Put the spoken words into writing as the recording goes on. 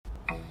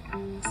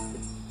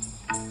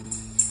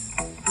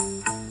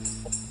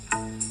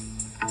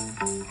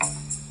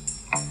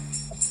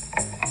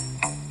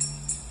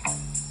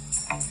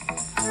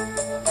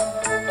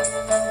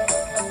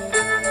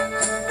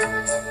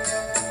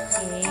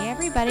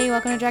everybody.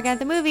 Welcome to Dragon at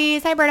the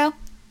Movies. Hi, Berto.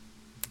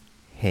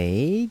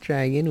 Hey,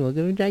 Dragon.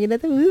 Welcome to Dragon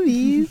at the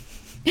Movies.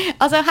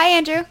 Also, hi,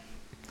 Andrew.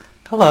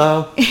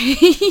 Hello.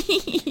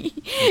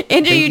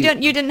 Andrew,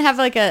 you didn't have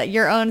like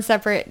your own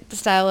separate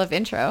style of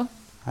intro.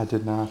 I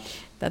did not.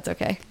 That's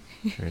okay.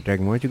 All right,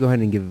 Dragon, why don't you go ahead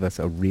and give us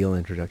a real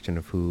introduction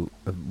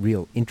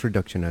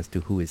as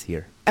to who is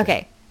here.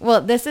 Okay. Well,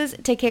 this is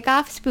to kick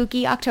off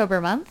Spooky October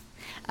month.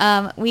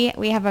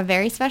 We have a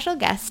very special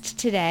guest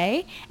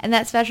today, and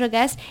that special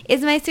guest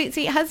is my sweet,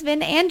 sweet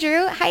husband,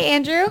 Andrew. Hi,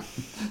 Andrew.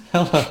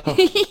 Hello.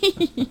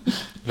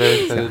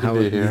 Very excited to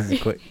be here.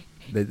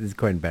 This is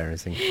quite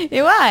embarrassing.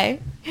 Why?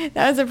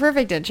 That was a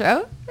perfect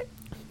intro.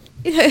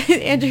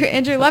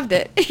 Andrew loved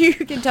it. You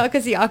can tell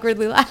because he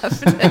awkwardly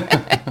laughed.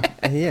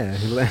 Yeah,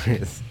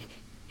 hilarious.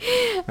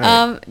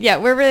 Yeah,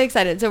 we're really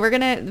excited. So we're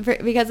gonna,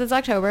 because it's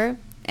October,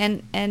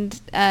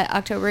 and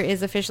October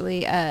is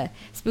officially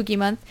spooky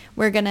month.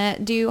 We're gonna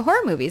do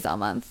horror movies all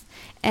month.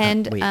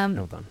 And wait,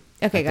 hold on.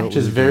 Okay, go Which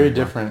ahead. is very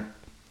different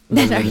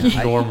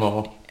than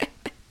normal.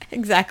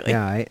 Exactly.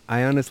 Yeah,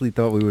 I honestly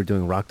thought we were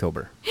doing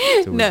Rocktober.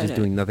 So we're just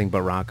doing nothing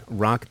but rock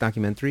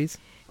documentaries.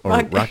 Or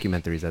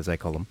rockumentaries, as I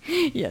call them.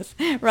 Yes,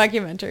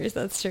 rockumentaries.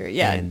 That's true.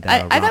 Yeah, And,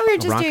 I thought we were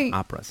just doing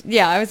operas.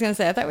 Yeah, I was gonna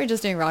say I thought we were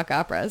just doing rock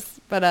operas,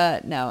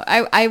 but no,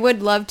 I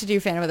would love to do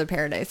Phantom of the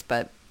Paradise,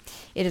 but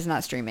it is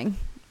not streaming.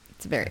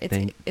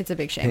 It's a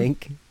big shame.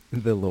 Thank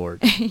the Lord.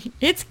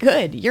 It's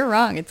good. You're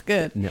wrong. It's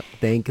good. No,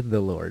 thank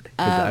the Lord,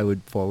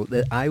 because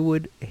I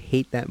would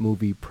hate that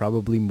movie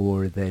probably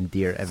more than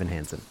Dear Evan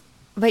Hansen.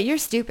 But you're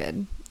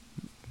stupid,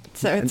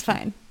 so it's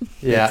fine.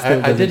 Yeah,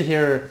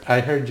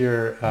 I heard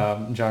your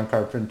John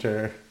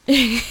Carpenter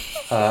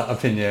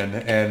opinion,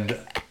 and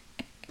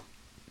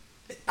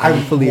I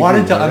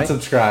wanted to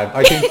unsubscribe.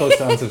 I came close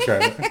to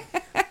unsubscribing.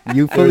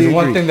 You fully There was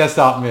one agree. thing that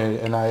stopped me,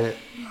 and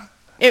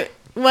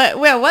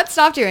What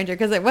stopped you, Andrew?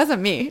 Because it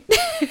wasn't me,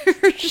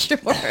 for sure.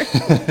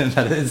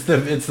 it's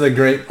the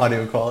great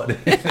audio quality.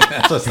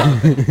 That's what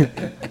stopped me.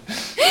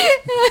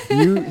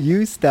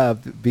 You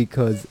stopped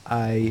because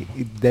I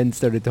then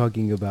started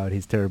talking about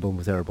his terrible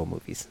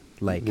movies,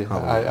 like Yeah,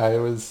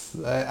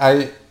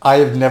 Halloween. I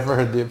have never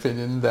heard the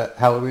opinion that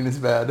Halloween is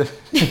bad.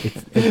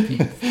 Let's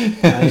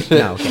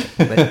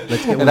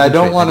get And I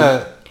don't want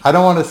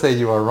to say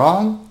you are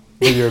wrong,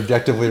 but you're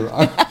objectively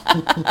wrong.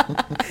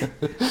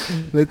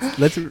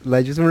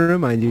 I just want to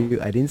remind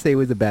you, I didn't say it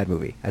was a bad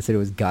movie. I said it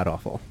was god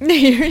awful.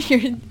 You're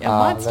a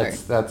monster.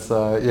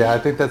 I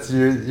think that's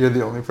you're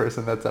the only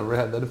person that's ever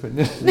had that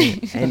opinion.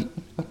 And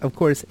of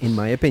course, in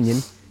my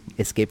opinion,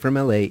 Escape from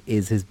LA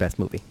is his best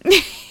movie.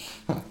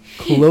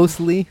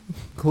 closely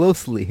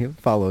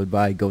followed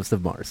by Ghost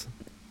of Mars.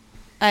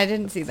 I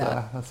didn't see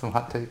that. That's some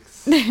hot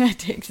takes.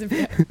 Takes a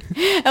bit.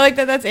 I like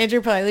that. That's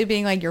Andrew politely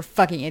being like, "You're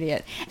fucking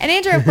idiot." And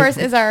Andrew, of course,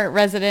 is our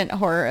resident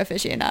horror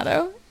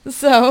aficionado.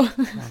 So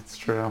That's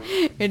true.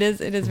 it is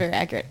very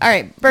accurate. All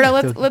right,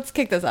 Berto, let's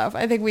kick this off.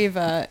 I think we've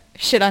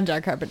shit on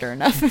John Carpenter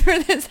enough for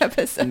this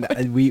episode.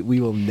 We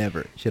will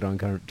never shit on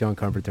John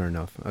Carpenter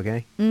enough.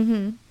 Okay.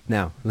 Mm-hmm.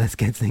 Now let's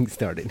get things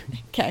started.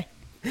 Okay.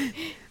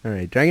 All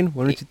right, Dragon.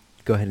 Why don't you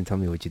go ahead and tell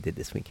me what you did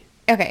this week?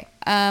 Okay,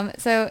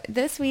 so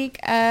this week,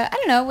 I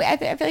don't know, I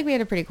feel like we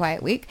had a pretty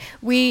quiet week.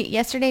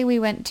 Yesterday we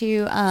went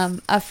to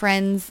a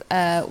friend's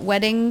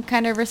wedding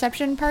kind of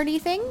reception party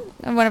thing.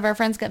 And one of our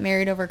friends got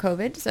married over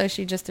COVID, so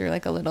she just threw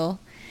like a little,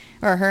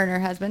 or her and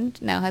her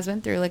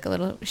husband, threw like a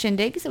little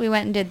shindig, so we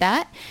went and did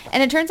that.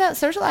 And it turns out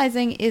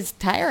socializing is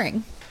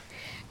tiring.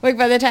 Like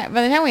by the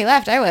time we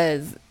left, I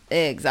was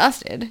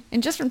exhausted,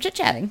 and just from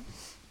chit-chatting.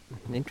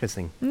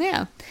 Interesting.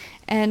 Yeah.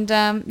 And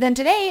then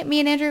today,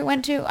 me and Andrew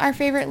went to our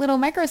favorite little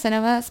micro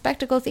cinema,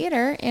 Spectacle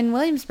Theater in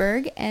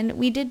Williamsburg, and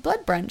we did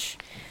blood brunch.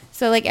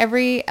 So like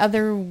every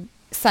other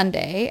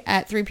Sunday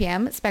at 3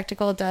 p.m.,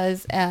 Spectacle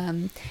does,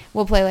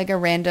 we'll play like a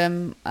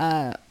random,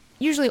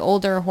 usually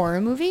older horror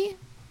movie,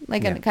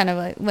 like a kind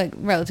of like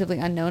relatively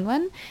unknown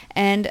one.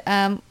 And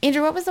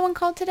Andrew, what was the one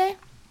called today?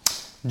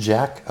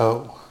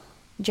 Jacko.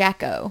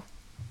 Jacko.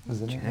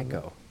 Is it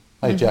Jacko.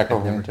 Like Jack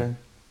O'Lantern?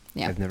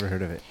 Yeah. I've never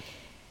heard of it.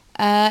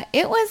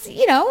 It was,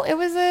 it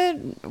was a,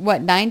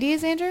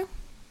 90s, Andrew?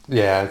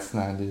 Yeah, it's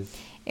 90s.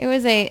 It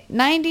was a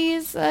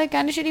 90s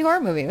kind of shitty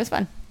horror movie. It was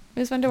fun. It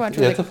was fun to watch.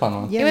 Yeah, it's a fun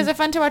one. It was a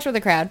fun to watch with a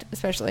crowd,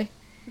 especially.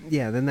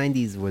 Yeah, the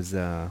 90s was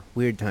a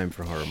weird time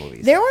for horror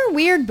movies. There were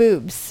weird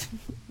boobs.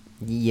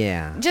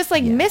 Yeah. Just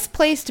like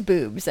misplaced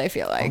boobs, I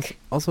feel like.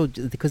 Also,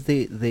 because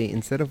they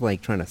instead of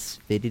like trying to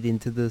fit it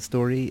into the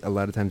story, a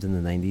lot of times in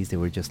the 90s they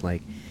were just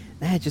like,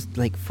 just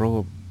like throw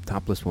a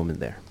topless woman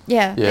there.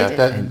 Yeah.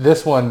 Yeah,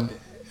 this one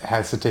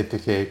has to take the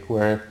cake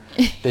where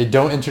they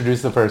don't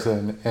introduce the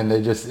person and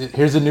they just,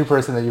 here's a new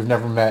person that you've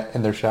never met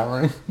and they're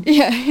showering.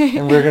 Yeah.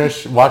 And we're going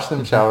to watch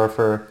them shower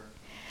for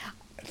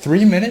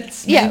 3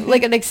 minutes? Yeah, maybe?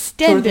 like an 2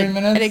 or 3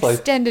 minutes?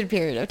 extended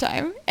period of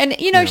time. And,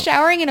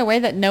 showering in a way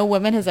that no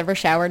woman has ever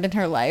showered in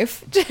her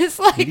life. Just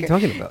like... What are you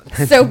talking about?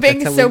 Soaping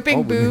That's how all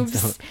women boobs.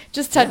 shower.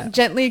 Just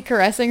gently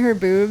caressing her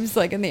boobs,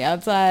 like in the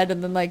outside.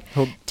 And then like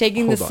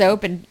taking the hold on.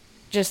 soap and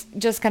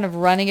just kind of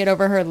running it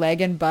over her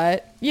leg and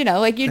butt,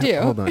 like you do.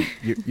 Hold on.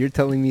 You're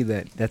telling me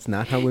that that's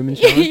not how women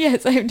shower?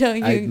 Yes, I'm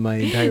telling you. My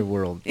entire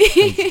world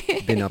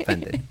has been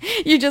offended.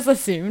 You just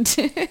assumed.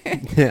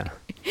 Yeah.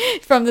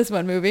 From this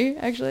one movie,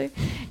 actually.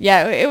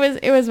 Yeah, it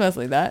was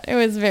mostly that. It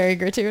was very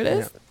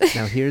gratuitous.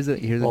 Now here's a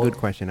good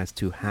question as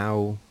to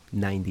how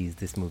 90s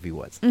this movie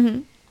was.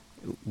 Mm-hmm.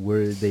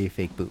 Were they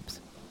fake boobs?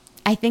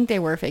 I think they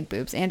were fake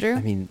boobs, Andrew.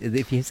 I mean,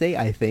 if you say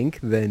I think,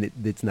 then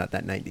it's not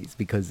that 90s,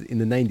 because in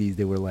the 90s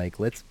they were like,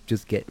 let's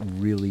just get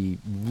really,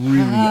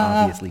 really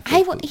obviously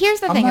fake boobs.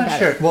 Here's the thing about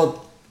sure. it.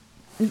 Well,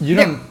 you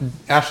don't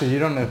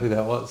know who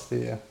that was, do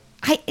you?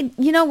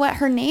 You know what?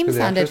 Her name The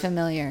sounded actress?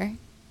 familiar,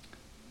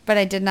 but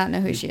I did not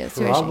know who she is.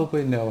 Who is she?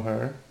 Probably know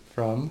her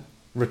from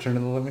Return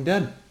of the Living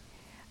Dead.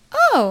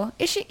 Oh,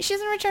 is she?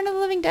 She's in Return of the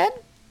Living Dead?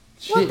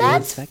 Well,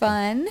 that's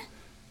fun.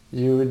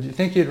 You would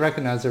think you'd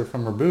recognize her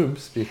from her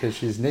boobs because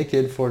she's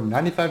naked for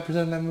 95%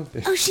 of that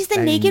movie. Oh, she's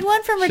the naked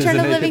one from She's Return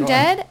the of the Living naked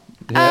Dead?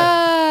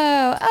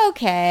 Yeah. Oh,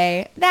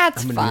 okay.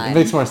 That's fun. It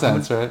makes more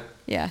sense, right?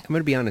 Yeah. I'm going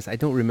to be honest, I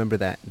don't remember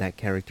that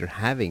character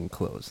having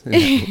clothes.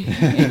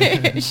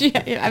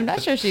 I'm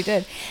not sure she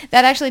did.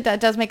 That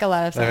does make a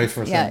lot of sense. That makes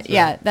more yeah, sense.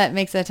 Yeah, that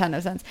makes a ton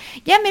of sense.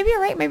 Yeah, maybe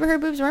you're right. Maybe her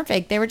boobs weren't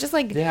fake. They were just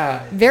like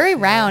very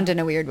round in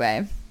a weird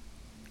way.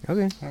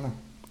 Okay. I don't know.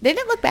 They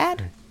didn't look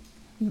bad.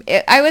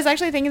 I was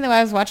actually thinking that while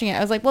I was watching it, I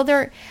was like, well,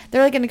 they're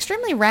like an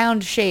extremely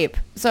round shape.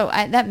 So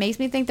that makes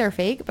me think they're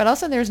fake. But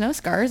also there's no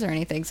scars or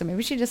anything. So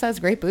maybe she just has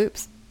great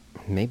boobs.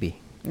 Maybe.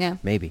 Yeah.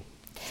 Maybe.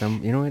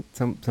 You know what?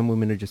 Some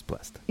women are just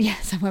blessed. Yeah,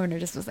 some women are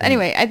just blessed.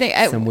 Anyway, I think...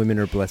 some women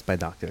are blessed by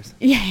doctors.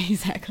 Yeah,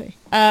 exactly.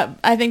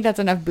 I think that's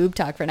enough boob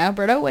talk for now.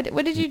 Berto,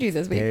 what did you do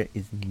this week? There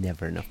is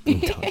never enough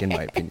boob talk, in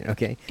my opinion.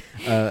 Okay?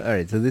 All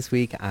right, so this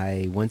week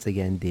I once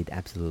again did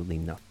absolutely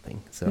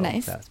nothing. So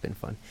nice. That's been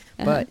fun.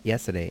 But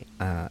yesterday,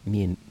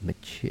 me and my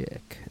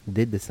chick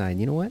did decide,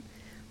 you know what?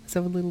 Let's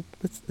have a little...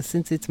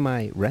 Since it's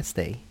my rest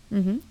day,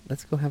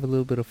 let's go have a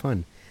little bit of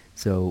fun.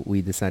 So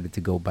we decided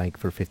to go bike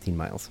for 15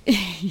 miles.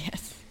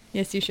 Yes.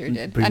 Yes, you sure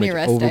did. Pretty on much your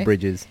rest over day.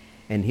 bridges.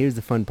 And here's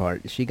the fun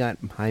part. She got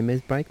Jaime's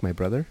bike, my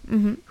brother,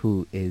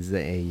 who is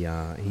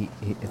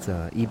it's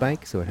a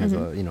e-bike, so it has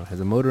has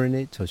a motor in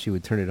it. So she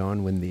would turn it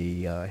on when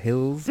the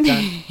hills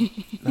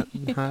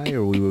got high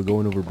or we were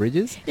going over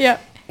bridges. Yeah.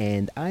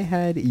 And I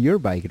had your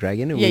bike,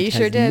 Dragon, Yeah, which you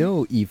sure has did.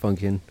 no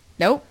e-function.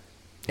 Nope.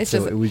 It's So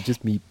just it was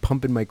just me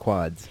pumping my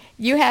quads.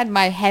 you had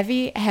my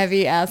heavy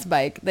ass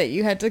bike that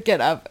you had to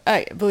get up.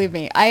 Believe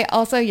me, I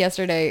also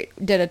yesterday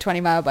did a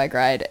 20-mile bike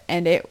ride,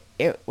 and it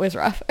was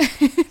rough.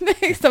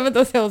 Some of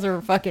those hills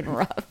were fucking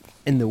rough.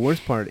 And the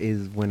worst part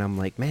is when I'm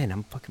like,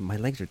 man, my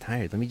legs are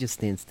tired. Let me just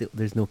stand still.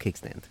 There's no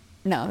kickstand.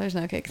 No, there's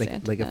no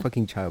kickstand. Like no. a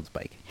fucking child's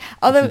bike.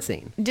 Although, it's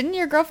insane. Didn't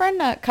your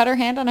girlfriend cut her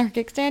hand on her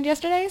kickstand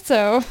yesterday?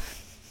 So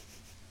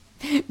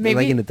maybe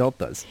Like an adult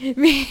does.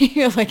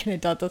 like an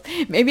adult does.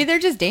 Maybe they're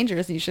just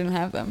dangerous and you shouldn't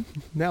have them.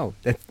 No,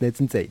 that's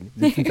insane.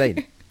 That's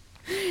insane.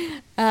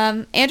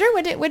 Andrew,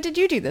 what did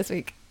you do this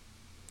week?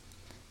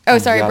 Oh,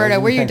 sorry, yeah,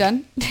 Berto, were you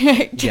done?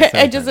 Yes,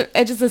 I'm done.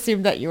 I just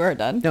assumed that you were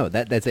done. No,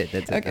 that's it.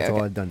 That's it. Okay, That's all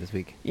okay. I've done this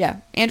week. Yeah.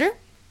 Andrew?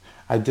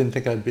 I didn't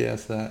think I'd be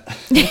asked that.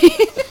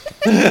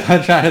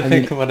 I'm trying to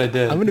think of what I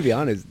did. I'm gonna be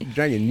honest,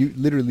 Dragon. You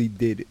literally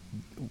did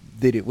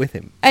it with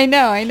him. I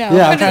know. Yeah, But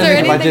I'm is trying to there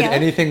think if I did else?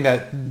 anything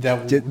that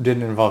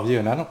didn't involve you,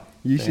 and I don't.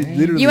 You should think-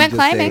 literally. You went just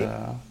climbing?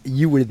 say,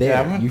 you were there.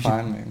 Yeah, I went you should-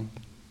 climbing.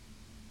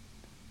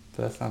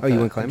 But that's not Oh, you that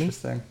went climbing?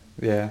 interesting.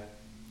 Yeah.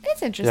 It's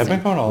Yeah, interesting. I've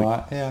been going a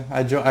lot. Yeah,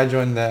 I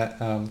joined that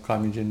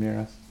climbing gym near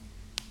us.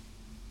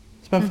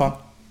 It's been fun.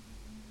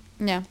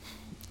 Yeah.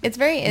 It's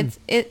very,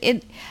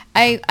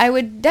 I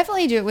would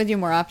definitely do it with you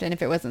more often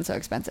if it wasn't so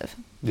expensive.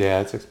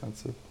 Yeah, it's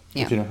expensive.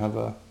 Yeah. If you don't have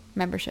a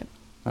Membership.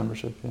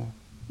 membership,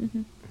 yeah.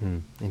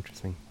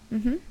 Interesting.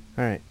 Mm-hmm.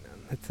 All right,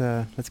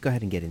 let's go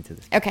ahead and get into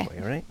this. Okay. Boy,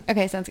 all right.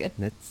 Okay, sounds good.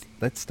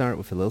 Let's start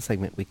with a little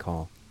segment we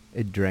call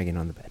a dragon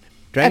on the bed.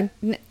 Dragon?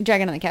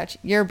 Dragon on the couch.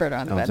 You're Berto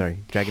on the Oh, bed. sorry,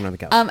 dragon on the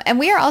couch. And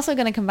we are also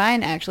going to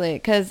combine, actually,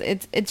 because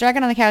it's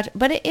Dragon on the Couch,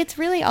 but it's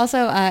really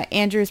also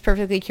Andrew's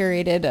perfectly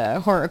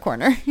curated horror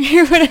corner,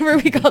 whatever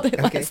we called it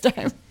last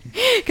time,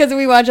 because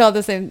we watch all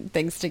the same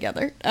things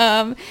together.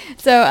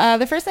 So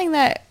the first thing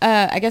that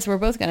I guess we're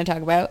both going to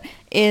talk about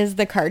is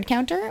the Card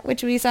Counter,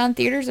 which we saw in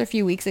theaters a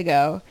few weeks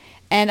ago,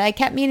 and I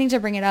kept meaning to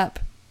bring it up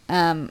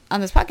on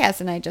this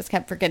podcast, and I just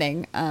kept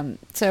forgetting.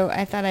 So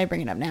I thought I'd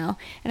bring it up now,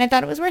 and I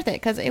thought it was worth it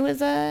because it was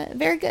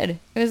very good.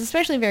 It was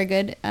especially very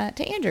good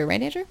to Andrew, right,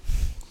 Andrew?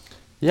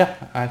 Yeah,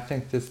 I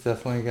think this is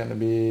definitely going to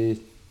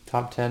be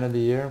top 10 of the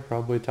year,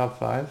 probably top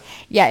 5.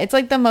 Yeah, it's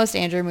like the most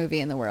Andrew movie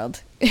in the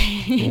world.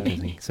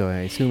 Interesting. So I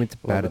assume it's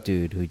about a Love it.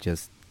 dude who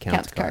just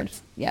counts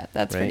cards. Yeah,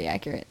 that's Right? pretty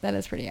accurate. That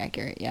is pretty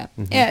accurate. Yeah,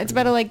 Mhm. yeah. It's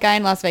about a guy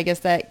in Las Vegas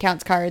that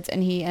counts cards,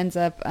 and he ends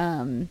up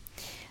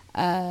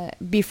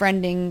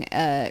befriending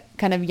a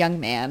kind of young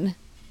man,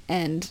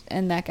 and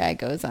that guy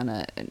goes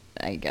on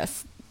I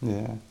guess.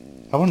 Yeah.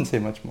 I wouldn't say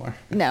much more.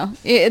 No,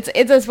 it's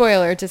a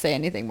spoiler to say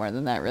anything more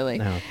than that,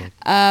 really. Oh,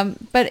 okay.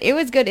 But it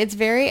was good. It's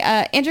very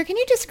Andrew. Can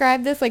you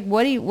describe this? Like,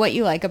 what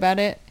you like about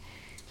it?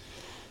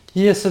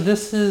 Yeah, so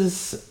this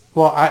is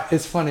Well,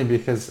 it's funny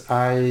because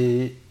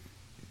I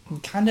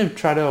kind of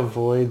try to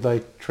avoid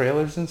like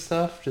trailers and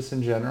stuff just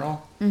in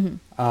general.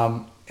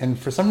 And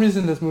for some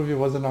reason, this movie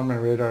wasn't on my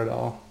radar at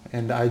all,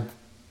 and I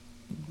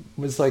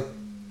was like,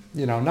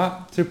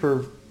 not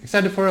super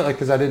excited for it, like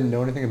because I didn't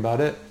know anything about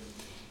it.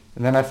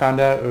 And then I found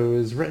out it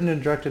was written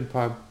and directed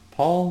by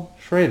Paul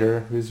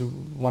Schrader, who's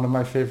one of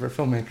my favorite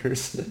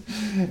filmmakers.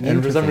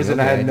 And for some reason,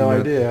 I had no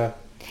idea.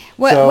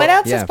 What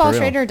else has Paul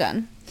Schrader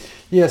done?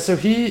 Yeah, so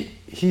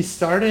he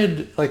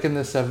started like in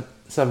the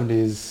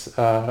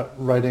 70s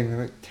writing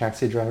like,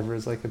 Taxi Driver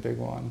is like a big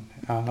one.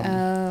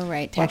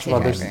 Right, Taxi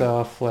Driver. A bunch of other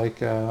stuff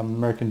like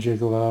American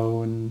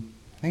Gigolo, and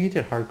I think he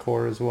did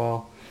Hardcore as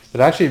well.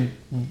 But I actually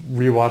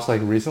rewatched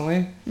like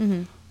recently,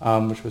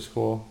 which was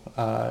cool.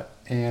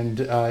 And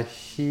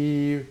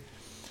he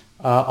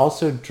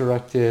also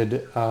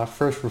directed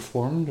First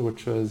Reformed,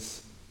 which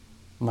was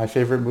my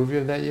favorite movie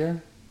of that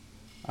year.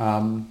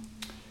 And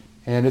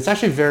it's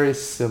actually very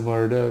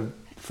similar to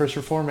First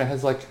Reformed. It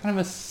has like kind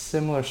of a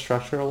similar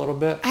structure a little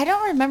bit. I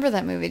don't remember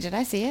that movie. Did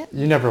I see it?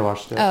 You never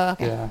watched it. Oh,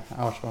 okay. Yeah,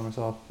 I watched it by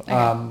myself.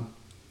 Okay.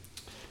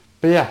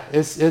 But yeah,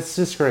 it's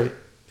just great.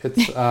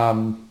 It's I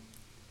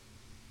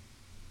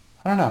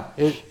don't know.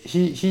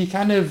 He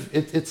kind of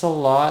it's a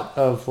lot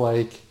of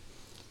like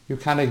you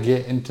kind of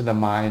get into the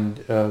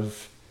mind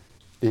of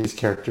these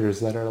characters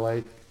that are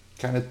like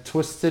kind of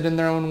twisted in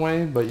their own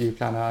way, but you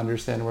kind of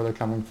understand where they're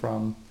coming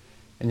from.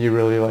 And you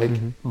really like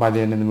by the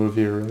end of the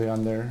movie, you're really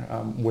on their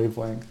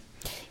wavelength.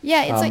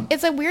 Yeah,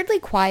 it's a weirdly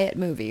quiet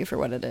movie for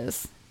what it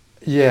is.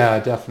 Yeah,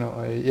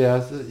 definitely.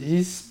 Yeah,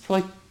 he's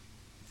like,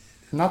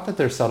 not that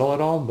they're subtle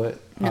at all,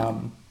 but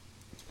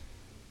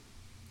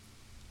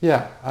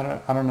yeah,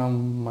 I don't know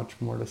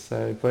much more to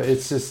say, but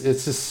it's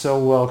just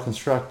so well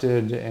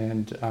constructed,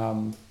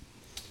 and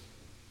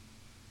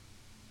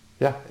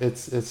yeah,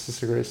 it's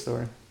just a great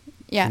story.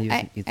 Yeah,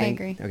 I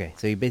agree. Okay,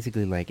 so you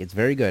basically like it's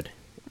very good,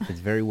 it's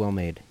very well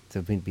made.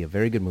 It's going to be a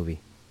very good movie,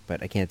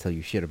 but I can't tell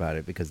you shit about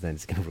it because then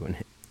it's going to ruin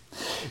it.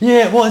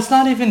 Yeah, well, it's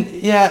not even...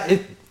 Yeah,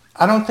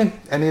 I don't think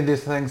any of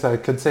these things I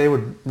could say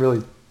would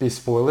really be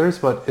spoilers,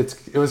 but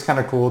it was kind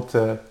of cool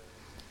to,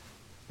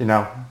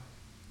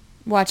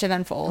 watch it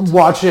unfold.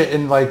 Watch it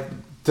and, like,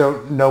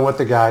 don't know what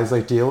the guy's,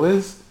 like, deal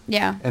is.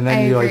 Yeah, and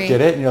then you, like,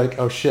 get it, and you're like,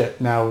 oh, shit,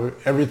 now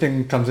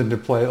everything comes into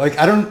play. Like,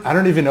 I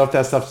don't even know if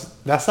that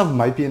stuff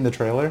might be in the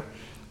trailer.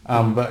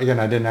 But, again,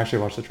 I didn't actually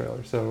watch the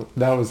trailer, so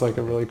that was, like,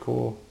 a really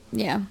cool...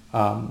 Yeah.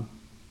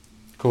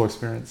 Cool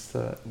experience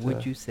to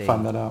Would you say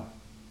find that out.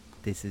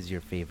 This is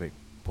your favorite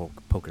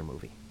poker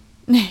movie?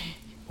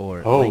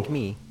 Or like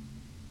me,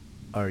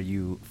 are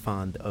you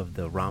fond of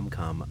the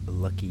rom-com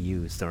Lucky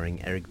You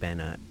starring Eric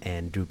Bana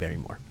and Drew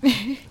Barrymore?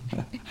 I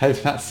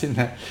have not seen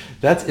that.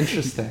 That's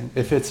interesting.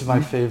 If it's my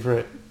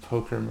favorite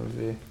poker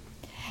movie.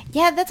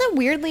 Yeah, that's a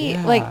weirdly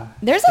like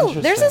there's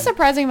a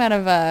surprising amount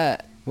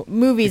of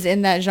movies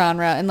in that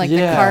genre and like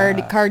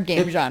the card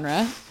game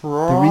genre.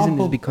 The reason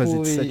is because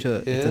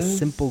it's a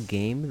simple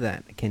game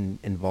that can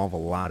involve a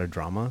lot of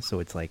drama. So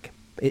it's like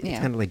it's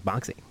kind of like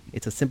boxing.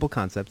 It's a simple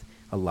concept,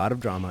 a lot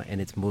of drama,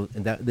 and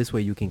this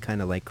way you can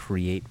kind of like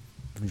create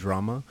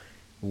drama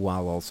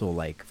while also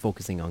like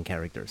focusing on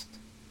characters.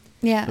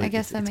 Yeah, so I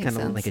guess that makes sense. It's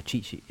kind of like a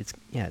cheat sheet. It's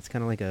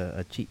kind of like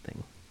a cheat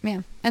thing.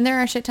 Yeah, and there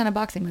are a shit ton of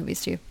boxing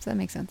movies too, so that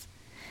makes sense.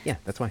 Yeah,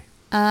 that's why.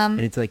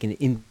 And it's like an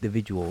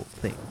individual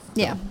thing.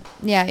 So. Yeah.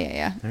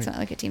 It's right. Not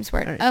like a team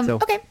sport. Right,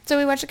 okay, so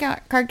we watched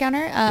the card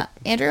counter.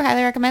 Andrew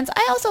highly recommends.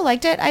 I also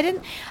liked it.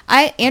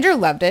 Andrew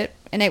loved it,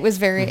 and it was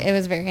very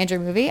Andrew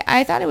movie.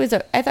 I thought it was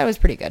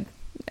pretty good,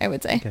 I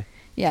would say. Okay.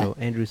 Yeah. So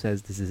Andrew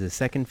says this is his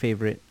second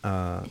favorite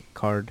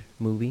card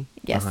movie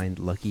behind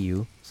Lucky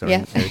You,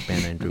 starring Eric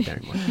Bana and Drew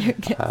Barrymore.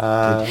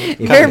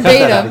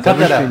 Verbatim. Cut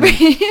that out.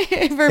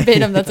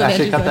 Verbatim, that's what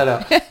Andrew said. Cut that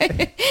out.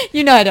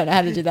 I don't know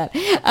how to do that.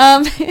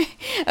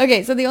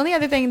 Okay, so the only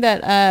other thing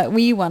that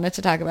we wanted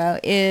to talk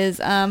about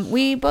is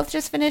we both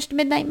just finished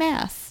Midnight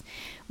Mass,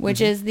 which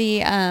is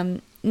the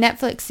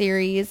Netflix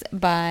series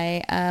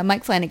by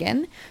Mike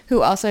Flanagan,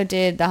 who also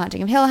did The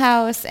Haunting of Hill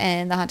House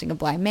and The Haunting of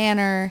Bly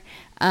Manor,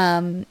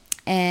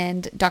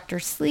 and Dr.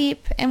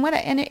 Sleep. And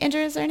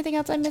Andrew, is there anything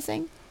else I'm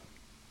missing?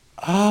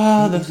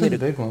 Those are the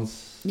big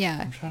ones. Yeah.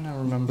 I'm trying to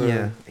remember.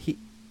 Yeah,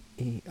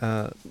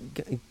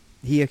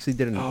 he actually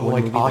did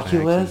one movie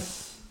Oculus?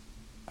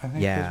 I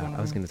think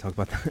I was going to talk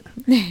about that.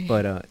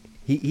 But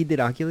he did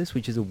Oculus,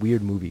 which is a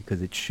weird movie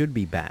because it should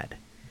be bad,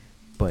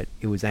 but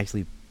it was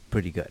actually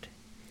pretty good.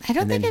 I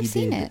don't think I've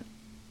seen it.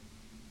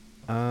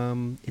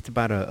 It's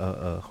about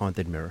a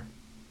haunted mirror.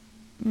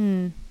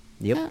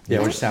 Yep.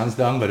 Yeah, which sounds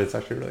dumb, but it's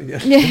actually really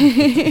good.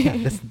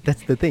 Yeah,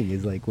 that's the thing.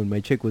 Is like when my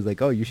chick was like,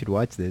 "Oh, you should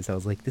watch this," I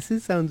was like,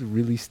 sounds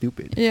really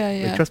stupid."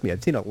 Yeah. Like, trust me,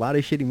 I've seen a lot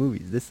of shitty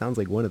movies. This sounds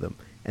like one of them.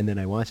 And then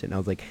I watched it, and I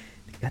was like,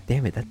 "God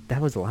damn it, that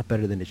was a lot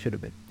better than it should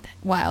have been."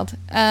 Wild.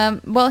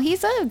 Well,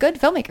 he's a good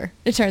filmmaker.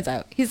 It turns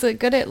out he's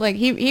good at like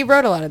he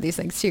wrote a lot of these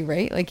things too,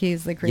 right? Like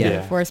he's the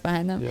creative force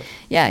behind them.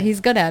 Yeah, he's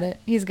good at it.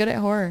 He's good at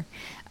horror.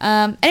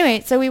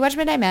 Anyway, so we watched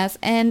Midnight Mass,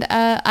 and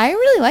I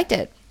really liked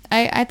it.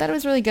 I thought it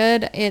was really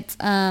good.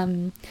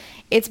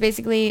 it's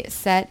basically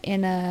set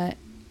in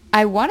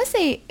I want to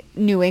say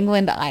New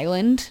England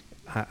island.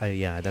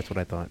 Yeah, that's what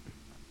I thought.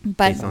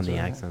 But based on the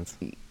accents.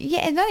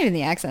 Yeah, it's not even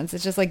the accents.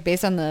 It's just like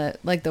based on the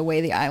way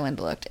the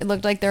island looked. It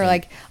looked like they're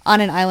like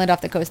on an island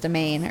off the coast of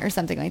Maine or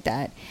something like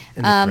that.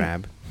 And the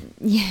crab.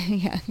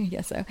 Yeah, I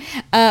guess so.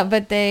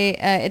 But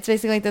it's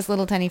basically like this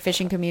little tiny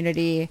fishing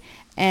community,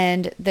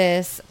 and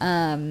this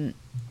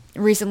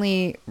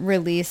recently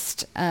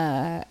released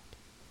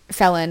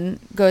felon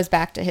goes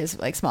back to his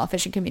like small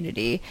fishing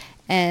community,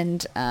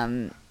 and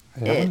I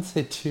don't want to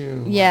say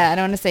too. Yeah, I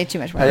don't want to say too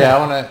much more. Yeah, I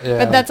want to. Yeah.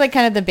 But that's like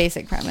kind of the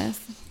basic premise.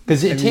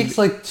 Because it takes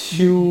like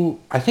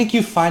I think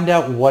you find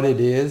out what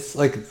it is.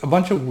 Like a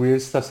bunch of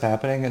weird stuff's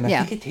happening, and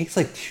I think it takes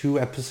like 2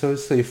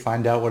 episodes till you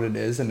find out what it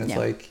is, and it's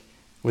like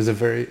was a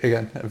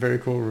very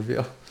cool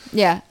reveal.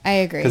 Yeah, I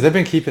agree. Because they've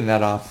been keeping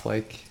that off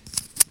like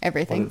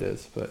everything. What it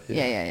is, but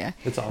yeah.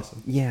 It's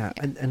awesome. Yeah,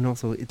 and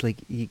also it's like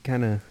you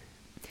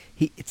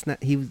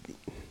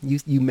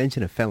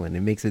mentioned a felon.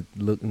 It makes it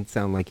look and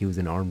sound like he was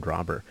an armed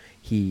robber.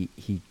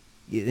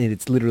 And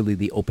it's literally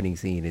the opening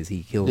scene is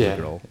he kills a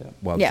girl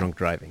while drunk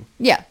driving.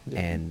 Yeah.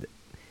 And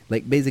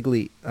like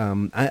basically,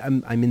 I'm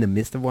in the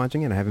midst of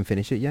watching it. I haven't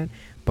finished it yet,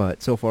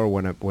 but so far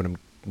what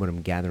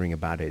I'm gathering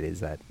about it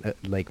is that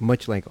like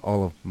much like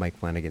all of Mike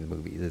Flanagan's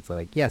movies, it's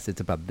like yes, it's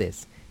about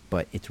this,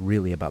 but it's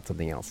really about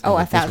something else. Oh,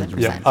 1,000%.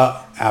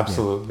 Yeah,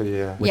 absolutely.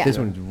 Yeah. What this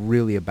one's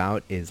really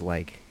about is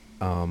like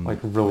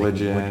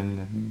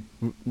religion.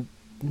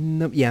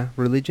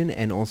 Religion,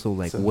 and also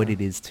like what it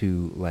is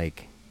to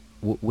like.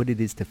 What it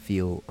is to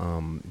feel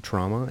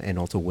trauma, and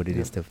also what it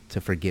is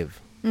to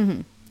forgive.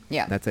 Mm-hmm.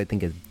 Yeah, that's I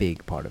think a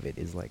big part of it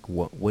is like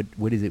what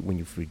is it when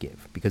you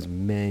forgive? Because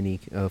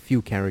a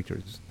few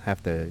characters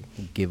have to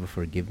give a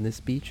forgiveness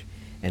speech,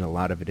 and a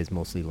lot of it is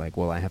mostly like,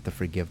 well, I have to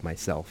forgive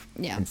myself.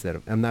 Yeah. Instead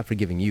of I'm not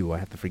forgiving you, I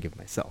have to forgive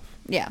myself.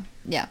 Yeah,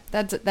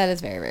 that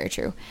is very, very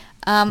true.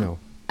 And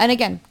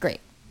again, great,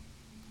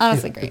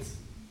 honestly, great.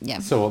 Yeah,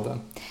 so well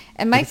done.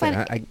 And Mike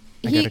Flanagan.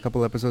 I got a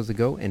couple episodes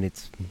ago, and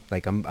it's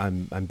like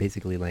I'm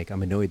basically like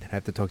I'm annoyed that I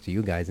have to talk to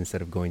you guys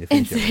instead of going to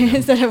finish it.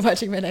 Instead of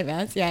watching Midnight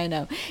Mass. Yeah, I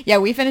know. Yeah,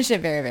 we finished it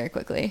very, very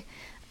quickly.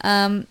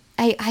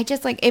 I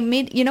just like it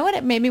made what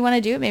it made me want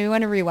to do? It made me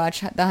want to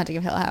rewatch The Haunting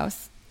of Hill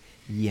House.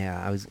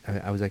 Yeah, I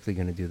was actually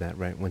going to do that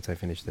right once I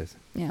finish this.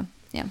 Yeah.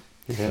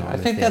 So I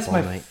think that's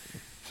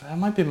that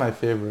might be my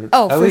favorite.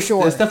 Oh, for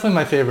sure. It's definitely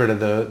my favorite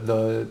of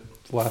the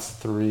last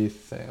 3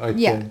 things. Like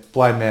the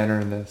Bly Manor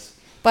and this.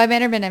 Bly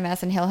Manor, Midnight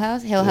Mass, and Hill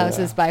House. Hill House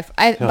is by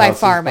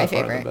far my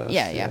favorite.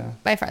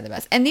 By far the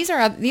best. And these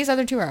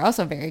other 2 are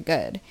also very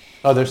good.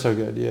 Oh, they're so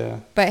good,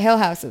 yeah. But Hill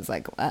House is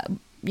like,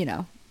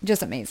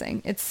 just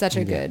amazing. It's such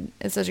a good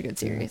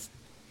series.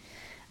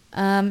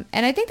 And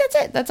I think that's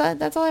it.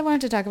 That's all I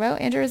wanted to talk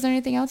about. Andrew, is there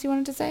anything else you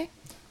wanted to say?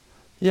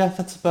 Yeah,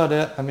 that's about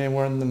it. I mean,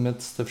 we're in the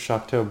midst of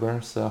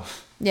Shocktober, so.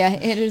 Yeah,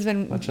 Andrew's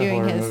been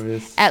doing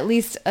his at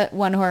least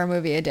 1 horror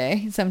movie a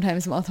day,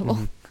 sometimes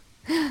multiple.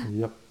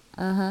 Mm-hmm. Yep.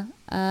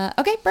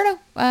 Okay, Berto,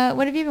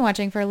 what have you been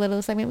watching for a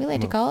little segment we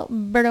like to call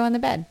Berto on the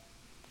Bed?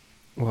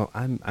 Well,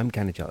 I'm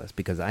kind of jealous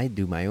because I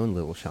do my own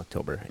little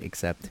Shocktober,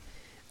 except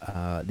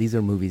these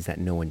are movies that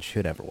no one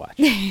should ever watch.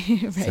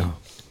 Right. So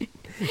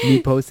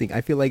me posting,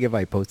 I feel like if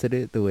I posted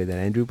it the way that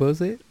Andrew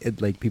posted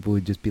it, like people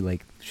would just be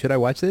like, "Should I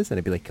watch this?" And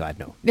I'd be like, "God,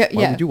 no.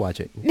 Why would you watch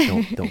it?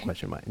 Don't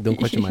question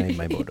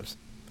my motives."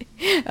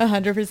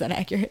 100%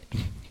 accurate.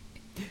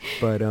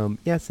 But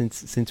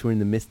since we're in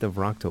the midst of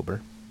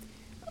Rocktober.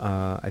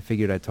 I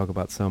figured I'd talk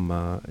about some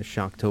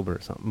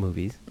Shocktober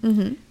movies.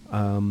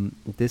 Mm-hmm.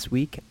 This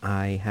week,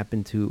 I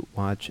happened to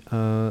watch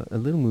a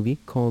little movie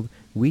called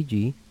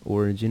Ouija,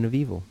 Origin of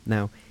Evil.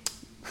 Now,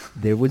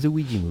 there was a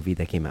Ouija movie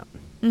that came out.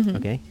 Mm-hmm.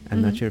 Okay?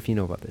 I'm not sure if you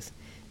know about this.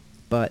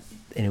 And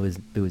it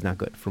was not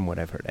good from what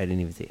I've heard. I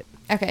didn't even see it.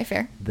 Okay,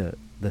 fair.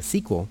 The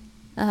sequel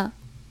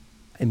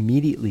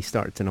immediately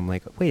starts, and I'm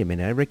like, wait a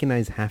minute, I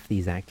recognize half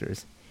these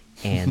actors.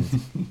 And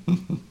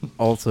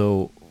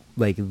also...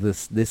 like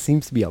this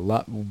seems to be a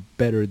lot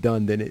better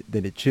done than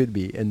it should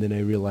be, and then I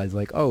realized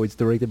like, oh, it's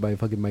directed by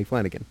fucking Mike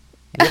Flanagan.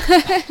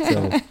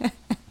 So,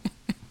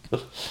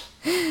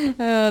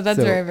 oh, that's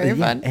very, very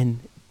fun. And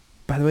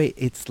by the way,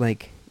 it's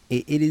like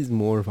it is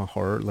more of a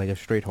horror, like a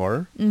straight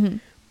horror. Mm-hmm.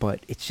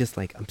 But it's just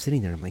like I'm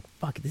sitting there, I'm like,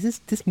 fuck,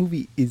 this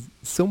movie is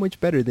so much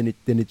better than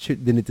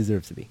it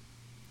deserves to be.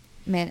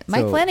 Man,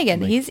 Mike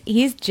Flanagan, like,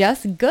 he's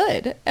just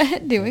good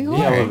at doing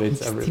horror. He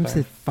seems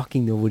to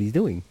fucking know what he's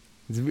doing.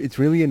 It's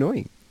really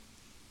annoying.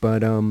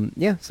 But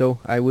so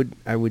I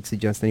would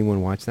suggest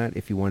anyone watch that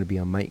if you want to be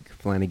a Mike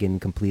Flanagan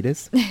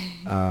completist.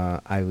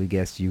 I would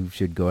guess you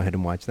should go ahead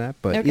and watch that.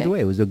 But either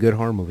way, it was a good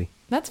horror movie.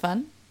 That's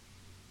fun.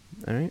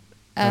 All right.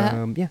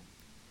 Yeah.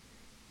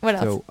 What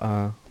else?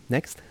 So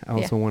next, I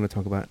also want to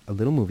talk about a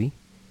little movie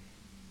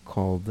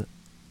called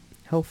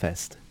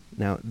Hellfest.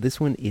 Now, this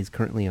one is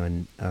currently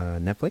on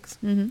Netflix.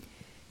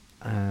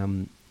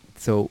 Mm-hmm.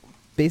 So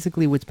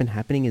basically, what's been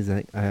happening is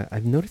that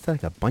I've noticed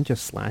that, like, a bunch of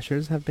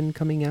slashers have been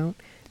coming out.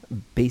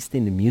 Based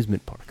in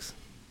amusement parks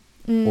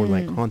or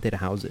like haunted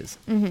houses,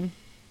 mm-hmm.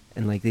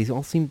 and like these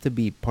all seem to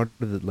be part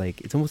of the, like,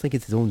 it's almost like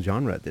it's its own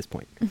genre at this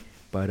point.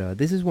 But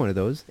this is one of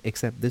those,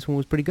 except this one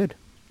was pretty good.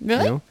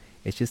 Really? You know?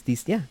 It's just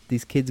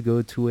these kids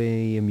go to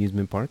a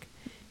amusement park,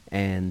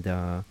 and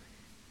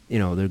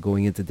they're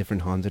going into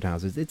different haunted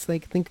houses. It's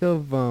like, think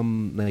of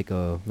like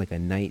a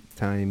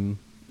nighttime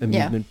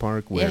amusement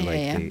park where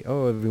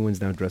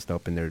everyone's now dressed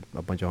up and there are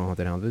a bunch of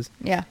haunted houses.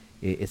 Yeah.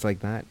 It's like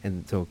that,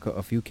 and so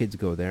a few kids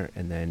go there,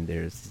 and then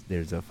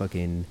there's a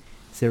fucking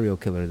serial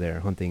killer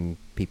there hunting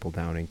people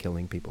down and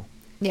killing people.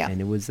 Yeah.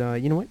 And it was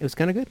you know what? It was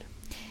kind of good.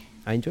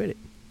 I enjoyed it.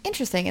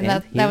 Interesting. And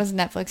that was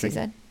Netflix, you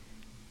said?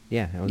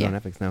 Yeah, it was on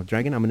Netflix. Now,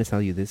 Dragon, I'm going to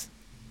sell you this.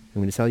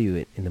 I'm going to sell you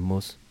it in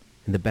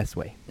the best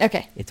way.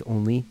 Okay. It's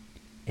only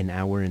an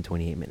hour and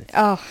 28 minutes.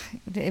 Oh,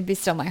 it'd be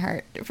still my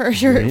heart for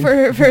sure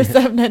for a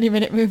sub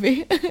 90-minute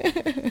movie.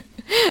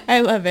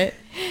 I love it.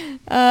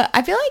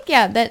 I feel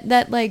like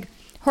that like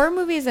horror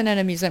movies in an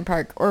amusement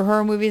park, or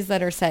horror movies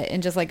that are set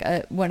in just like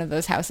one of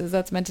those houses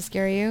that's meant to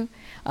scare you,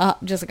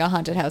 just like a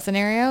haunted house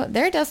scenario.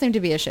 There does seem to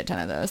be a shit ton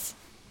of those.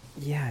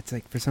 Yeah, it's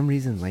like for some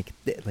reason like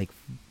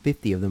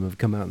 50 of them have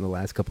come out in the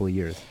last couple of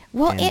years.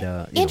 Well, and,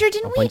 Andrew,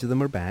 a bunch of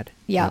them are bad.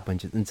 Yeah.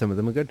 And some of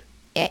them are good.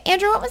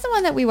 Andrew, what was the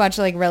one that we watched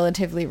like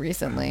relatively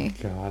recently?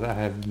 Oh, God,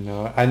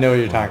 I know what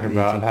you're talking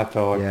about. I'd have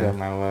to look at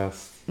my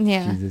list.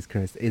 Yeah. Jesus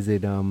Christ. Is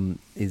it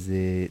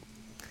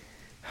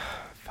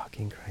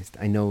fucking Christ.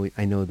 I know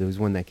there was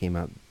one that came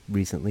out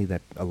recently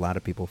that a lot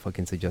of people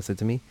fucking suggested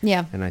to me.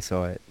 Yeah. And I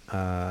saw it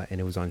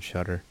and it was on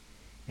Shudder.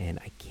 And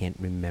I can't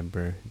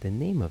remember the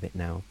name of it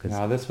now.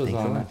 No, this was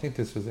on. I think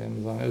this was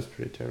Amazon. It was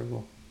pretty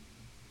terrible.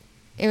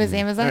 It was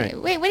Amazon?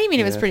 Right. Wait, what do you mean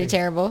it was pretty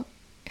terrible?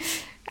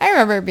 I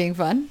remember it being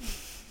fun.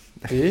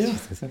 Yeah.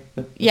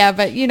 Yeah,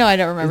 but I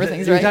don't remember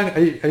things right. Are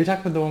you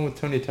talking about the one with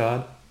Tony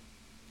Todd?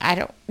 I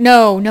don't.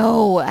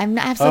 No, I'm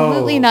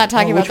absolutely not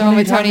talking about the one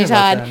with Tony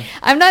Todd.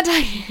 I'm not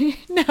talking.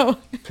 No.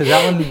 Because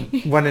that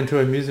one went into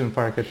an amusement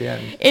park at the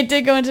end. It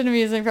did go into an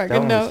amusement park. That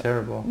one was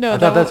terrible. No, I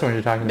thought that's what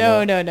you're talking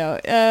about.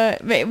 No.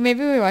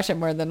 Maybe we watched it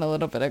more than a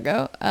little bit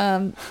ago.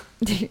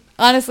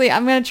 Honestly,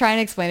 I'm gonna try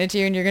and explain it to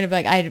you, and you're gonna be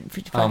like, I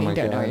fucking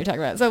don't know what you're talking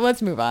about. So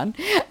let's move on.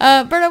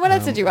 Berto, what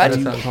else did you watch? Are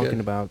you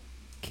talking about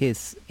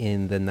Kiss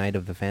in the Night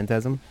of the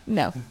Phantasm?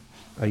 No.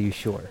 Are you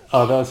sure?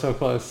 Oh, that was so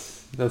close.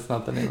 That's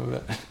not the name of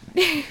it.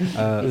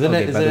 Isn't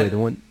it? By the way, the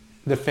one,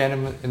 the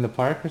Phantom in the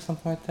Park or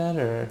something like that,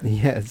 or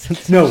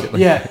yes. No,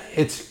 yeah,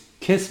 it's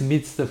Kiss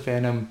meets the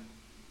Phantom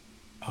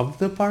of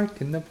the Park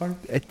in the park.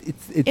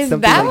 It's is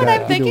that what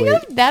I'm thinking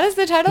of? That is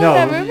the title of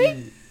that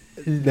movie?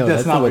 No,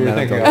 that's not what you're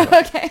thinking of.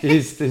 Okay.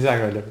 He's talking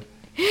about different.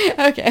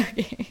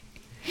 Okay.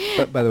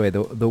 But by the way,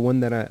 the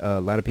one that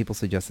a lot of people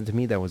suggested to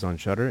me that was on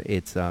Shudder,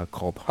 it's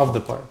called Haunt. Of the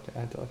Park.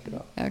 I had to look it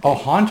up. Okay. Oh,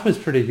 Haunt was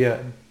pretty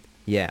good.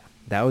 Yeah,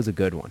 that was a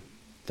good one.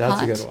 That's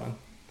Haunt? a good one.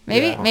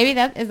 Maybe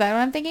that is that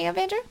what I'm thinking of,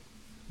 Andrew?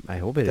 I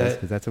hope it is,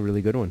 because that's a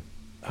really good one.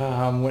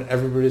 When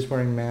everybody's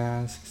wearing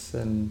masks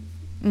and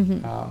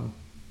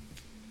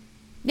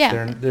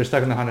they're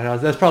stuck in the haunted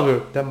house. That's probably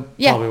what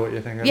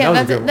you're thinking of. Yeah,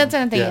 that that's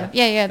what I'm thinking of.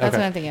 Yeah, that's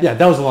what I'm thinking of. Yeah,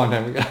 that was a long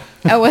time ago.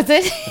 Oh, was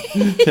it?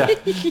 Yeah.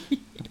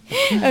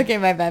 Okay,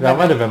 my bad. That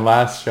might have been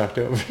last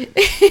Shocktober.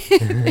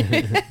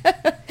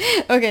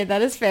 Okay,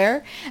 that is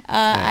fair.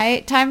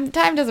 Time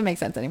doesn't make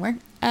sense anymore.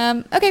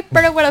 Okay,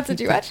 Berto, what else did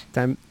you watch?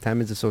 Time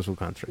is a social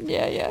construct.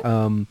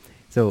 Yeah.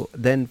 So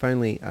then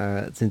finally,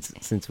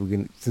 since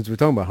we're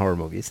talking about horror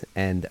movies,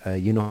 and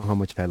you know how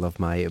much I love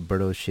my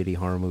Berto's Shitty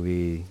Horror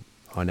Movie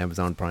on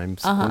Amazon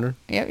Prime's corner.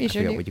 Yep, you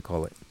sure I forget do. what you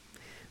call it.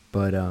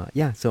 But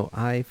so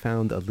I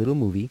found a little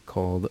movie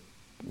called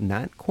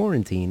not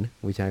Quarantine,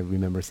 which I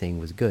remember saying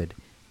was good,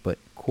 but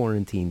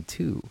Quarantine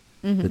 2,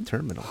 The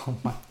Terminal. Oh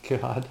my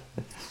God.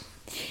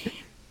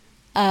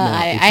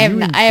 I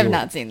have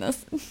not seen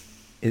this.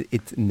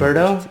 It's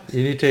Berto,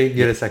 you need to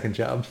get a second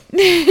job.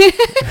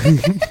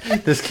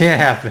 This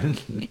can't happen.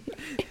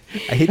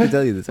 I hate to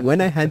tell you this. When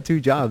I had 2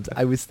 jobs,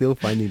 I was still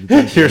finding the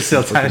time. You're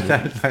still finding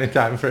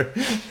time for.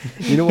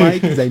 You know why?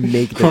 Because I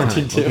make the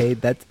Quarantine time. Okay,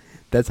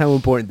 that's how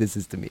important this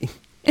is to me.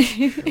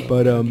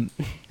 But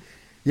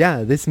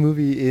yeah, this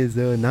movie is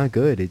not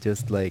good. It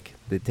just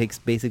it takes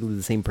basically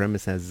the same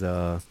premise as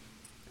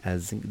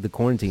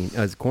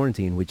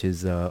Quarantine, which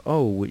is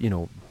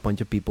bunch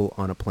of people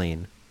on a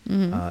plane.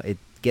 Mm-hmm. It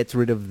gets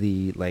rid of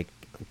the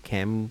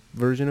cam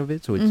version of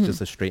it, so it's just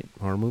a straight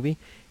horror movie.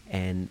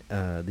 And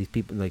these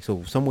people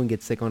so someone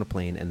gets sick on a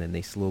plane, and then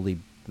they slowly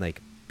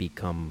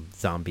become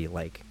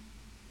zombie-like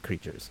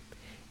creatures,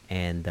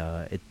 and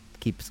it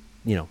keeps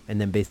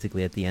and then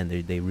basically at the end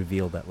they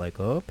reveal that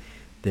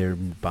they're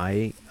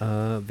by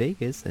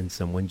Vegas and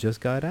someone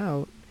just got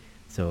out.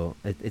 So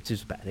it's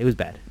just bad. It was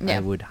bad. Yeah. I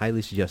would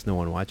highly suggest no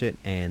one watch it,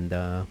 and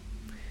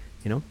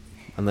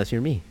unless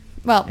you're me.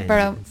 Well, and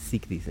Berto,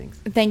 seek these things.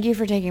 thank you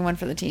for taking one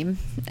for the team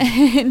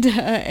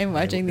and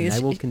watching these. I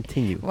will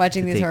continue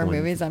watching to these take horror one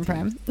movies for on the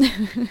Prime.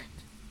 team.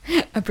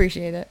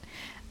 Appreciate it.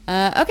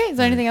 Okay, is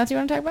there anything else you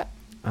want to talk about?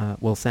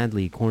 Well,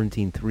 sadly,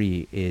 Quarantine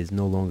 3 is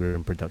no longer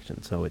in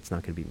production, so it's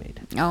not going to be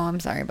made. Oh, I'm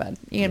sorry, bud.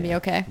 You gonna be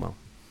okay? Well,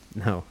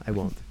 no, I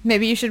won't.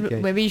 Maybe you should.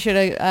 Okay. Maybe you should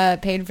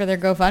have paid for their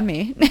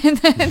GoFundMe. And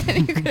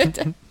then you could have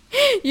done.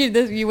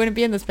 You wouldn't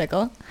be in this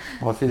pickle.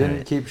 Well, if you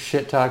didn't keep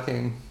shit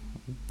talking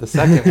the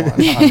second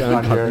one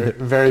on your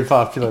very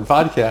popular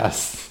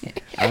podcast,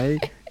 I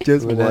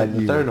just with want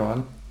the you. third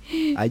one.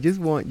 I just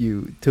want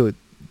you to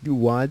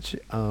watch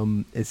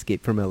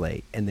Escape from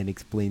LA and then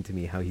explain to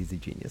me how he's a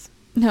genius.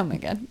 Oh my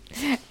god.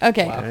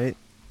 Okay. Wow. All right.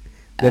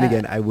 Then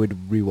again, I would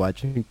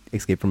rewatch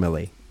Escape from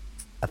LA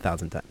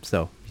 1,000 times.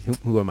 So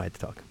who am I to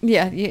talk?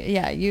 Yeah.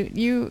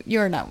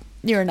 You're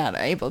not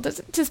able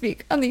to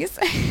speak on these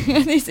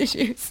on these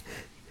issues.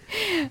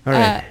 All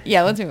right.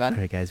 Yeah. Let's move on. All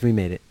right, guys, we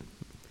made it.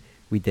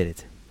 We did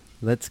it.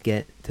 Let's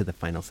get to the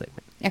final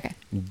segment. Okay.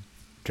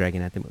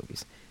 Dragon at the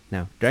movies.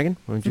 Now, Dragon,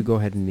 why don't you go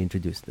ahead and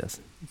introduce this?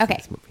 Okay.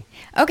 This movie.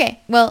 Okay.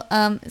 Well,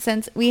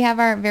 since we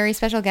have our very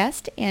special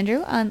guest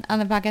Andrew on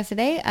the podcast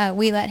today,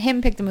 we let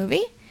him pick the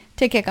movie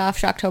to kick off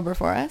Shocktober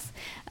for us.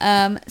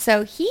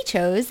 So he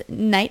chose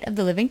Night of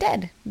the Living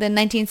Dead, the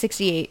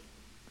 1968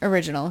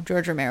 original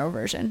George Romero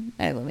version,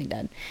 Night of the Living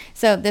Dead.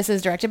 So this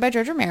is directed by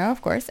George Romero,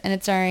 of course, and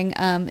it's starring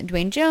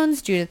Dwayne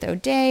Jones, Judith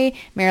O'Dea,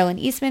 Marilyn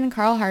Eastman,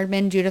 Carl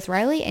Hardman, Judith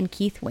Riley, and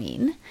Keith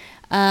Wayne.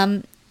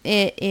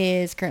 It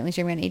is currently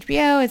streaming on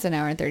HBO. It's an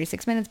hour and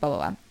 36 minutes, blah,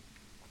 blah,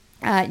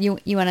 blah.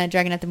 You want to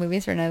Dragon at the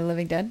movies for Night of the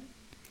Living Dead?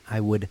 I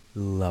would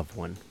love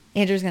one.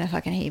 Andrew's going to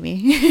fucking hate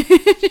me.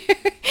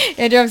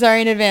 Andrew, I'm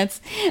sorry in advance.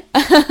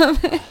 I'm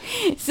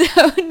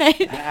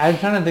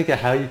trying to think of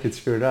how you could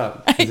screw it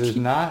up. 'Cause there's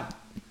not...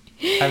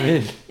 I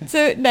mean...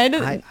 So Night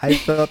of I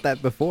felt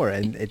that before,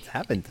 and it's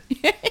happened.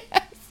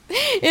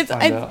 It's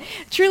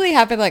truly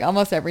happened like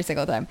almost every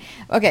single time.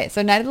 Okay,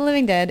 so Night of the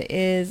Living Dead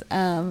is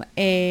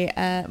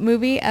a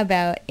movie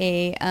about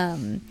a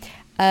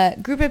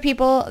group of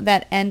people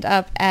that end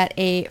up at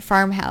a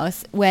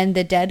farmhouse when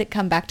the dead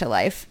come back to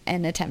life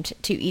and attempt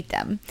to eat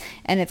them.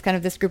 And it's kind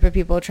of this group of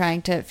people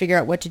trying to figure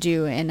out what to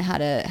do and how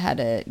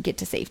to get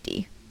to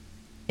safety.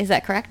 Is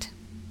that correct?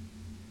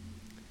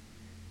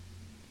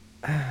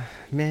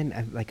 Man,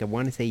 I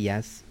want to say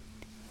yes,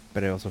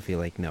 but I also feel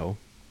like no.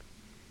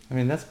 I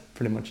mean, that's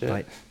pretty much it.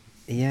 But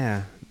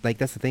yeah,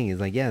 that's the thing is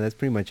that's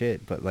pretty much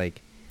it. But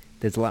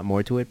there's a lot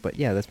more to it. But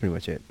yeah, that's pretty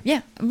much it.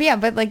 Yeah,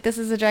 but this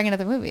is a Dragon at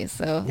the movies,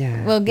 so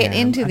yeah, we'll get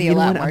into a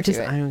lot more to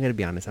it. I'm gonna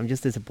be honest. I'm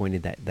just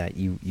disappointed that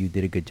you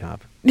did a good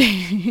job.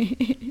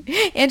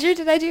 Andrew,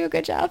 did I do a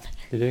good job?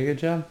 You did a good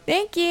job.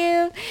 Thank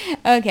you.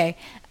 Okay.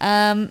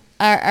 All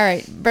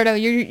right, Berto,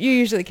 you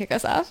usually kick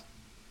us off.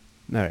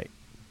 All right.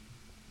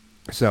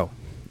 So,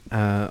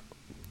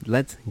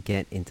 let's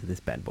get into this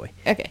bad boy.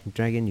 Okay.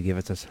 Dragon, you give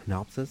us a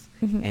synopsis.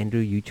 Mm-hmm. Andrew,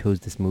 you chose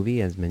this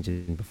movie as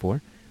mentioned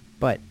before,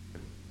 but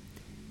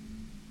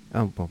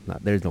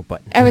there's no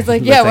but. I was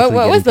like, yeah,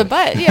 what was the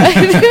but? Yeah.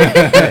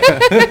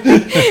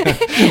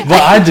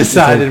 Well, I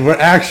decided we're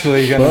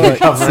actually going to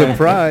cover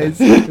surprise.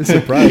 We're going to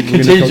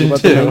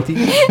talk about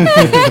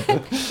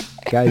the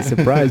guys,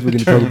 surprise, we're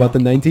going to talk about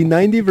the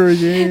 1990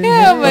 version.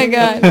 Oh my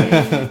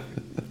god.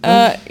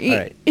 All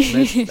right.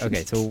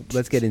 Okay, so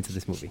let's get into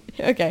this movie.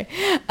 Okay.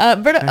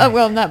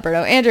 Berto, not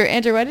Berto.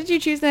 Andrew, why did you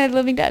choose Night of the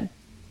Living Dead?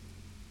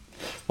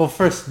 Well,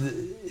 first,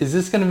 is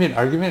this going to be an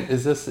argument?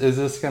 Is this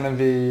going to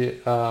be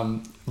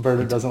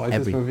Berto doesn't like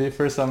this movie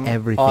for some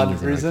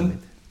odd reason?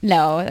 Argument.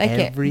 No, I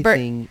can't.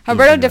 Everything.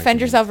 Berto,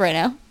 defend yourself right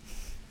now.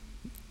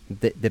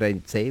 Did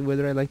I say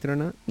whether I liked it or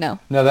not? No.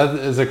 No, that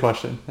is a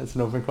question. It's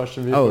an open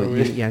question.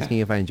 You're asking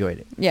if I enjoyed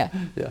it. Yeah.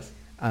 Yes.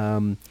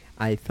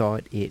 I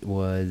thought it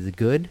was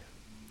good.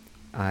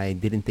 I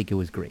didn't think it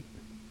was great.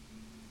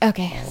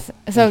 Okay,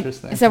 so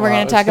we're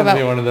going to talk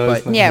about one of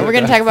those we're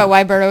going to talk about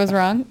why Berto was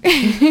wrong.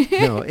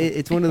 No,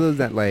 it's one of those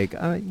that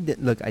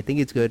look, I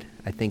think it's good.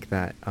 I think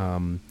that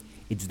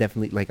it's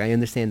definitely I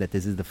understand that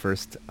this is the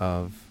first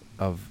of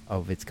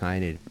its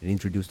kind. It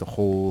introduced a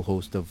whole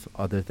host of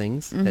other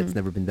things that's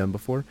never been done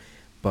before,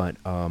 but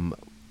I'm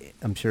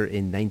sure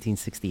in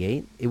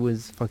 1968 it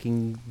was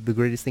fucking the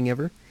greatest thing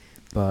ever.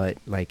 But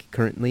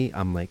currently,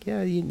 I'm I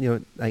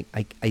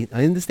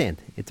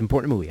understand. It's an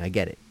important movie. I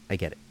get it.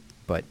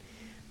 But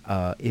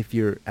if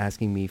you're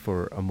asking me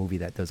for a movie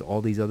that does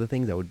all these other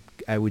things,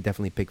 I would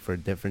definitely pick for a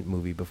different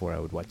movie before I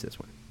would watch this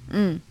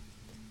one.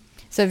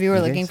 So if you were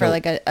looking for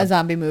a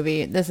zombie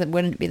movie, this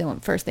wouldn't be the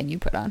first thing you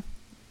put on.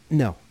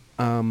 No,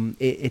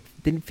 it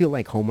didn't feel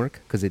like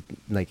homework because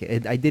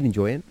I did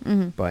enjoy it,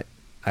 but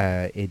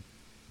it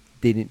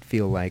didn't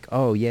feel like,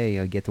 oh yay,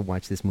 I get to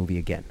watch this movie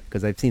again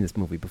because I've seen this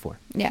movie before.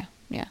 Yeah.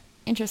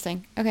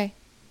 Interesting. Okay.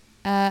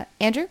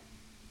 Andrew?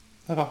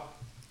 Oh,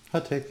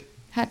 hot take.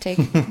 Hot take.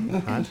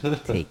 Hot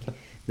take.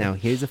 Now,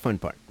 here's the fun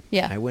part.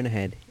 Yeah. I went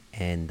ahead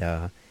and,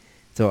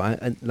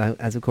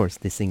 as of course,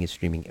 this thing is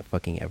streaming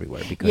fucking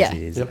everywhere because it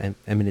is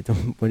eminent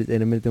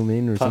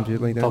domain or something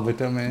like that? Public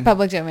domain.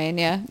 Public domain,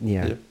 yeah.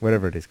 Yeah, Yep.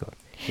 whatever it is called.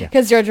 Yeah.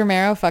 Because George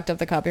Romero fucked up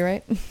the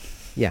copyright.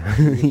 Yeah,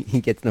 he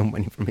gets no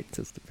money from it.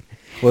 So stupid.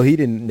 Well, he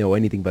didn't know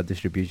anything about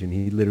distribution.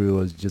 He literally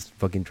was just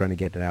fucking trying to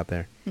get it out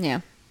there. Yeah.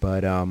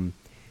 But,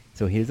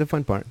 so here's the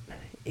fun part.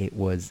 It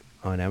was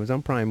on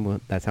Amazon Prime.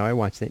 Well, that's how I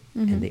watched it.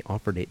 And they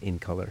offered it in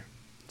color.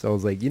 So I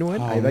was like, you know what?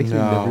 I've actually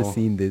never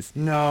seen this.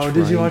 No,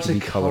 did you watch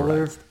it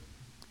color?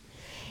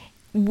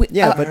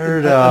 Yeah, but I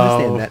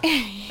understand that.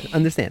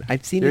 understand.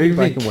 I've seen You're it in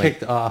being black and white.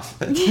 kicked off.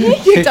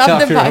 Kicked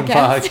off the your own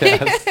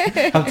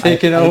podcast. I'm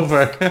taking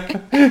over.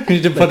 You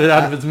need to put it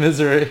out of its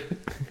misery.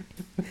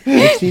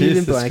 I've seen it in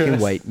Jesus black and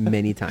Christ. white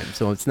many times,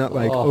 so it's not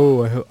like,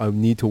 Oh. I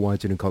need to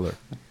watch it in color.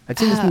 I've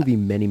seen this movie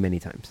many, many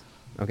times.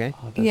 Okay,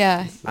 Oh, that's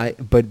Yeah.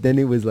 disgusting. but then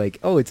it was like,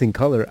 oh, it's in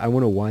color. I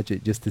want to watch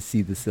it just to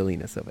see the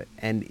silliness of it,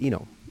 and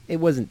it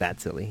wasn't that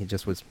silly. It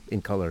just was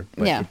in color.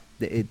 But Yeah.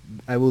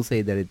 I will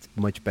say that it's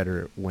much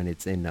better when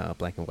it's in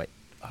black and white.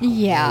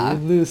 Yeah. You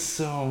lose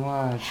so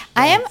much.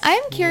 I am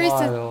That's curious.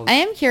 wild. I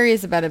am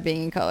curious about it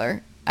being in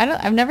color.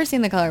 I've never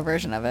seen the color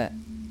version of it.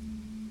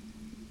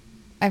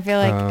 I feel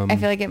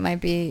like it might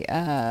be.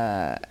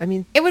 I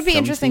mean, It would be some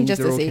interesting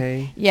just scenes to are see.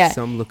 okay. Yeah.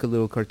 Some look a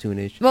little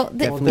cartoonish. Well, Well,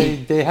 Definitely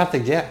they have to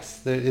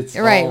guess. It's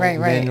Right, all right.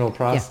 manual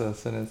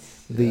process, and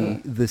it's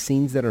the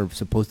scenes that are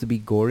supposed to be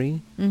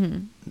gory,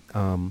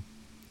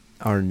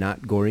 are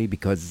not gory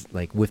because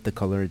like with the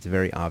color, it's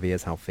very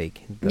obvious how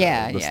fake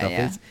the stuff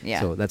is. Yeah.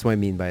 So that's what I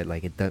mean by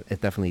like it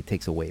definitely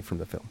takes away from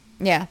the film.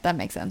 Yeah, that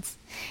makes sense.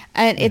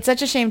 And it's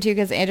such a shame too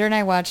because Andrew and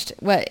I watched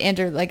like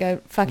a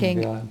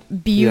fucking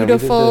God.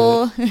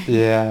 beautiful, Yeah, we did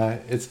yeah,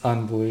 it's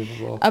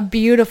unbelievable. a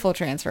beautiful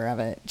transfer of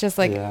it. Just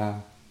like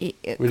yeah,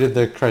 it- we did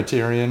the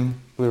Criterion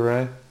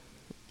Blu-ray,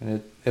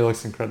 and it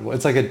looks incredible.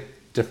 It's like a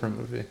different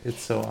movie. It's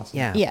so awesome.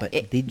 Yeah, Yeah, but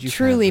it- did you have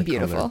truly the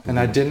color beautiful. And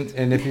I didn't.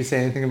 And if you say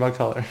anything about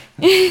color,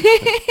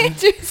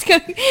 Andrew's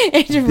gonna,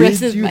 Andrew Did rips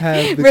his, you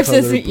have the rips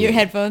his color blue?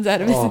 headphones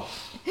out of his oh,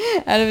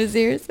 out of his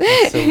ears.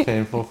 it's so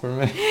painful for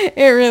me.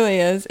 It really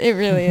is. It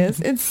really is.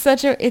 It's so I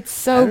don't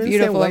understand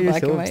beautiful why in you're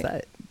black so and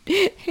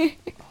white.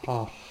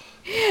 Oh,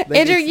 Like,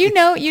 Andrew, it's-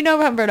 you know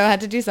Humberto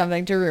had to do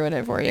something to ruin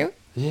it for you.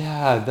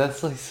 yeah,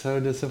 that's like so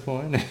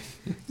disappointing.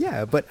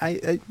 Yeah, but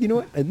you know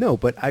what? No,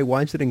 but I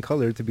watched it in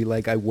color to be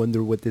like, I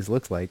wonder what this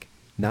looks like,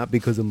 not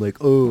because I'm like,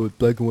 oh,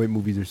 black and white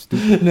movies are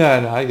stupid.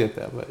 No, I get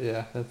that, but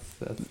yeah,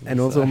 that's. And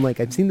also, I'm like,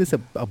 I've seen this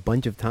a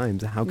bunch of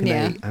times. How can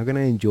Yeah. I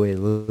enjoy it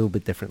a little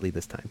bit differently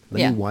this time?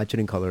 Let Yeah. me watch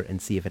it in color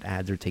and see if it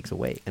adds or takes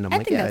away. And I'm I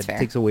like, think yeah, that's it fair.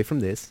 takes away from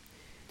this.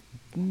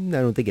 I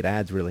don't think it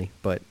adds really,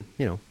 but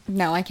No,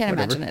 I can't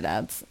Whatever. imagine it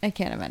adds. I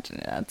can't imagine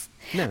it adds.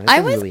 No, it I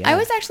doesn't was really I add.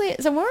 was actually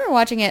so when we were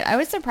watching it, I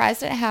was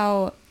surprised at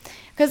how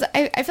because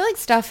I feel like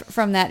stuff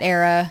from that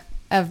era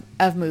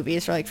of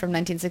movies or like from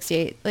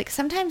 1968, like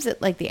sometimes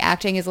it like the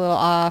acting is a little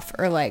off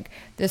or like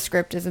the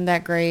script isn't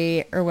that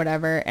great or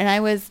whatever. And I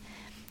was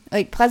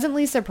like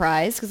pleasantly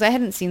surprised because I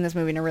hadn't seen this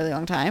movie in a really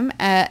long time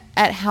at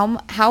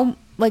how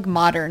like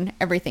modern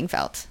everything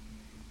felt.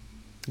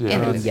 Yeah,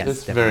 And- it's, Yes, it's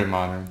definitely. very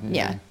modern.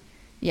 Yeah.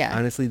 Yeah.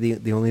 Honestly,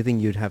 the only thing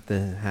you'd have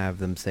to have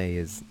them say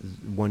is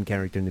one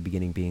character in the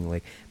beginning being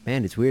like,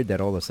 "Man, it's weird that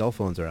all the cell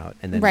phones are out,"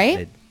 and then Right?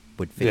 it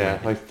would fit. Yeah,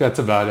 right. like that's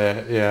about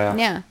it. Yeah.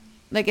 Yeah,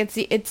 like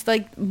it's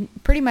like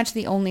pretty much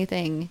the only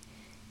thing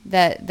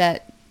that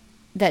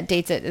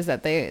dates it is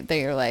that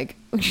they are like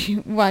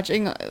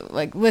watching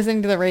like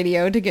listening to the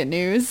radio to get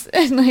news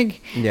and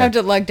like Yeah. have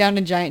to lug down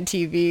a giant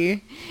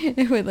TV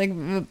with like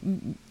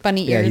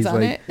bunny Yeah, ears he's on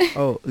like, it.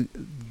 "Oh,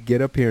 get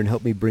up here and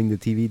help me bring the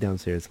TV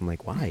downstairs." I'm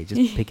like, "Why?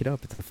 Just pick it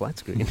up. It's a flat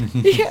screen."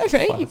 Yeah,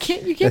 right. You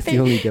can't. That's the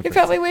only It difference.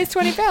 probably weighs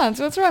 20 pounds.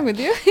 What's wrong with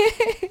you?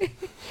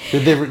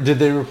 Did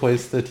they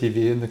replace the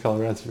TV in the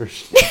Colorad's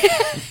version?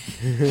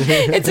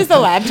 It's just a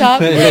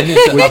laptop. they need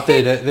to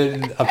update it. They're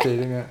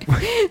updating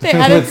it They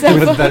added with, cell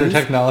with better phones.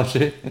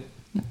 technology.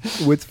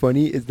 What's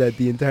funny is that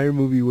the entire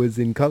movie was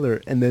in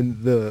color, and then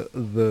the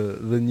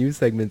news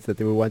segments that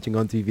they were watching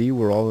on TV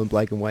were all in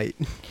black and white.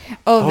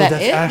 Oh, Oh, that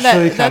that's is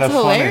actually that's kinda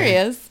funny.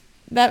 hilarious.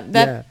 That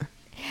Yeah.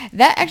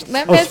 that actually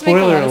that Oh, does make a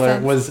spoiler lot of alert!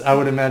 sense. Was I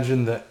would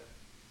imagine the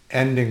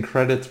ending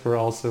credits were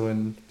also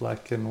in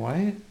black and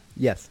white.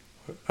 Yes.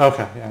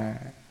 Okay. Yeah.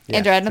 Yeah,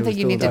 Andrew, I so don't it think was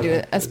you need to still do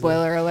okay. a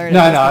spoiler alert. No,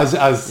 at no, this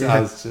I was Yeah.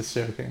 just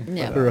joking.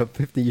 Yeah. but, For a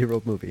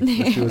 50-year-old movie.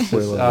 Let's do a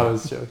spoiler I alert.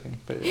 was joking,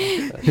 but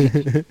yeah,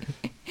 that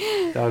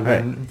would have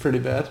been pretty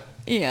bad. point.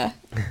 Yeah.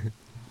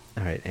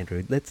 All right,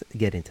 Andrew, let's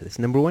get into this.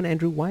 Number one,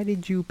 Andrew, why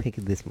did you pick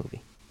this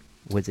movie?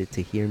 Was it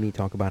to hear me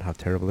talk about how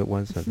terrible it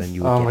was, and then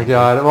you? Would Oh get my angry?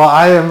 god! Well,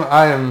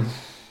 I am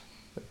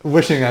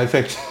wishing I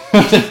picked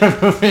a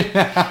different movie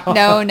now.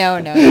 No. No.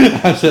 I'm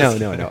just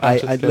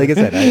I kidding. like I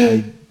said,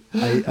 I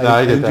No,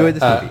 I get enjoyed that.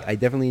 this movie. I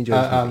definitely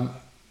enjoyed this movie.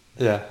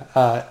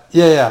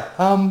 Yeah.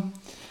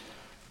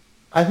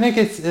 I think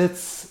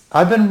it's.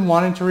 I've been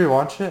wanting to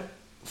rewatch it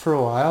for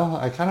a while.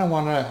 I kind of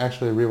want to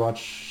actually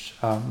rewatch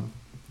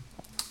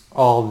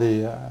all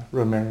the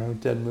Romero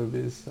Dead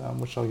movies,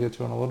 which I'll get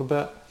to in a little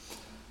bit.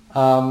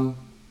 And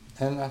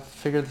I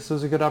figured this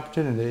was a good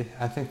opportunity.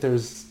 I think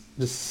there's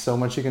just so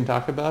much you can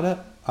talk about it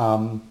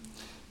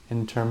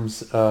in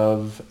terms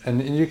of,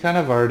 and you kind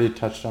of already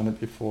touched on it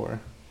before,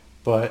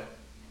 but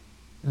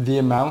the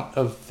amount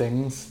of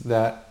things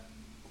that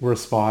were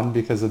spawned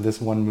because of this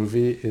one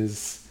movie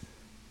is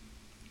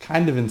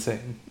kind of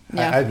insane.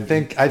 Yeah.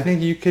 I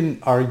think you can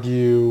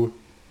argue,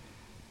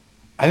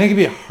 I think it'd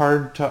be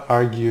hard to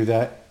argue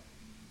that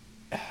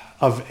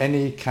of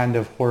any kind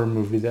of horror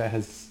movie that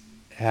has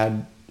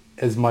had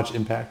as much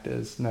impact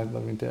as Night of the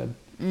Living Dead.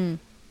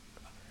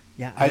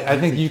 Yeah, I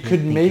think you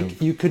could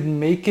think you could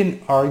make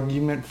an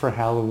argument for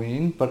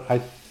Halloween, but I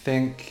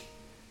think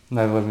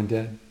Night of the Living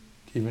Dead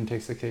even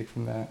takes the cake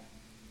from that.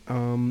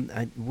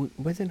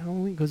 Wasn't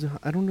Halloween? Because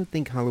I don't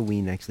think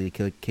Halloween actually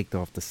kicked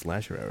off the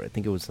slasher era. I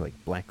think it was like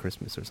Black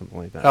Christmas or something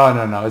like that. Oh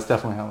no, it's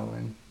definitely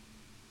Halloween.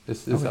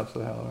 It's Okay.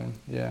 absolutely Halloween.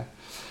 Yeah,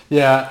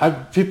 yeah.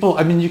 People.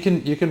 I mean, you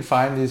can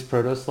find these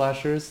proto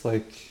slashers.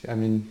 Like, I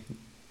mean,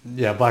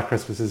 yeah, Black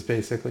Christmas is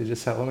basically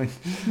just Halloween,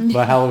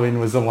 but Halloween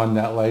was the one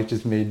that like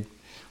just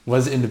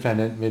was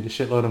independent, made a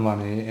shitload of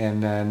money,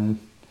 and then,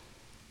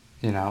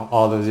 you know,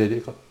 all those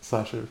 80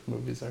 slasher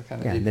movies are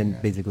kind of... Yeah, and then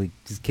basically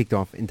just kicked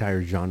off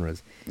entire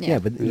genres. Yeah. Yeah,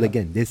 but Yeah.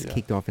 again, this Yeah.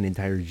 kicked off an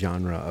entire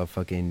genre of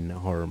fucking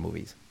horror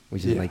movies,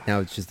 which is Yeah. like now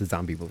it's just a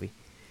zombie movie.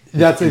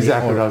 That's And they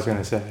exactly all- what I was going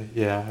to say.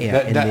 Yeah. Yeah,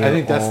 and I they're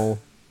think that's... all...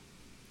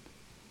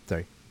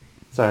 Sorry.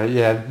 Sorry,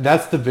 yeah,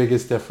 that's the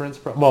biggest difference.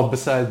 Well,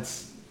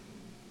 besides...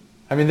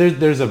 I mean,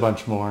 there's a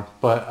bunch more,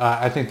 but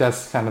I think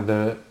that's kind of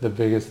the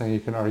biggest thing you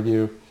can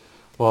argue.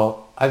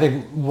 Well, I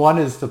think one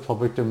is the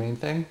public domain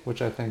thing,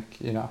 which I think,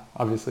 you know,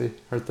 obviously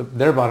hurt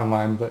their bottom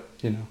line, but,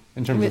 you know,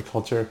 in terms of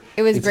culture...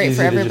 It was it's great easy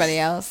for to everybody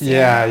else.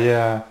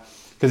 Yeah.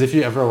 Because if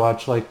you ever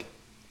watch, like,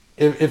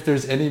 if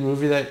there's any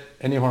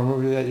horror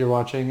movie that you're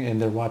watching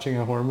and they're watching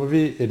a horror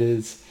movie, it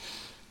is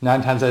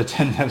 9 times out of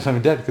 10 Night of the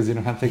Living Dead, because you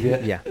don't have to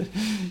get... Yeah.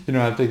 You don't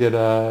have to get,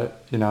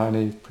 you know,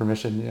 any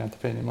permission. You don't have to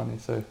pay any money.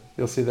 So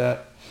you'll see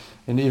that.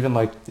 And even,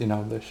 like, you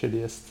know, the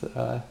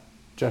shittiest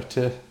direct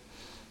to,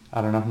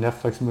 I don't know,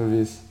 Netflix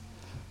movies.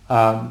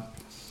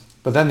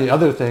 But then the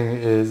other thing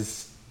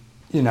is,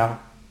 you know,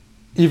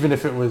 even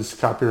if it was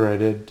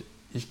copyrighted,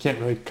 you can't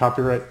really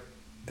copyright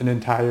an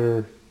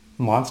entire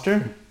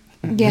monster.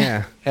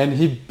 Yeah. And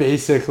he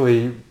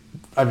basically,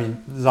 I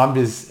mean,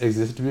 zombies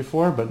existed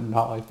before, but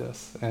not like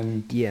this.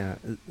 And Yeah,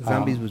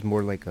 zombies was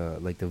more like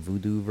the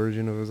voodoo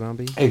version of a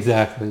zombie.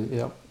 exactly,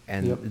 yep.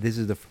 And Yep. this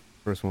is the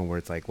first one where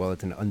it's like, well,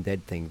 it's an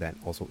undead thing that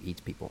also eats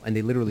people. And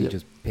they literally Yep.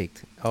 just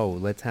picked, oh,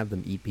 let's have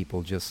them eat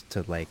people just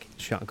to like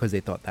shock, because they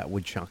thought that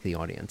would shock the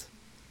audience.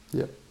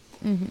 Yep.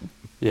 Mm-hmm.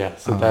 Yeah,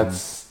 so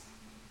that's,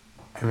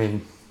 I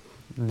mean,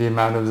 the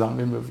amount of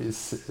zombie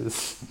movies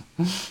is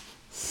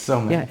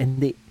so many. Yeah,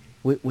 and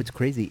what's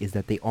crazy is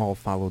that they all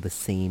follow the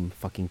same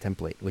fucking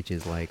template, which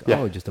is like, Yeah.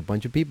 oh, just a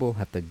bunch of people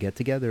have to get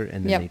together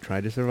and then Yep. they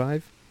try to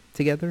survive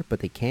together, but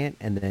they can't,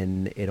 and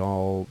then it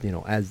all, you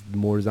know, as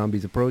more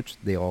zombies approach,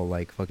 they all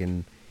like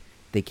fucking,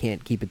 they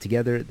can't keep it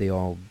together, they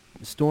all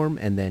storm,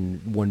 and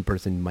then one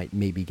person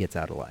maybe gets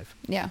out alive.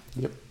 Yeah.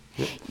 Yep.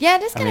 Yep. Yeah,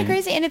 it is I kind of mean-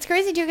 crazy, and it's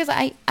crazy too because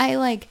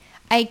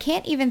I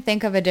can't even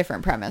think of a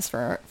different premise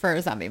for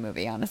a zombie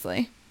movie,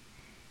 honestly.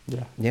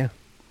 Yeah. Yeah.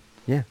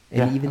 And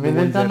Yeah. even I mean, the they've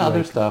ones done that, other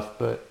like, stuff,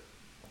 but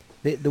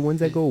the ones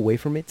that go away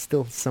from it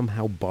still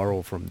somehow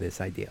borrow from this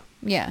idea.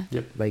 Yeah.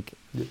 yep. Like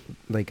Yep.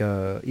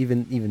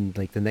 even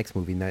like the next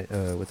movie,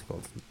 what's it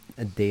called,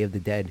 A Day of the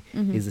Dead,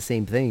 Mhm. is the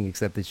same thing,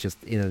 except it's just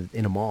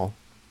in a mall.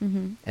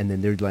 Mm-hmm. And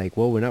then they're like,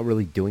 well, we're not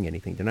really doing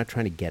anything. They're not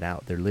trying to get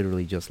out. They're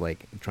literally just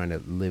like trying to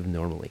live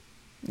normally.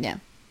 Yeah.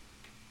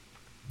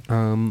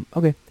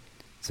 Okay,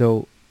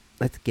 so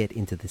let's get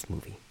into this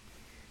movie.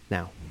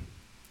 Now,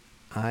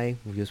 I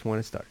just want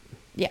to start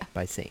Yeah.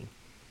 by saying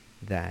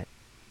that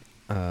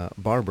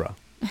Barbara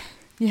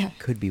Yeah.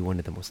 could be one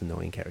of the most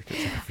annoying characters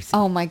I've ever seen.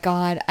 Oh my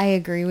God, I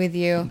agree with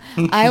you.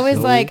 I was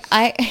So like,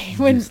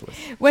 useless.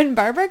 when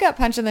Barbara got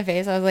punched in the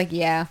face, I was like,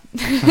 yeah.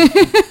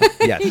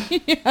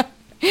 Yes.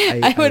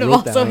 I would have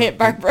wrote also down- hit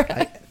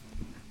Barbara.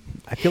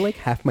 I feel like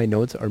half my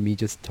notes are me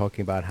just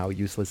talking about how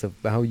useless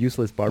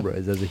Barbara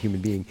is as a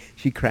human being.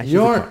 She crashes.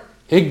 You're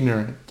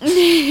ignorant. My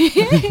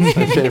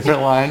favorite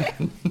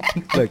line.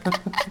 Look,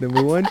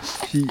 number one,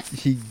 she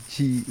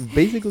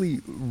basically.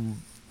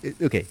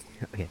 Okay.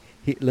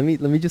 Let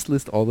me just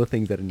list all the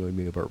things that annoyed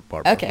me about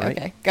Barbara. Okay, right?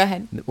 okay, go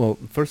ahead. Well,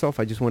 first off,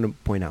 I just want to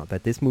point out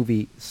that this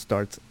movie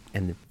starts,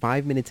 and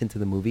 5 minutes into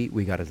the movie,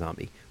 we got a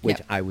zombie, which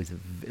Yep. I was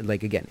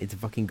like, again, it's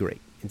fucking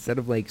great. Instead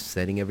of like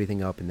setting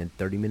everything up, and then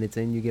 30 minutes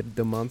in, you get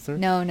the monster.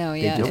 No,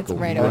 They yeah, just it's go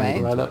right right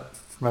away.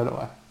 Right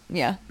away.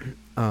 Yeah.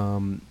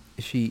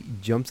 She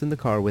jumps in the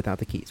car without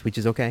the keys, which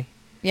is okay.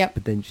 Yep.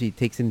 But then she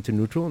takes it into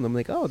neutral, and I'm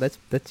like, oh, that's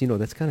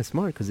kind of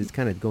smart because it's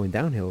kind of going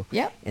downhill.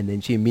 Yep. And then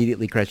she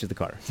immediately crashes the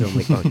car. So I'm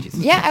like, oh, Jesus.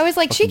 Yeah, I was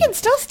like, she Fucking- can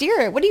still steer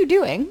it. What are you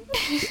doing?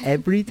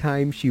 Every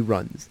time she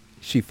runs,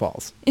 she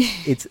falls.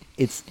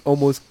 It's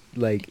almost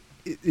like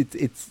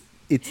it's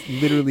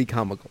literally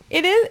comical.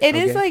 It is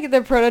Okay. like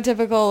the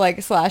prototypical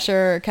like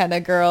slasher kind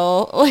of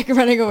girl like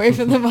running away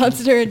from the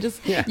monster and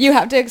just Yeah. you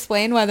have to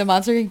explain why the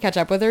monster can catch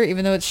up with her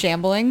even though it's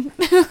shambling.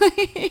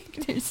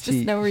 Like, there's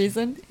just no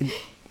reason.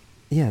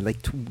 Yeah, like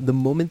the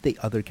moment the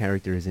other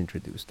character is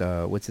introduced,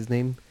 what's his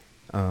name?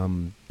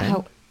 Ben?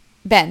 How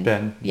Ben.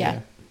 Ben. Yeah.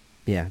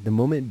 Yeah, the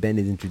moment Ben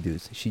is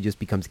introduced, she just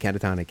becomes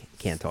catatonic,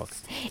 can't talk.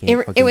 Can't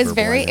It fucking was verbalize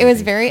very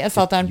anything. very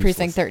Assault on Just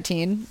Precinct useless.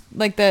 13.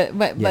 Like the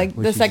where the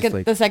she's just second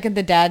like- the second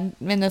the dad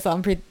in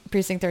Assault on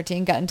Precinct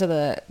 13 got into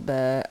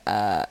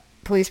the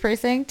police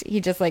precinct, he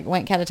just like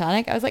went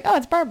catatonic. I was like, "Oh,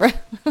 it's Barbara."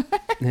 Yeah,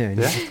 Yeah,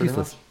 it's pretty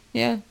useless. much.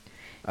 Yeah.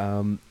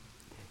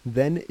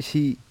 Then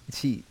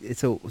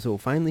so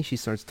finally she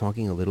starts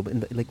talking a little bit,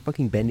 and like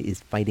fucking Ben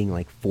is fighting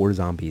like 4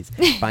 zombies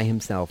by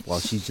himself while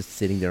she's just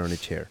sitting there on a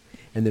chair,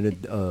 and then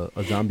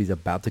a zombie's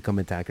about to come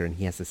attack her, and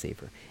he has to save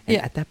her. And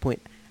at that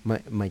point,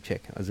 my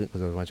chick, I was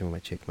watching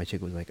with my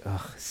chick was like,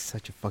 ugh,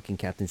 such a fucking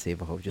Captain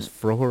Save-A-Ho. Just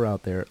throw her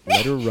out there,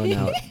 let her run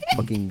out,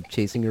 fucking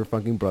chasing her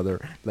fucking brother.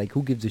 Like,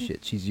 who gives a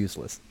shit? She's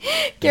useless.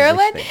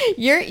 Carolyn,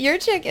 your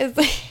chick is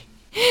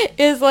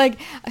is like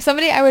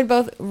somebody I would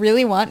both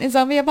really want in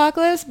zombie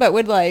apocalypse, but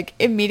would like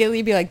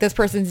immediately be like, this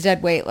person's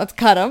dead. Wait, let's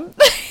cut him.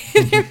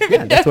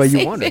 That's why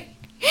you want her.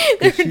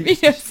 There would be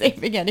no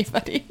saving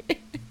anybody.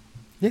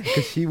 Yeah,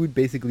 because she would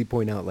basically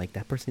point out, like,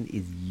 that person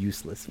is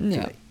useless for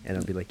today. And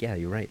I'd be like, yeah,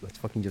 you're right. Let's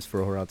fucking just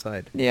throw her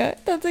outside. Yeah,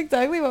 that's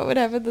exactly what would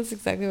happen. That's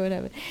exactly what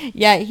happened.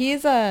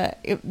 Yeah,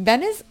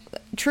 Ben is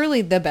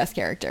truly the best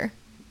character.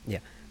 Yeah.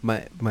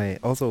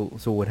 Also,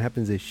 so what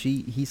happens is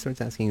he starts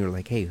asking her,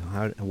 like, hey,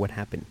 what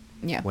happened?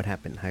 Yeah. What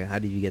happened? How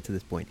did you get to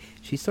this point?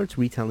 She starts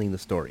retelling the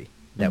story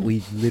that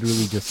we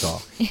literally just saw,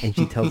 and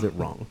she tells it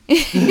wrong.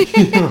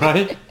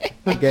 Right?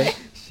 Okay?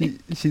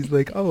 She's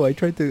like, oh, I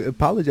tried to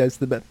apologize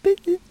to the man.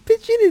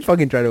 Bitch, she didn't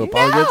fucking try to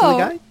apologize to the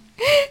guy.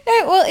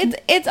 Well,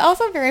 it's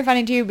also very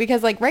funny too,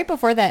 because like right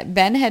before that,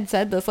 Ben had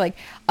said this like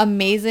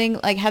amazing,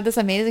 like had this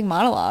amazing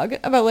monologue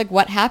about like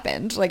what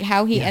happened, like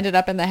how he ended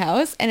up in the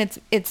house, and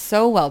it's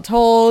so well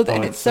told,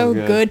 and it's so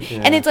good. Yeah.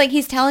 And it's like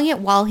he's telling it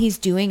while he's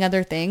doing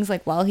other things,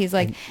 like while he's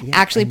like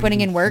actually putting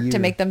in work to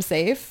make them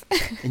safe.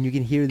 And you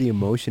can hear the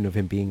emotion of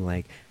him being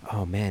like,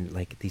 oh man,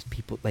 like these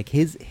people, like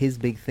his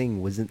big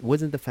thing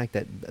wasn't the fact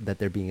that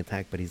they're being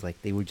attacked, but he's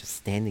like, they were just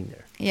standing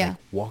there, like,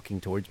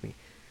 walking towards me.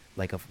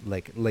 Like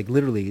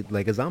literally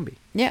like a zombie.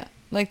 Yeah,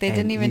 like they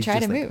didn't even try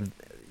to move.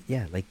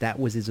 Yeah, like that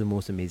was his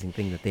most amazing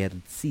thing, that they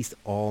had ceased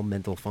all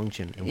mental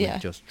function and were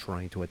just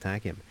trying to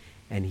attack him.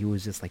 And he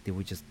was just like, they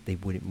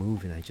wouldn't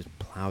move, and I just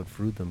plowed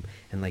through them.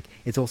 And like,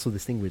 it's also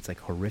this thing where it's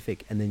like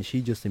horrific. And then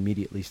she just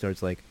immediately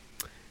starts like,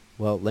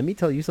 well, let me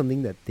tell you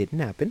something that didn't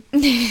happen.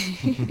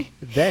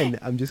 Then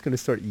I'm just going to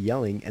start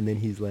yelling. And then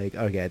he's like,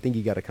 okay, I think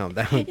you got to calm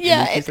down.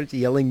 Yeah. And then she starts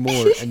yelling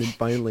more. And then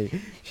finally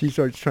she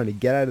starts trying to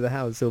get out of the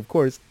house. So, of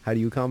course, how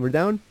do you calm her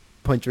down?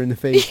 Punch her in the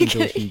face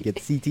until she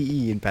gets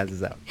CTE and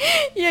passes out.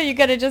 Yeah, you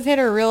got to just hit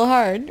her real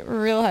hard.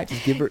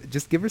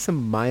 Just give her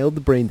some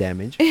mild brain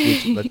damage,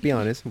 which, let's be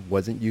honest,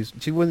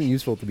 she wasn't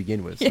useful to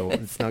begin with. So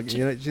it's not, she's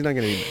not going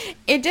to be missed.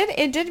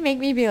 It did make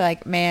me be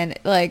like, man,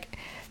 like,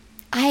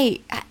 I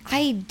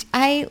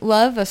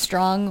love a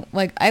strong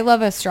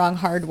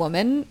hard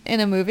woman in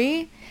a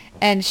movie,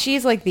 and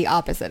she's like the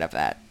opposite of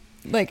that.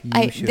 Like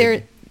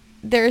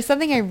there is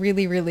something I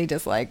really, really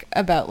dislike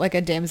about like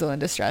a damsel in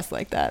distress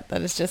like that.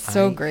 That is just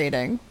so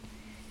grating.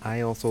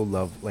 I also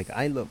love, like,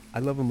 I love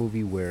a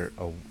movie where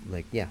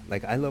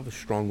I love a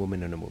strong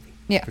woman in a movie.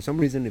 Yeah. For some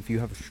reason, if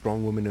you have a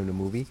strong woman in a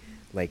movie,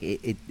 like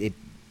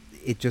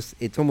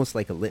it's almost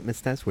like a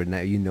litmus test where now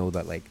you know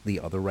that like the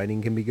other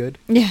writing can be good.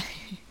 Yeah,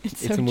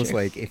 it's so almost true.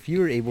 Like if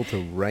you're able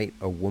to write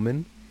a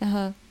woman,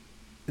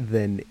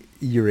 then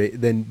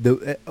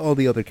all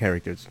the other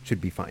characters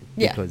should be fine.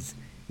 Yeah. Because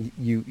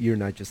you're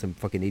not just some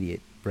fucking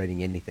idiot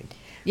writing anything.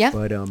 Yeah.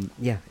 But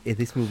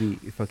this movie,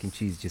 fucking,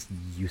 she's just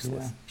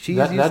useless. Yeah. She's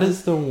that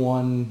is the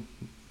one.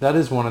 That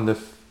is one of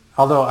the.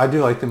 Although I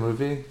do like the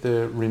movie,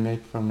 the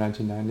remake from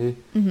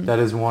 1990, that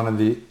is one of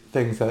the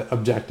things that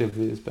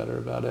objectively is better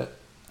about it.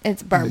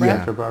 It's Barbara.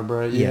 Yeah, for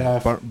Barbara. Yeah,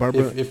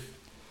 Barbara.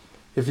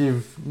 If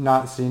you've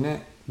not seen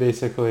it,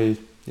 basically,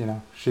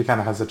 she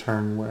kind of has a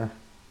turn where,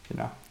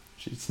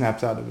 she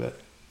snaps out of it.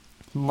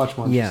 Much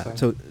more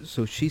interesting.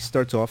 So she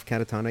starts off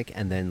catatonic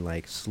and then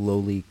like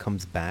slowly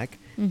comes back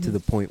to the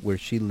point where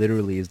she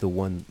literally is the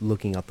one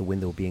looking out the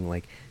window being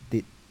like,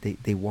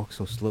 they walk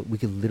so slow. We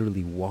could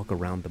literally walk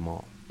around the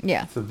mall.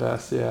 Yeah. It's the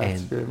best. Yeah,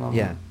 it's a great moment.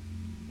 Yeah.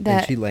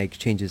 And she like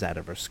changes out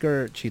of her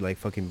skirt. She like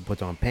fucking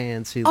puts on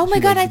pants. Oh my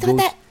god! I thought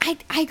that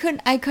I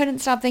couldn't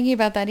stop thinking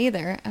about that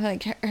either. I'm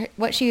like,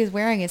 what she is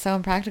wearing is so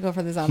impractical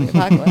for the zombie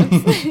apocalypse.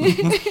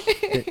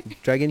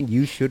 Dragon,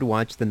 you should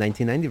watch the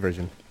 1990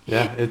 version.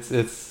 Yeah, it's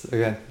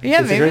again. Yeah,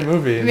 it's a great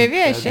movie.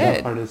 Maybe I should.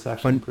 That part is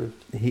actually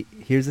improved.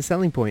 Here's the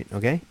selling point.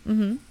 Okay.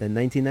 Mm-hmm. The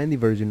 1990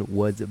 version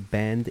was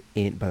banned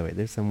in. By the way,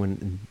 there's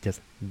someone just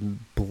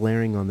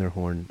blaring on their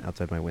horn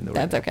outside my window.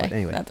 That's right okay. Now. But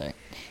anyway, that's all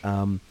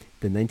right.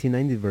 The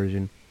 1990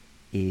 version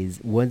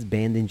was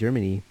banned in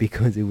Germany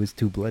because it was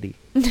too bloody.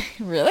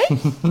 Really?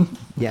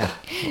 Yeah.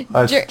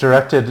 It's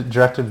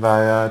directed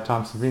by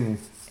Tom Savini.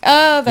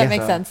 Oh, that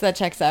makes sense. That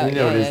checks out. You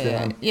know what he's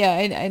doing. Yeah,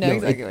 I know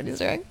exactly what he's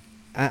doing.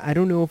 I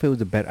don't know if it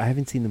was I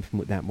haven't seen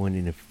that one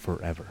in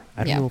forever.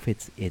 I don't know if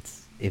it's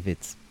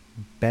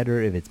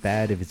better, if it's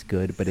bad, if it's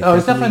good. But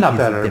it's definitely not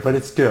better, but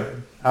it's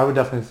good. I would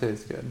definitely say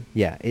it's good.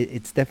 Yeah,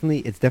 it's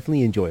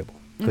definitely enjoyable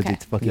because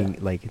it's fucking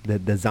like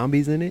the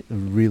zombies in it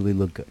really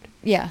look good.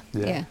 Yeah.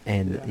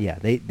 And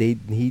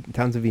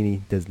Tom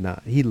Savini does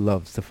not. He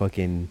loves to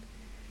fucking.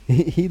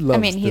 He loves.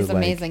 I mean, he's to,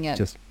 amazing at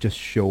just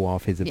show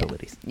off his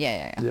abilities.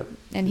 Yeah. Yep.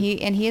 And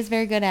he is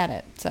very good at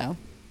it. So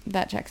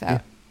that checks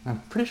out. I'm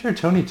pretty sure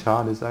Tony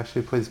Todd is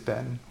actually plays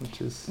Ben,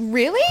 which is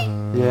Really?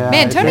 yeah.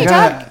 Man, Tony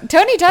Todd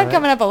right?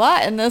 coming up a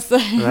lot in this.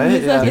 Right?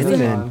 Yeah, Candyman. this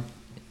one.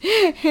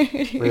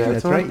 But yeah,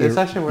 That's right. It's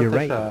actually worth you're a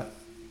right. shot.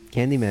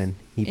 Candyman.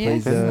 He Yeah.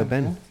 plays Candyman,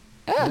 Ben.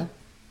 Oh,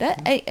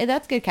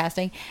 that's good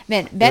casting.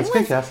 Man, That's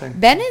good casting.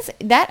 Ben is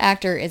that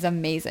actor is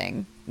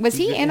amazing. Was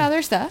he in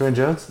other stuff? Dwayne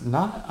Jones,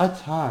 not a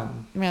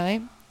ton.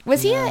 Really?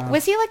 Was Yeah.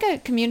 he like a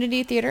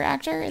community theater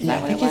actor? Is Yeah, that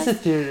I what think it he's was? a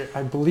theater.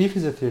 I believe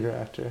he's a theater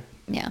actor.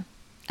 Yeah,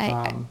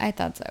 I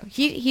thought so.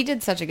 He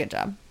did such a good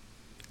job.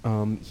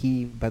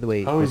 He, by the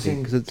way, Oh, I he's in.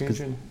 think- 'cause it's-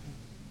 'cause,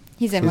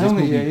 He's in He's one.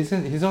 only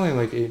movie- he's only in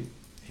like eight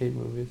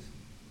movies.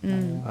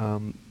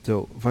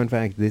 so fun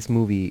fact, this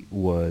movie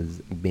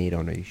was made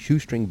on a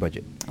shoestring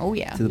budget. Oh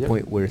yeah. To the Yep.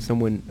 point where if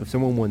someone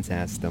once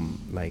asked them,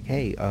 like,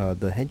 hey,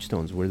 the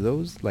headstones, were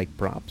those like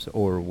props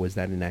or was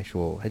that an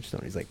actual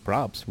headstone? He's like,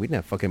 props? We didn't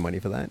have fucking money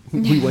for that.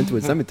 We went to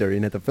a cemetery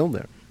and had to film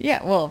there.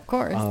 Yeah. Well, of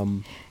course.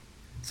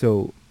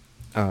 So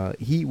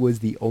he was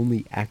the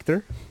only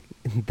actor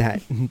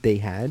that they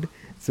had.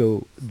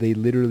 So they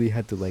literally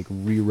had to like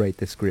rewrite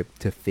the script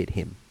to fit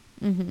him.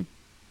 Mm-hmm.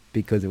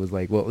 Because it was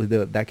like, well,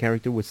 that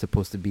character was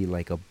supposed to be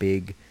like a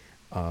big,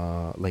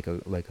 like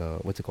a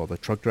what's it called, a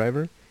truck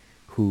driver,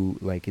 who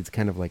like it's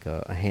kind of like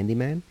a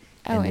handyman.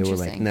 Oh, and they were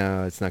like, interesting.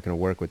 no, it's not gonna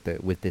work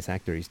with this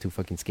actor. He's too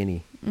fucking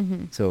skinny.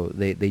 Mm-hmm. So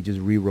they just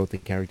rewrote the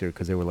character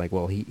because they were like,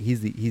 well,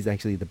 he's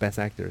actually the best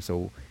actor,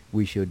 so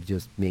we should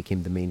just make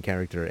him the main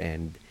character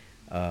and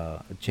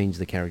change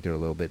the character a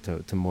little bit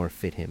to more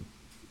fit him.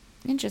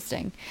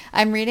 Interesting.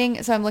 I'm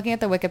looking at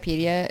the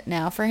Wikipedia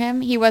now for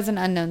him. He was an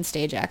unknown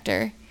stage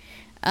actor.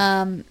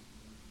 And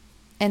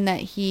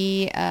that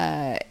he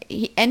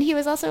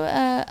was also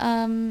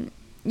a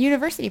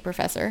university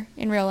professor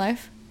in real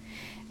life,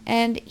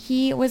 and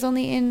he was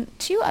only in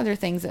two other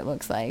things, it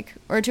looks like,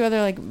 or two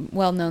other like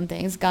well-known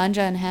things, Ganja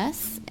and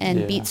Hess and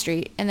Yeah. Beat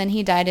Street, and then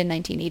he died in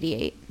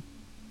 1988.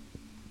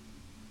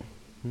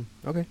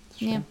 Okay. It's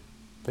true. Yeah.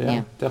 But yeah,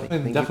 Yeah.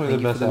 definitely Thank you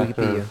the best for the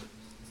actor. Wikipedia.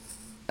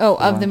 Oh,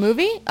 The of the one-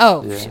 movie?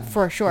 Oh, Yeah.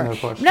 for sure. No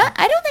question.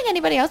 I don't think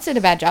anybody else did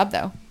a bad job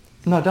though.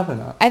 No,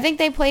 definitely not. I think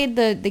they played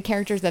the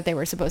characters that they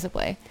were supposed to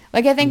play.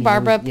 Like, I think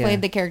Barbara Yeah.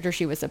 played the character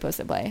she was supposed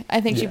to play.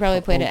 I think she Yeah.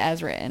 probably played it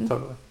as written.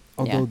 Totally.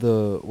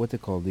 Although what's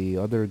it called? The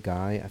other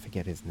guy, I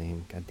forget his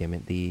name. God damn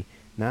it!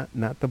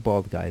 Not the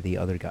bald guy, the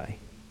other guy.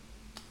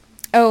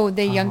 Oh,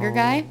 the younger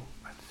guy?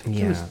 I think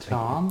it was Yeah.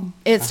 Tom.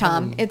 It's I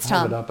Tom. have It's I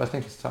have Tom. it up. I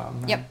think it's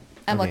Tom. Yep.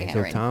 I'm looking at so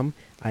it right now. Tom,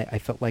 I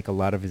felt like a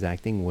lot of his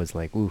acting was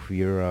like, oof,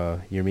 you're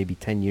maybe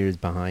 10 years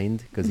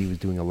behind because he was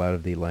doing a lot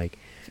of the like,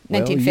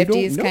 well,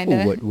 1950s you don't kinda.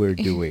 know what we're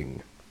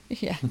doing.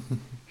 Yeah.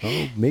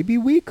 Oh, maybe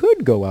we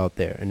could go out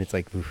there, and it's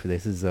like, oof,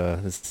 it's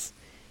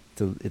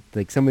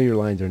like some of your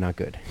lines are not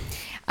good.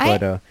 I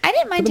But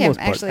didn't for mind the him, most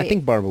part, actually. I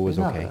think Barbara was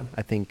He's not okay. bad.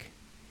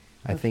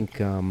 I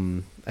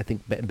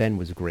think Ben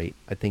was great.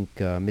 I think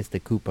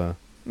Mr. Koopa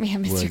Yeah,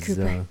 Mr. was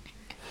Cooper.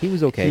 he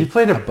was okay. He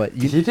played but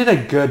he did a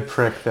good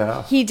prick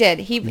though. He did.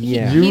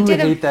 Yeah. You he did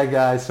hate a that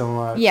guy so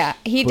much. yeah.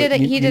 He But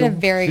did you he did a know,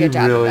 very He good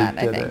job really of that.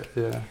 I did think.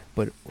 it. Yeah.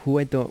 But who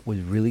I thought was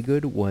really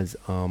good was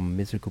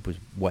Mr. Cooper's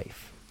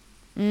wife.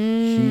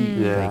 Mm.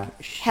 Yeah.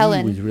 She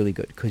Helen. was really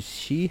good because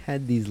she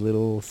had these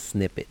little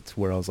snippets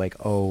where I was like,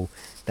 oh,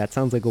 that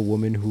sounds like a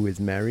woman who is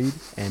married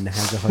and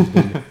has a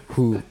husband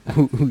who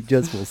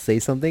just will say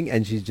something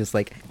and she's just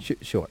like,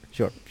 sure.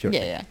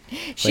 Yeah.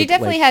 She Like-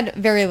 definitely like- had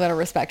very little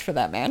respect for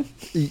that man.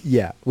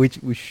 Yeah, which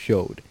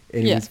showed,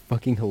 and Yeah. it was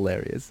fucking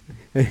hilarious.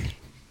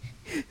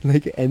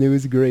 Like, and it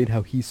was great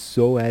how he's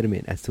so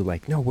adamant as to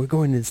like, no, we're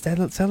going to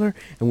the cellar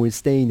and we're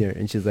staying there,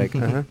 and she's like,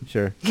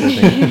 sure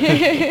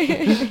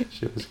thing.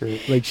 She was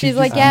great. Like She's just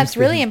like, yeah, it's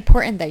understood really his-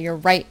 important that you're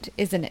right,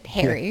 isn't it,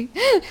 Harry?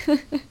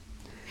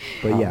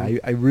 But yeah,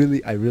 I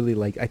really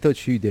like. I thought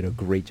she did a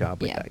great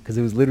job with Yeah. that because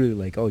it was literally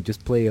like, oh,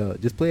 just play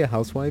a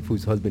housewife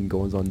whose husband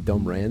goes on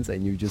dumb rants,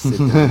 and you just sit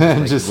there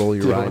and Just roll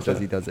your deal eyes with as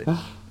he it. does it.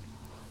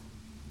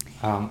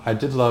 I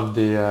did love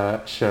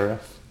the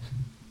sheriff.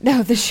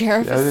 No, the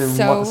sheriff I is mean,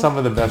 so. some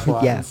of the best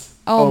lines. Yes.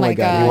 Oh my I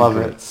God. love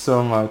it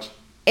so much.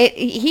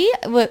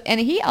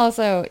 He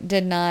also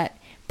did not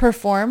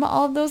perform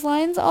all of those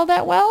lines all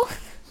that well.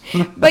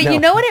 But No. you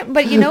know what?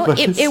 But It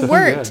it's so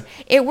worked. good.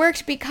 It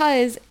worked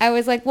because I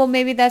was like, well,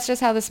 maybe that's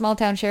just how the small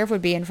town sheriff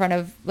would be in front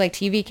of like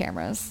TV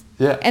cameras.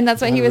 Yeah, And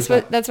that's what he was.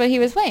 100%. That's what he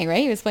was playing,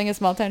 right? He was playing a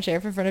small town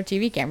sheriff in front of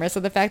TV cameras. So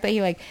the fact that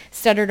he like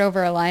stuttered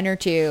over a line or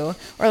two,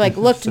 or like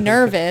looked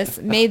nervous,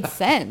 made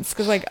sense.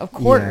 Because like, of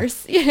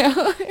course, you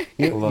know.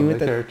 You Love know what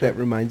the character. that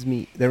reminds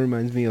me? That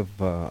reminds me of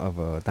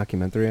a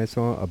documentary I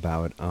saw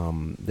about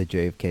the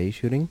JFK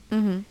shooting.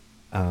 Mm-hmm.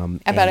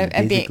 and About it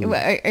being. basically-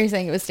 Are you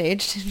saying it was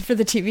staged for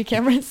the TV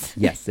cameras?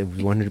 Yes, it was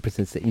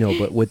 100% no,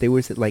 but what they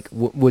were like,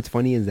 what's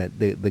funny is that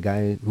the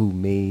guy who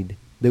made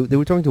they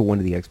were talking to one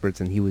of the experts,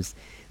 and he was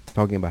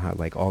talking about how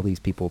like all these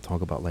people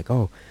talk about like,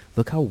 oh,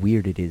 look how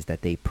weird it is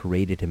that they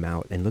paraded him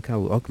out, and look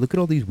at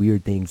all these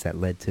weird things that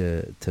led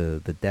to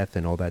the death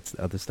and all that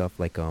other stuff,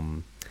 like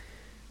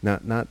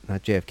not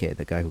JFK,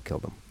 the guy who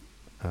killed him.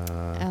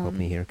 Help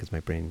me here because my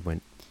brain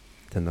went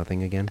to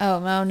nothing again. Oh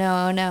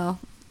no.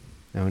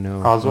 Oh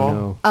no. Oswald? Oh,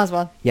 no.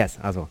 Oswald. Yes,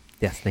 Oswald.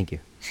 Yes, thank you.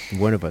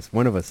 One of us.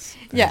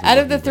 Yeah, has a out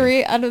of the lovely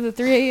brain.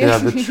 three. Yeah,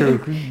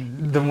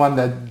 the one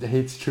that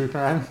hates true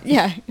crime.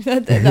 Yeah,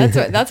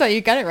 that's why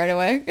you got it right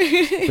away.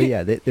 But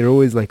yeah, they're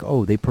always like,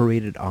 oh, they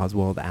paraded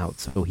Oswald out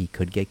so he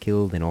could get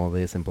killed and all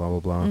this and blah, blah,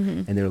 blah.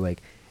 Mm-hmm. And they're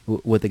like,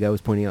 what the guy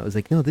was pointing out was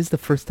like, no, this is the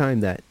first time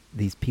that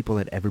these people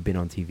had ever been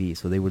on TV.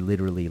 So they were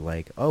literally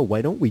like, oh,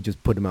 why don't we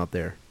just put him out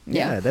there?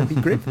 Yeah. Yeah, that'd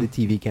be great for the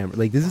TV camera.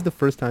 Like, this is the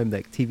first time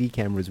that TV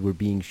cameras were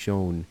being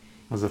shown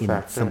Was a in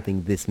factor.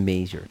 something this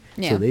major.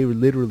 Yeah. So they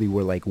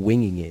were like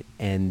winging it.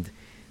 And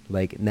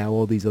like now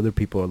all these other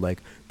people are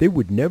like, they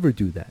would never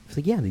do that. It's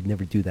like, yeah, they'd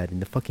never do that in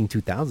the fucking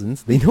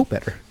 2000s. They know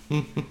better.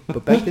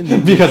 But back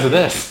then, Because of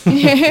this.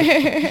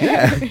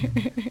 yeah.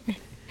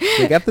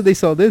 Like after they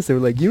saw this, they were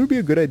like, you know, it'd be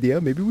a good idea.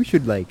 Maybe we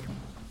should like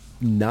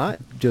not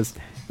just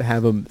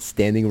have them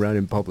standing around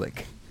in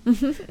public.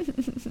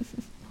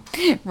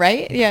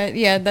 Right?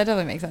 Yeah, that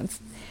doesn't make sense.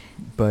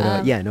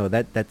 But yeah, no,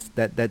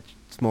 that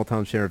small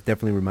town sheriff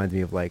definitely reminds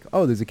me of like,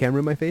 oh, there's a camera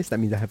in my face. That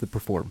means I have to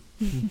perform.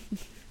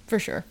 For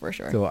sure.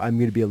 So I'm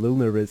going to be a little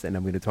nervous and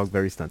I'm going to talk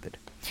very stunted.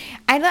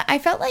 I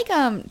felt like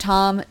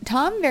Tom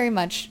very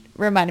much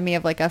reminded me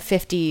of like a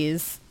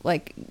 50s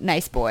like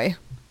nice boy,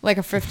 like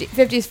a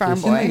 50s farm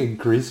He seemed like boy. a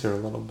greaser a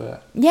little bit.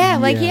 Yeah,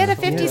 like he had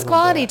a Yeah. 50s Yeah,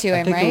 quality a to little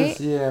him, bit. I think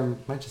right? It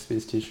was, might just be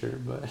his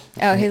t-shirt, but...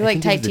 Oh, his I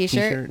like think it tight was the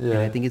t-shirt. And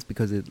Yeah. I think it's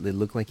because it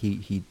looked like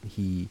he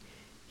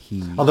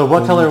Although,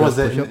 what only color does was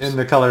it push-ups. in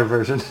the color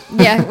version?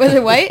 Yeah, was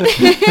it white?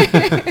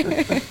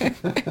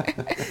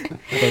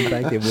 Fun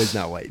fact, it was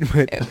not white.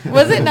 But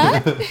Was it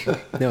not?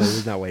 no, it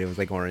was not white. It was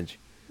like orange.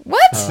 What?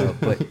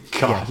 But yeah,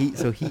 God.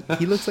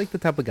 he looks like the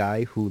type of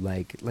guy who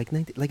like a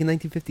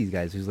 1950s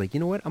guys who's like, you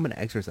know what, I'm gonna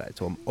exercise,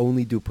 so I'm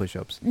only do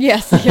push-ups.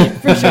 Yes, yeah,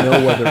 for sure.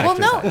 No other Well,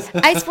 no,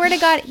 exercise. I swear to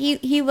God,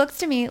 he looks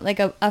to me like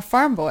a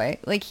farm boy.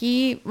 Like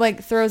he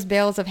like throws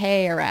bales of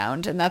hay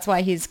around, and that's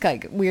why he's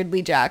like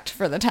weirdly jacked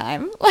for the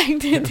time.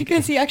 Like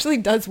because he actually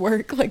does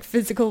work like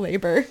physical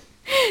labor.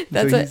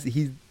 That's so it.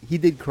 he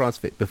did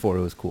CrossFit before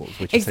it was cool. Is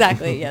what you're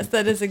Exactly. saying. Yes,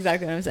 that is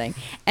exactly what I'm saying.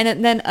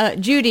 And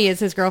then Judy is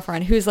his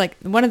girlfriend, who's like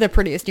one of the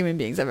prettiest human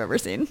beings I've ever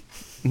seen.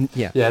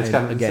 Yeah. Yeah, it's and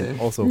kind of again insane.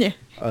 also Yeah.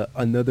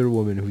 another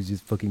woman who's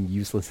just fucking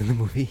useless in the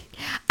movie.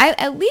 I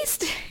at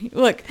least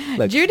look.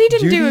 Like, Judy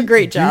didn't do a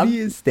great job. Judy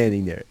is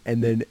standing there,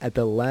 and then at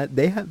the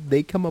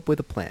they come up with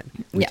a plan,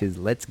 which Yeah. is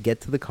let's get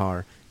to the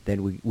car.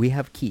 Then we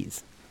have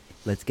keys.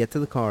 Let's get to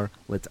the car.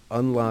 Let's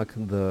unlock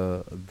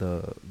the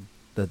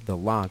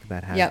lock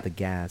that has Yep. the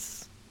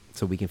gas,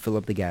 so we can fill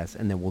up the gas,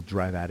 and then we'll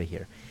drive out of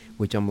here.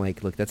 Which I'm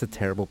like, look, that's a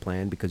terrible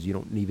plan because you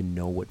don't even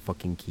know what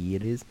fucking key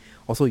it is.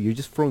 Also, you're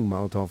just throwing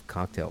Molotov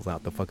cocktails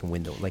out the fucking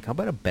window. Like, how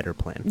about a better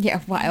plan? Yeah,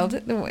 wild. I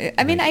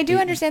mean, Like, I do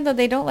it- understand though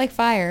they don't like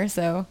fire,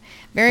 so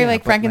very Yeah,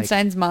 like but, like,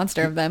 Frankenstein's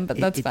monster of them, but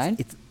that's fine.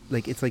 It's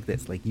like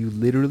this. Like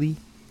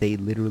they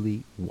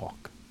literally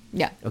walk.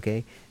 Yeah.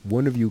 Okay,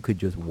 one of you could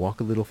just walk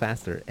a little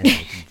faster and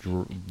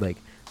like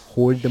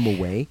hoard them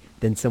away.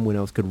 Then someone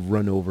else could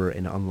run over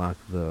and unlock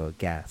the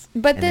gas.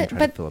 But and then try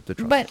to fill up the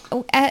truck.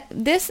 but at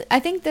this, I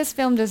think this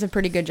film does a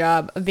pretty good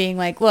job of being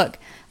like, look,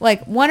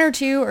 like 1 or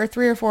 2 or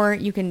 3 or 4,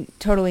 you can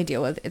totally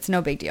deal with. It's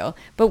no big deal.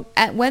 But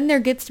when there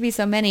gets to be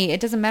so many,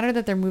 it doesn't matter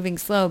that they're moving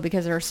slow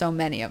because there are so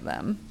many of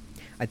them.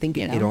 I think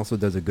you it know? also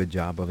does a good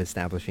job of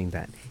establishing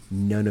that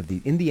none of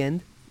these, in the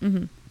end,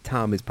 Mm-hmm.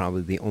 Tom is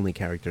probably the only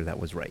character that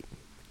was right.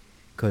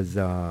 Because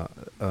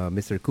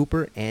Mr.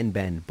 Cooper and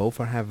Ben both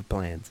have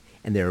plans,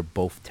 and they're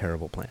both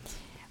terrible plans.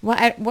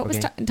 What was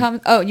Okay.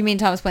 Tom? Oh, you mean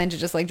Tom's plan to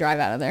just like drive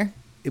out of there?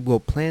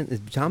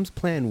 Tom's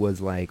plan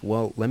was like,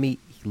 well, let me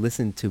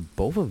listen to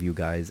both of you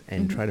guys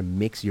and Mm-hmm. try to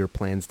mix your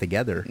plans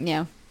together.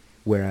 Yeah.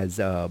 Whereas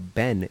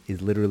Ben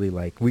is literally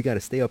like, we got to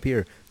stay up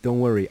here.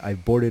 Don't worry, I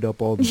boarded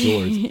up all the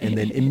doors. And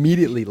then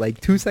immediately, like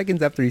 2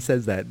 seconds after he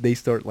says that, they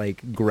start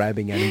like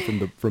grabbing at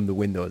him from the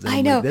windows. And I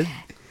I'm know. like, that's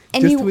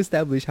And just you- to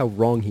establish how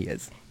wrong he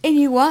is. And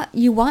you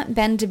want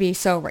Ben to be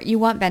so right. You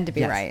want Ben to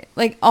be Yes. right.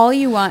 Like all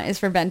you want is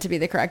for Ben to be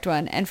the correct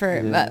one, and for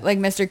Yeah. like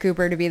Mr.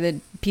 Cooper to be the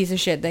piece of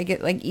shit that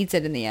eats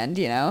it in the end.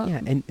 You know?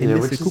 Yeah, and Yeah,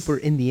 which Mr. is- Cooper,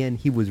 in the end,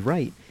 he was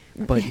right.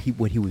 But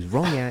what he was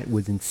wrong at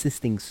was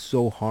insisting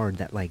so hard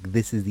that, like,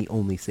 this is the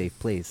only safe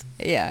place.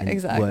 Yeah, And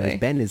exactly. whereas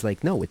Ben is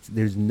like, no,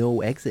 there's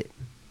no exit.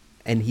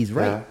 And he's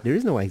right. Yeah. There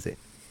is no exit.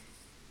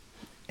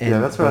 Yeah,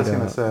 that's what I was but,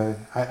 going to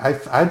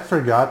say. I'd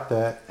forgot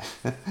that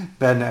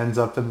Ben ends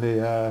up in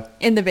the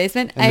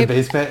basement.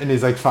 basement and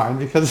he's like fine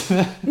because of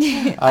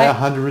it. I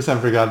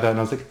 100% forgot that and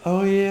I was like,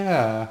 oh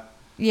yeah.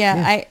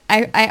 Yeah, I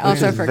Which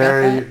also is forgot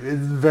very, that.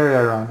 It's very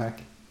ironic.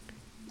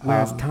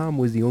 Whereas Tom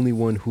was the only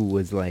one who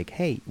was like,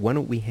 hey, why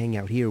don't we hang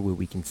out here where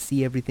we can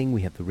see everything?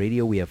 We have the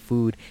radio, we have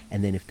food,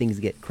 and then if things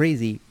get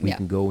crazy, we Yeah.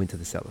 can go into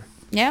the cellar.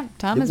 Yeah,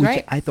 Tom is Which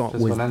right. I thought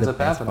Just was what ends the up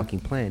best happening. fucking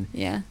plan.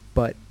 Yeah.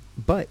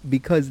 But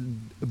because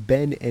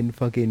Ben and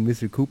fucking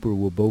Mr. Cooper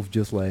were both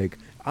just like,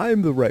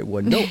 I'm the right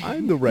one. No,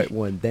 I'm the right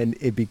one. Then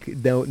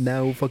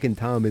now fucking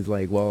Tom is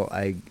like, well,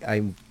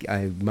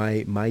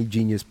 my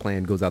genius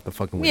plan goes out the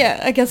fucking window. Yeah,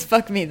 I guess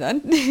fuck me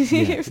then.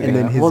 Yeah. And then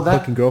Yeah. his Well, that-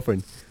 fucking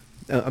girlfriend.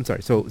 I'm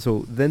sorry.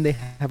 So then they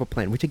have a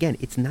plan, which again,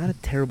 it's not a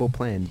terrible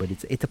plan, but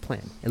it's a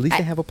plan. At least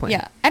they have a plan.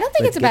 Yeah, I don't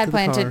think Let's it's a get bad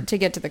plan car. to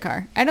get to the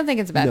car. I don't think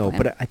it's a bad plan. No,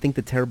 but I think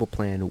the terrible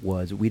plan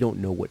was we don't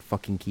know what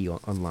fucking key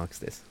unlocks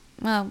this.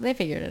 Well, they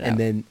figured it out. And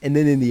then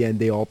in the end,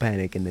 they all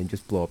panic and then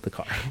just blow up the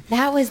car.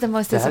 That was the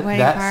most disappointing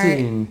that part.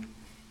 scene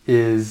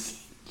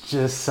is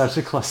just such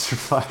a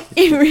clusterfuck.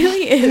 It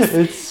really is.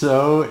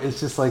 It's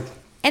just like.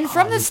 And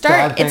from the just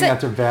start, bad thing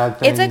after bad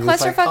thing. it's a You're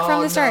just clusterfuck like,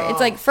 from the start. no. It's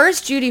like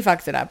first Judy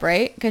fucks it up,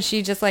 right? Because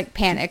she just like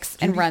panics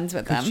and runs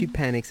with them. She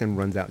panics and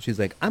runs out. She's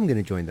like, I'm going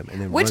to join them. And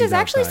then Which runs is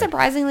actually outside.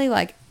 surprisingly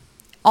like,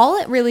 all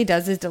it really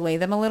does is delay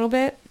them a little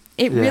bit.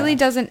 It really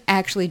doesn't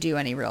actually do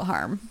any real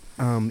harm.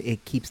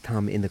 It keeps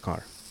Tom in the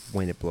car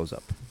when it blows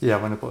up. Yeah,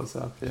 when it blows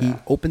up. Yeah. He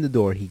opened the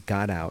door, he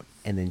got out,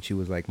 and then she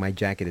was like, my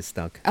jacket is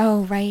stuck.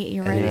 Oh, right.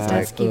 You're right. And It it's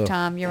does like, keep ugh.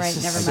 Tom. You're right.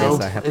 It's Never just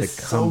mind. So I have to it's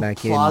come so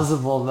back in.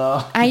 plausible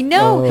though. I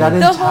know. That The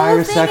entire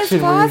whole thing is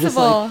section where you're just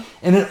plausible. like,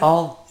 and it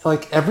all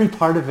like every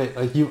part of it,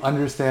 like you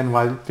understand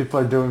why people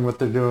are doing what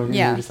they're doing. And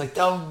Yeah. you're just like,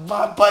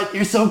 oh, but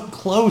you're so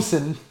close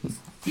and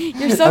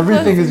You're so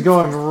everything close. is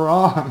going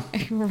wrong.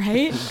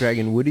 Right?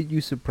 Dragon, would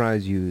it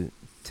surprise you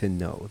to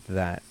know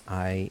that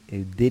I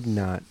did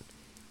not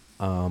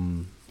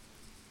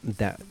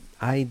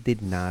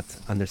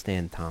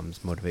understand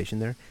Tom's motivation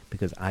there,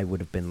 because I would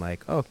have been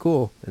like, oh,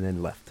 cool, and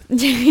then left.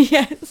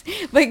 Yes.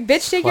 Like,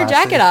 bitch, take your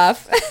Classic. jacket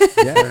off.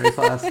 Yeah. Very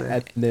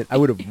classic. And then I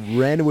would have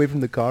ran away from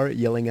the car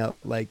yelling out,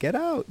 like, get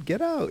out,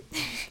 get out.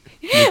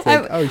 And it's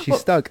like, oh, she's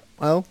stuck.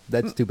 Well,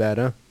 that's too bad,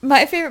 huh?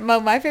 My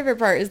favorite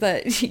part is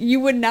that you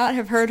would not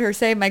have heard her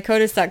say my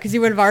coat is stuck because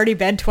you would have already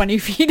been 20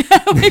 feet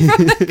away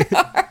from the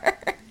car.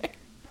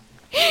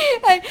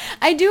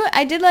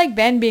 I did like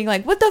Ben being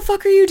like, what the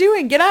fuck are you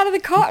doing? Get out of the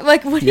car.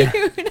 Like, what Yeah.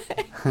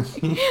 are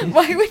you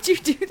why would you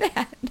do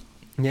that?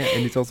 Yeah,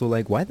 and it's also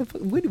like, why the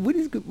fuck? What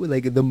is good?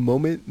 Like, the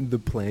moment the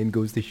plan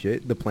goes to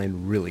shit, the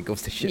plan really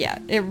goes to shit. Yeah,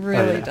 it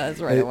really yeah.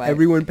 does right away.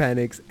 Everyone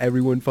panics.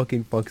 Everyone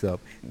fucking fucks up.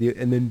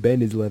 And then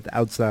Ben is left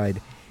outside.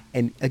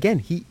 And again,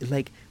 he,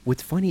 like,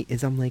 what's funny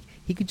is I'm like,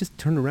 he could just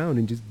turn around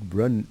and just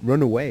run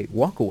away,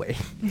 walk away,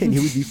 and he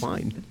would be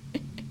fine.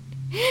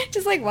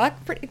 Just like walk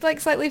like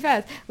slightly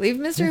fast. Leave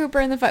Mr. Hooper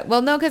in the fight.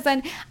 Well, no, because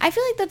then I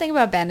feel like the thing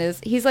about Ben is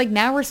he's like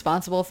now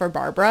responsible for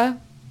Barbara.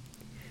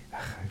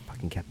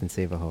 Fucking Captain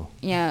Save-A-Ho.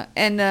 Yeah,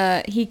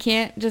 and he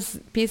can't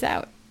just peace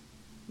out.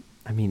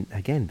 I mean,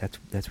 again,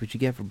 that's what you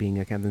get for being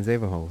a Captain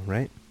Save-A-Ho,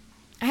 right?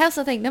 I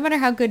also think no matter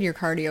how good your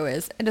cardio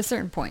is, at a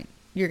certain point,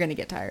 you're going to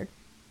get tired.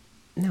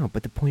 No,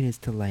 but the point is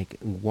to, like,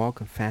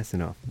 walk fast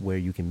enough where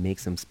you can make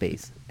some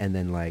space. And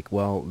then, like,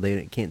 well,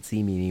 they can't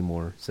see me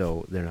anymore,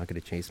 so they're not going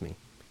to chase me.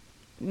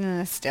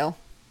 Still.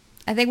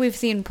 I think we've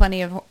seen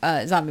plenty of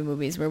zombie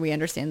movies where we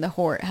understand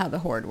how the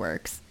horde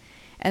works.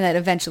 And that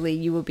eventually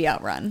you will be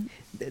outrun.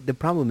 The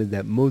problem is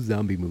that most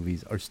zombie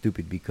movies are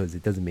stupid because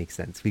it doesn't make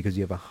sense. Because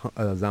you have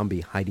a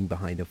zombie hiding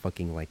behind a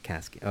fucking, like,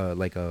 casket,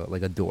 like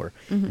a door.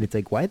 Mm-hmm. And it's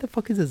like, why the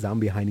fuck is a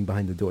zombie hiding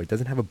behind the door? It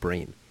doesn't have a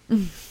brain.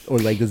 Or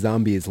like the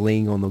zombie is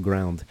laying on the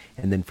ground,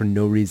 and then for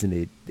no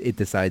reason it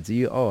decides,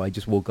 I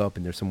just woke up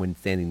and there's someone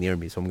standing near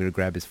me, so I'm gonna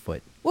grab his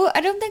foot. Well, I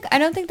don't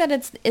think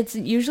that it's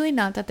usually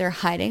not that they're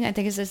hiding. I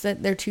think it's just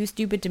that they're too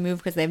stupid to move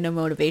because they have no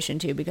motivation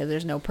to, because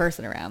there's no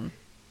person around.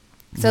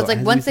 So Well, it's like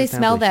as once we've they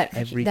smell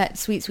established, that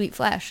sweet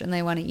flesh and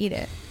they want to eat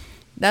it,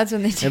 that's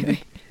when they do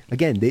it.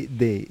 Again,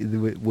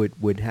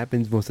 what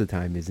happens most of the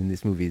time is in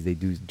this movie is they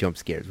do jump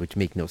scares, which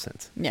make no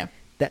sense. Yeah.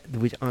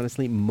 Which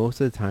honestly, most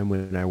of the time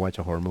when I watch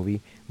a horror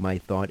movie, my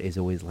thought is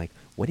always like,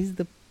 what is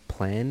the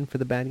plan for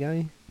the bad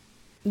guy?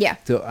 Yeah.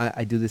 So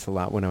I do this a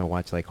lot when I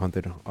watch like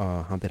haunted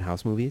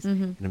house movies,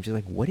 and I'm just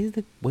like, what is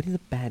the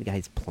bad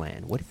guy's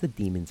plan? What is the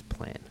demon's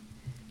plan?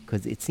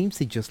 Because it seems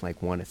to just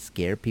like want to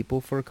scare people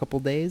for a couple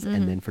days,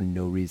 and then for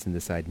no reason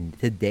decide,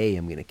 today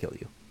I'm gonna kill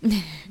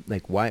you.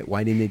 Like, why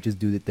didn't they just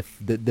do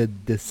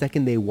that the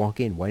second they walk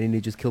in? Why didn't they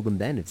just kill them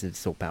then? It's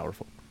so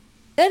powerful.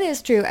 That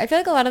is true. I feel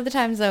like a lot of the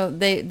times though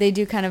they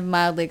do kind of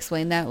mildly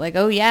explain that, like,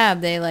 oh yeah,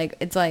 they like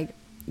it's like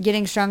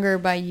getting stronger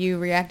by you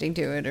reacting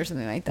to it or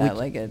something like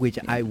that. Which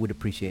I would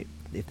appreciate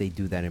if they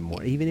do that in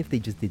more, even if they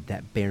just did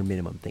that bare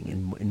minimum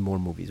thing in more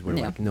movies where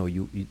like, no,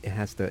 it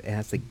has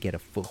to get a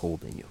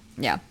foothold in you.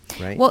 Yeah.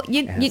 Right. Well,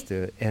 it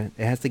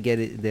has to get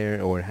it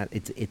there, or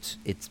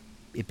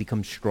it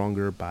becomes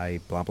stronger by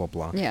blah blah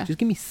blah. Yeah. Just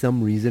give me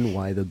some reason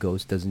why the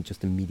ghost doesn't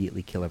just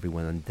immediately kill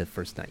everyone on the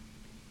first night.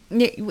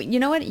 You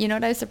know what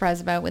I was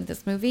surprised about with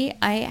this movie?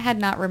 I had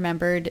not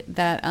remembered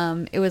that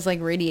it was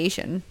like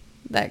radiation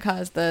that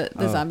caused the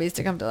zombies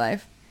to come to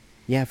life.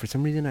 Yeah, for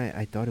some reason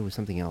I thought it was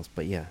something else,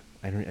 but yeah,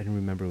 I didn't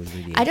remember it was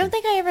radiation. I don't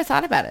think I ever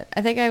thought about it.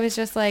 I think I was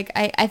just like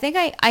I think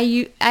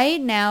I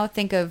now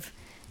think of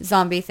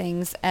zombie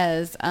things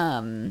as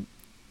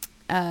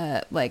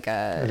like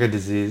a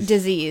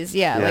disease.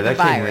 Yeah, like a that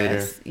came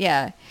virus. later.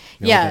 Yeah.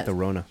 No, Yeah. like the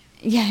Rona.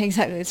 Yeah,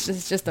 exactly. It's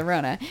just the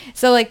Rona.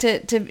 So like to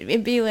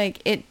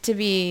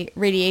be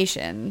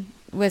radiation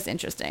was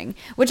interesting,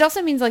 which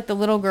also means like the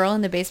little girl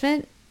in the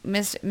basement,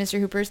 Mr.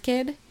 Hooper's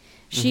kid,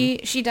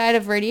 She died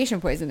of radiation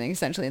poisoning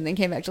essentially, and then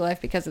came back to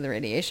life because of the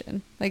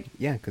radiation. Like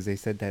Yeah, because they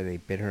said that they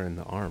bit her in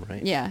the arm,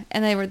 right? yeah,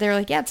 and they were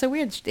like, yeah, it's so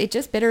weird. It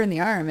just bit her in the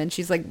arm, and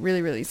she's like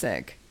really really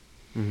sick.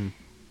 Mm-hmm.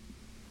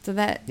 So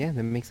that Yeah,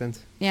 that makes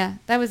sense. yeah,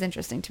 that was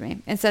interesting to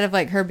me. Instead of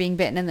like her being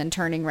bitten and then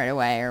turning right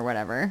away or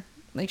whatever,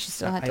 like she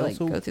still had to like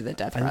go through the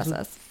death I also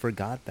process.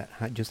 forgot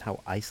that just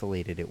how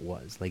isolated it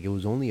was. Like it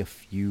was only a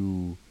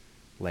few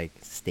like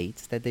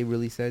states that they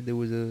really said there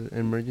was an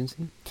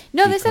emergency.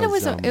 No, they said it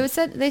was. Because,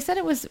 They said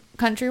it was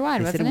countrywide,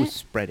 they wasn't said it? it was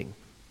spreading.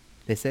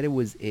 They said it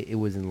was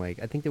in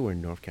like I think they were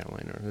in North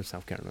Carolina or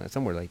South Carolina,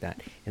 somewhere like that.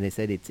 And they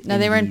said it's No,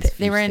 they were in these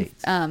few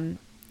states.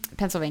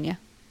 Pennsylvania.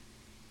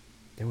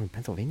 They were in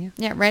Pennsylvania?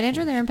 Yeah, right,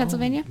 Andrew. They were in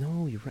Pennsylvania.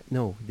 No, you're right.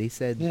 No, they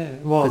said Yeah,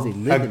 well, because they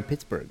lived in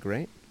Pittsburgh,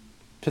 right?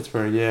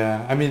 Pittsburgh,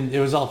 yeah. I mean, it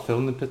was all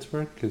filmed in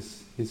Pittsburgh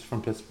because he's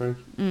from Pittsburgh.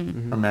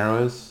 Mm-hmm.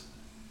 Romero is.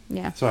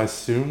 Yeah. So I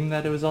assume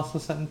that it was also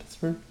set in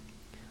Pittsburgh.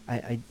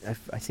 I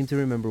seem to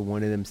remember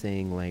one of them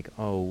saying like,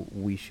 "Oh,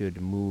 we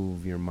should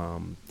move your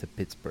mom to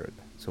Pittsburgh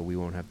so we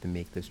won't have to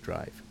make this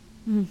drive."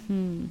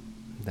 Mm-hmm.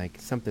 Like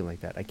something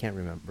like that. I can't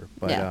remember,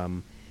 but Yeah.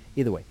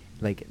 either way,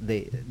 like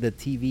the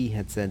TV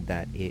had said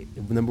that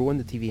number one,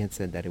 the TV had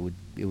said that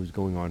it was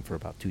going on for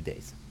about 2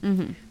 days.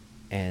 Mm-hmm.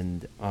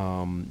 And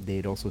they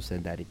had also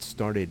said that it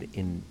started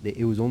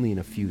it was only in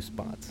a few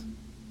spots.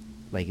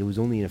 Like it was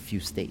only in a few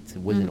states.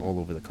 It wasn't all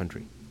over the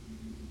country.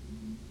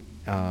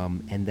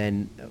 And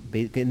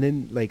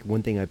then like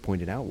one thing I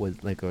pointed out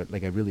was like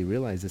I really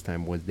realized this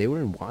time was they were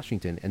in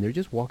Washington and they're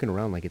just walking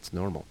around like it's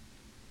normal.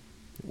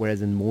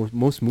 Whereas in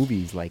most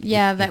movies, like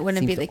that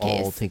wouldn't be seems the to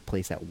case. all take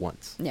place at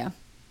once. Yeah.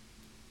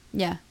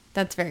 Yeah,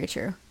 that's very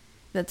true.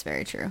 That's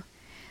very true.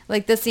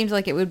 Like this seems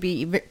like it would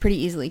be pretty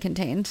easily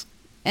contained,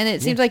 and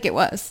it seems like it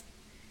was.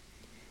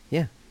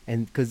 Yeah,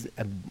 and because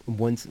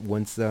once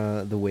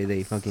the way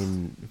they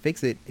fucking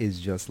fix it is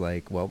just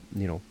like, well,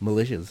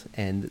 militias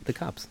and the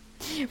cops.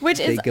 Which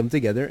they is come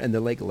together and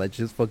they're like, let's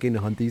just fucking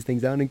hunt these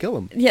things down and kill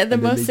them. Yeah, the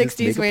and most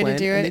 60s way to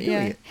do it.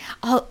 Yeah.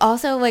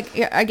 Also, like,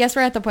 I guess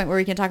we're at the point where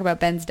we can talk about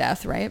Ben's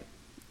death, right?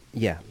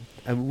 Yeah,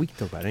 we can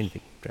talk about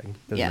anything, Dragon.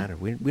 Doesn't matter.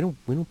 We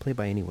don't play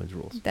by anyone's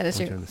rules. That is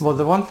true. Well,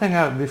 the one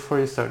thing before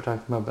you start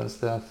talking about Ben's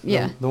death,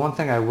 the one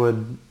thing I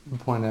would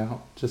point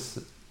out, just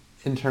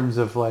in terms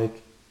of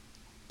like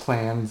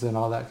plans and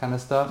all that kind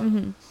of stuff,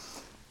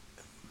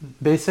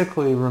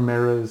 basically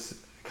Romero's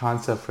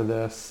concept for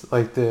this,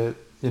 like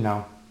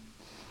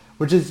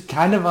which is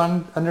kind of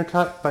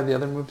undercut by the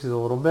other movies a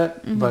little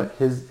bit, but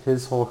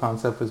his whole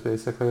concept was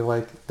basically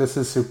like, this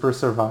is super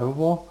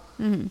survivable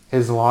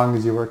as long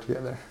as you work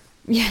together.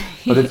 Yeah.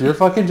 But if you're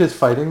fucking just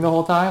fighting the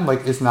whole time,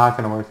 like, it's not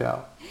going to work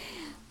out.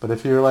 But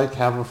if you're like,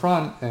 have a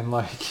front and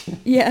like,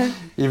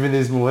 even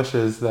these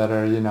militias that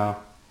are,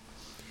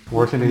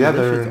 working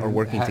together, are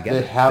working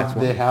together. They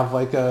have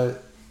like they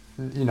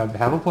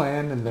have a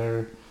plan and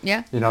they're,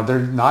 they're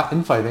not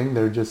infighting,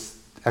 they're just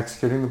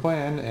executing the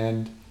plan,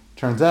 and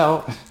turns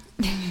out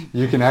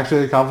you can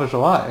actually accomplish a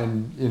lot.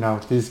 And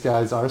these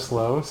guys are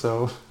slow,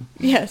 so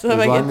as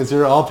long as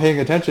you're all paying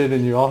attention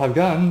and you all have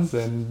guns,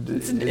 and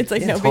it's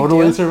like no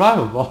totally big deal.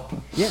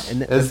 survivable. Yeah,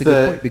 and that's a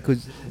good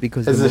point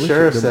because as the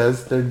sheriff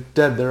says, they're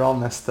dead, they're all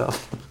messed up.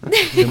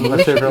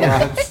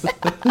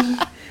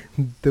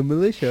 The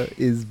militia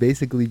is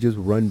basically just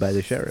run by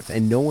the sheriff,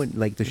 and no one,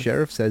 like, the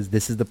sheriff says,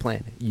 this is the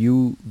plan.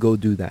 You go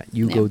do that.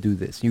 You go do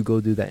this. You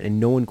go do that. And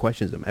no one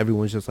questions them.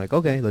 Everyone's just like,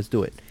 okay, let's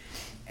do it.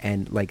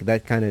 And like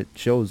that kind of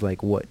shows like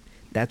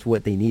that's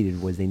what they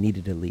needed, was they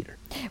needed a leader.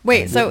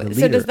 Wait, so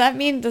does that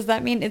mean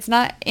it's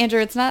not, Andrew,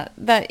 it's not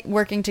that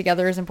working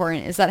together is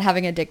important, it's that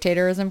having a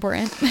dictator is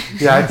important?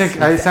 Yeah, I think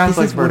it sounds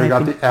like Berta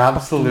got the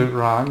absolute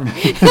wrong.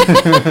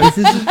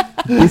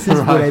 This is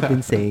what I've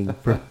been saying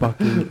for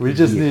fucking We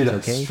just years, need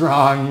a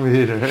strong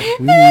leader.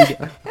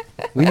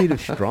 We need a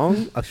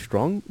strong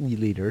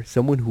leader,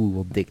 someone who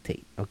will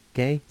dictate,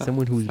 okay?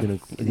 Someone who's gonna,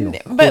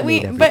 But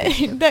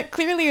that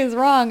clearly is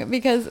wrong,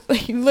 because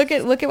look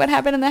at what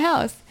happened in the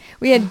House.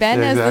 We had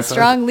Ben as the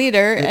strong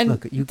leader, and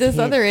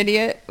this other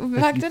idiot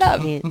fucked it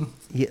up.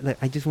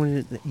 I just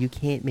wanted to, you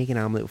can't make an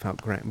omelet without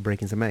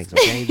breaking some eggs,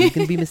 okay? There's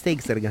gonna be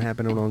mistakes that are gonna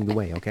happen along the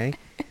way, okay?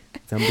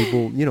 Some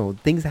people,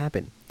 things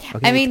happen.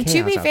 Okay? I mean,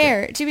 to be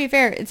fair,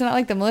 it's not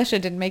like the militia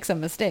didn't make some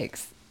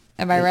mistakes.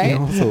 Am I right?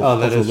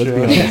 That is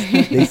true.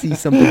 They see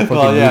something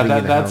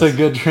fucking that's a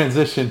good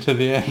transition to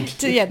the end.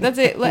 That's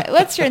it.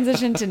 Let's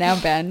transition to now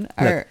Ben.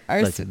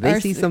 They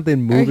see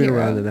something moving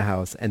around in the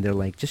house, and they're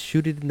like, just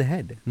shoot it in the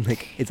head.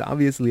 Like, it's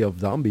obviously a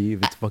zombie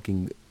if it's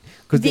fucking...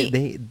 Because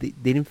they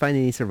didn't find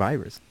any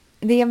survivors.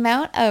 The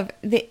amount of...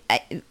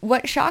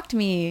 what shocked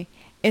me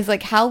is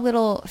like how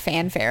little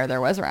fanfare there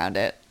was around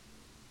it.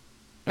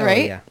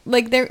 Right? Yeah.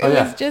 Like it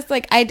was just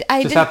like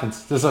just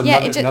happens. There's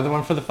another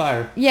one for the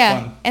fire.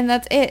 Yeah, and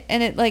that's it.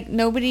 And it like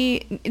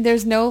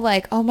there's no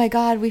like, oh my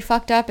god, we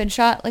fucked up and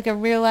shot like a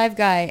real live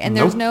guy, and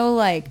there's no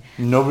like,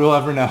 nobody will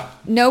ever know.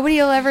 Nobody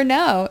will ever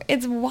know.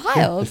 It's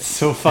wild. It's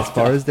so fucked up.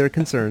 As far as they're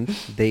concerned,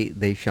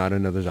 they shot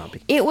another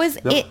zombie. It was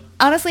it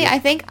honestly. I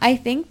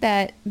think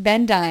that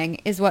Ben dying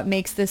is what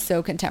makes this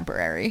so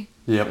contemporary.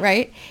 Yep.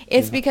 Right?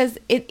 It's because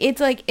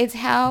it's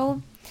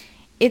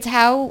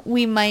how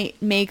we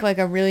might make like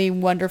a really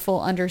wonderful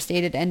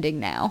understated ending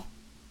now.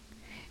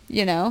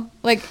 You know?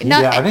 Like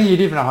not I think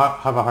you'd even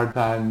have a hard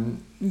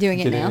time doing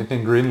it getting now.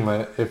 anything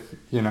greenlit if,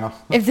 you know.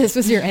 If this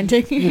was your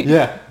ending.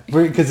 Yeah,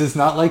 because it's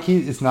not like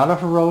it's not a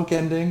heroic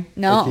ending.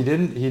 No. Like he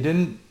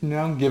didn't, you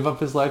know, give up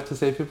his life to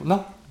save people.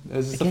 No, it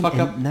was just Again, a fuck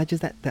up. and not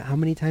just that, how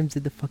many times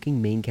did the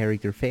fucking main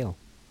character fail?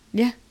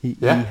 Yeah. He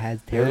Yeah. has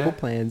terrible Yeah.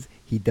 plans.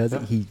 He does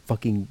it. Yeah.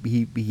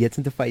 He gets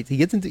into fights.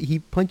 He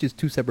punches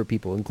 2 separate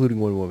people, including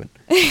one woman.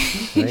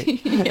 Right?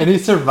 And he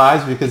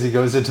survives because he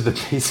goes into the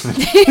basement.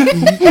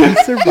 He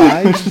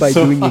survived by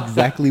So doing funny.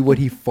 exactly what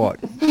he fought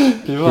He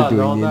for fought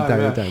doing all the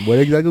entire yeah. time. What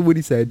exactly what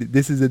he said?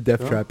 This is a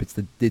death Yeah. trap. It's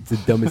the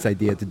dumbest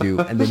idea to do,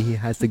 and then he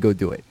has to go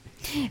do it.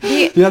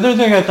 The other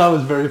thing I thought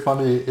was very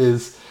funny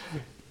is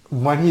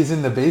when he's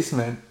in the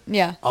basement,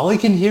 Yeah. all he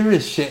can hear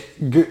is shit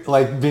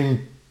like being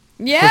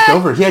pushed Yeah.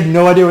 over. He had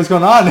no idea what's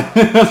going on.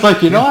 I was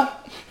like, you know what?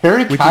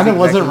 Harry Which is kind of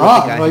wasn't exactly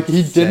what the wrong. guy Like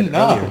he said didn't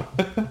know.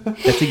 earlier.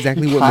 That's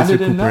exactly He what kinda Mr.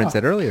 didn't Cooper had know.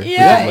 said earlier.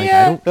 Yeah, Like,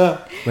 yeah. I don't, Yeah.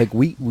 like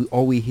we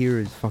all we hear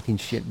is fucking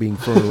shit being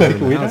thrown around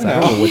the we house. don't I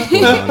don't know what's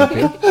going on up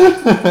here.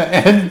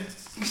 And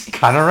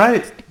kind of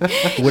right.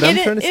 What I'm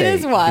It trying to is- say it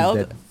is wild.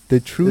 that the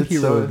true It's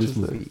hero so of this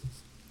interesting. movie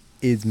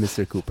is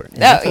Mr. Cooper, and Oh,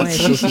 that's why I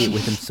associate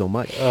with him so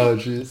much. Oh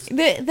jeez.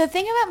 The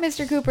thing about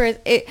Mr. Cooper is,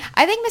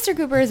 I think Mr.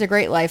 Cooper is a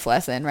great life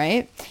lesson,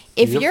 right?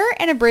 If Yep. you're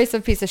an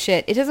abrasive piece of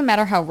shit, it doesn't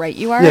matter how right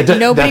you are. Yeah,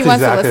 Nobody that's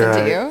wants exactly to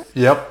listen right. to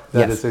you. Yep,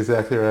 that Yes. is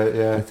exactly right.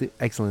 Yeah. That's an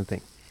excellent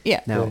thing.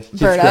 Yeah. Now, Yeah, he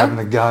keeps Berto? grabbing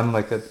the gun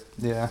like a.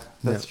 Yeah,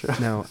 that's now,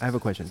 true. now, I have a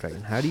question,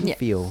 Dragon. How do you Yeah.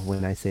 feel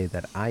when I say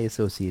that I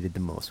associated the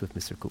most with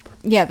Mr. Cooper?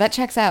 Yeah, that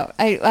checks out.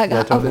 Yeah,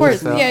 Of totally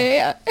course. checks out.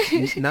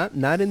 Yeah.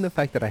 Not in the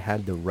fact that I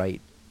had the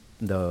right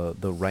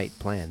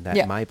plan, that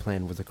Yeah. my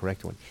plan was the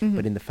correct one, Mhm.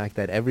 but in the fact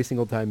that every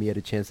single time he had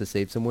a chance to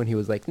save someone, he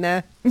was like,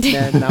 nah,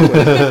 not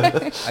worth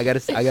it. I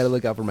gotta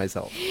look out for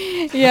myself.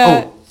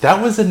 Yeah. Oh,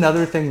 that was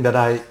another thing that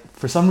I,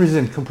 for some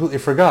reason, completely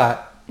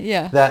forgot.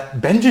 Yeah.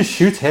 That Ben just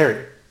shoots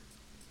Harry.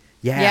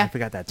 Yeah, Yeah. I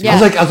forgot that too. Yeah.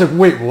 I was like,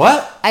 wait,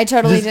 what? I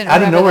totally Just didn't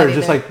out of remember nowhere, that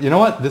just either. like, you know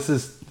what? This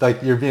is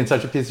like you're being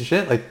such a piece of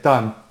shit. Like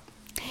done.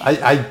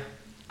 I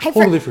I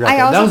totally for- forgot I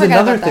that. also That was forgot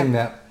another about thing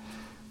that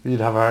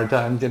you'd have a hard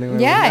time getting away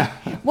with. Yeah.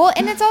 Well,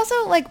 and it's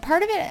also like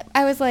part of it.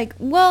 I was like,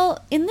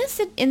 well, in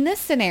this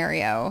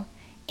scenario,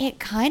 it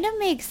kind of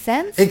makes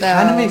sense. It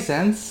kind though. of makes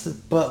sense,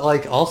 but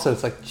like also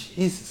it's like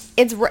Jesus.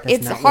 It's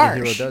That's not what a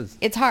hero harsh. does.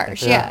 It's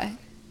harsh. Yeah. Yeah.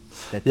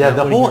 That's Yeah, not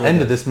the what a whole hero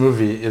end of does. this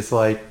movie is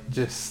like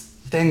just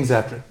things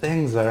after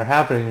things that are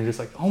happening. You're just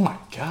like, oh my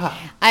god.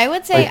 I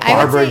would say. Like Barbara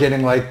I would say,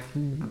 getting like,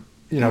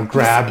 you know,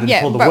 grabbed and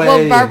yeah, pulled Bar- away.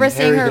 well, Barbara and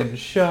seeing Harry her- getting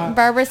shot.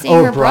 Barbara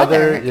seeing her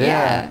brother.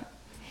 Yeah.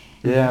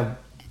 Yeah.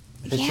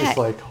 It's Yeah. just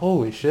like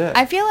holy shit.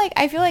 I feel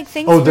like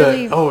things Oh,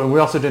 really. and we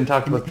also didn't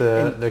talk about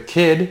the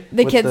kid.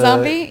 The with kid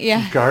zombie?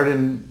 Yeah.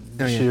 Garden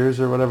Oh, yeah. shears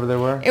or whatever they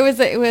were. It was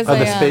the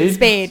a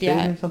spade.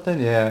 Yeah. or something.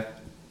 Yeah.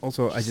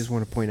 Also, I just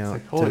want to point out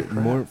like, holy to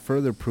crap. more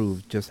further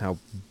prove just how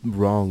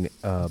wrong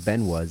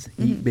Ben was.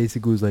 He Mm-hmm.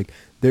 basically was like,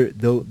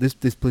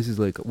 this place is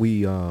like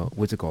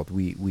what's it called?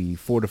 We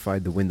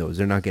fortified the windows.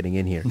 They're not getting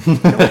in here. You know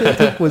what it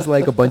took was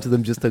like a bunch of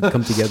them just to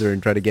come together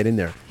and try to get in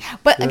there.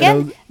 But You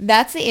again, know?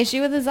 that's the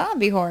issue with the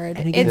zombie horde.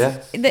 And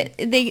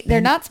again-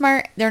 They're not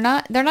smart. They're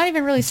not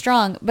even really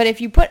strong. But if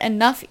you put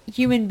enough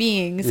human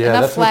beings, Yeah,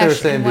 enough that's what they were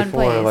flesh saying in one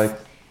before. place, Like,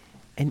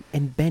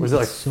 And Ben was it is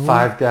like so,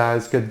 5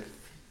 guys could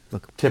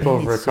look, tip Ben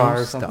over is a car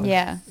so or something? stuck.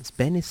 Yeah.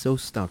 Ben is so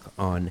stuck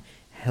on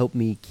help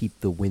me keep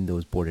the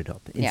windows boarded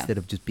up Yeah. instead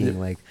of just being Yeah.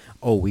 like,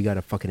 oh, we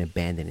gotta fucking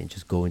abandon it and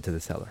just go into the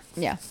cellar.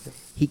 yeah.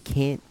 He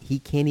can't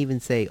even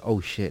say,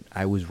 oh shit,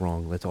 I was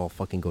wrong. Let's all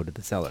fucking go to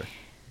the cellar.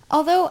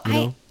 Although You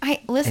know?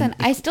 I listen, And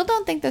I still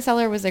don't think the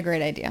cellar was a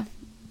great idea.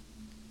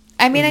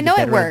 I mean, It I was a know it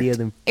better worked. idea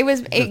than- It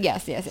was Look,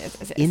 yes.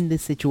 In the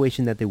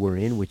situation that they were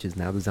in, which is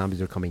now the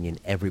zombies are coming in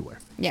everywhere.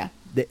 Yeah.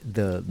 The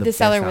The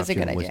cellar best was a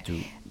good option idea.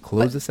 to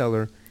close But- the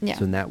cellar, Yeah.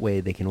 so in that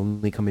way they can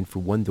only come in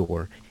through one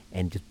door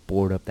and just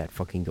board up that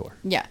fucking door.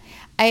 Yeah,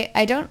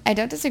 I don't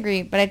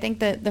disagree, but I think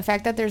that the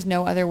fact that there's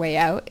no other way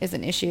out is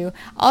an issue.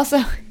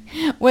 Also,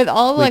 with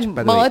all Which, like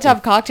by the way, Molotov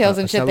if cocktails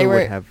a and shit, cellar they would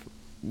were have-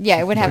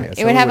 yeah, it would have Sorry, a it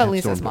cellar would have would at have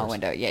least a storm small doors.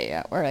 window.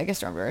 Yeah, or like a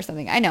storm door or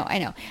something. I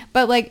know,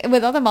 but like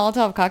with all the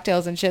Molotov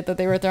cocktails and shit that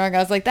they were throwing, I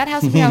was like, that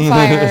house would be on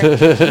fire.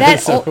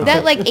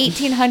 that like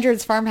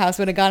 1800s farmhouse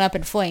would have gone up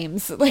in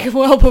flames like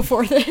well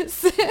before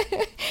this,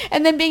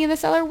 and then being in the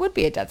cellar would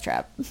be a death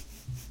trap,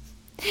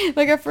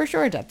 like a for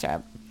sure death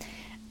trap.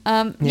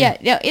 Yeah,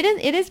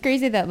 it is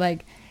crazy that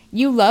like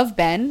you love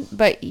Ben,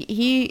 but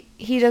he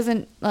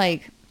doesn't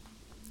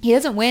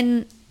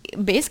win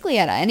basically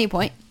at any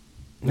point.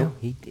 No,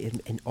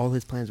 and all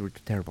his plans were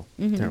terrible.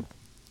 Mm-hmm.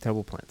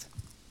 Terrible plans.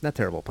 Not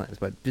terrible plans,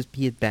 but just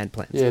he had bad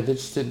plans. Yeah, they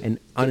just didn't. And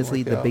didn't honestly,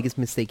 work the out. biggest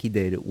mistake he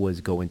did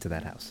was go into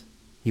that house.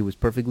 He was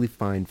perfectly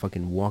fine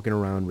fucking walking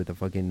around with a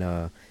fucking,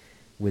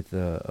 what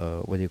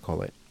do you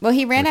call it? Well,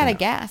 he ran Like out an- of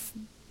gas.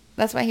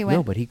 That's why he went.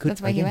 No, but he could.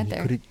 That's why he again, went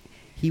there. could've-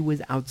 He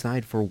was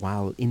outside for a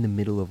while in the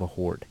middle of a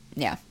horde,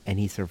 Yeah. and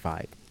he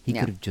survived. He Yeah.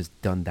 could have just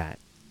done that.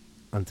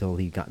 until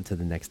he got into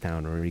the next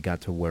town or he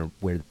got to where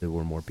there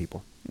were more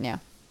people. Yeah.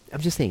 I'm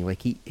just saying,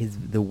 like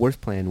the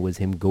worst plan was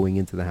him going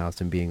into the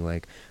house and being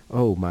like,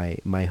 "Oh,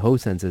 my hoe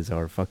senses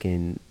are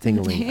fucking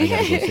tingling. I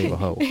gotta go save a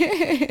hoe."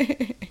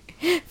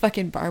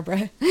 Fucking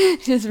Barbara,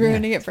 just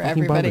ruining it for fucking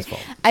everybody. Barbara's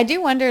fault. I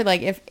do wonder,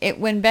 like, if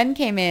when Ben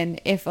came in,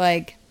 if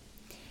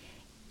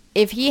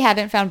he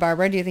hadn't found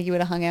Barbara, do you think he would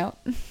have hung out?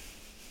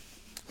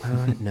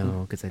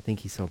 No, because I think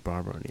he saw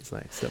Barbara and he's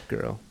like, "Sup,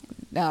 girl."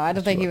 No, I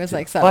don't think he was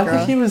like, "Sup, Well, girl."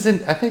 I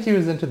think he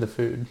was into the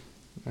food.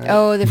 Right?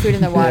 Oh, the food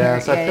and the water. Yeah,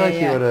 so I feel like yeah.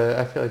 he would have.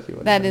 I feel like he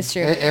would. That is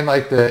true.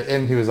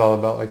 And he was all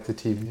about like the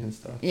TV and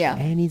stuff. Yeah.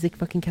 And he's like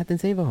fucking Captain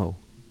Save-A-Ho.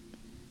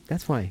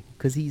 That's why.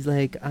 Because he's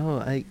like, "Oh,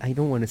 I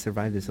don't want to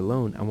survive this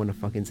alone. I want to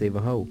fucking save a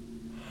hoe."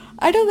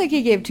 I don't think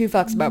he gave two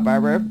fucks about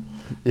Barbara.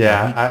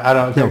 Yeah, I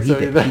don't think so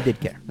either. He did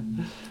care.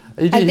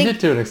 He did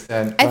to an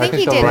extent. I think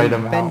he they'll did. write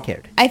him Ben out.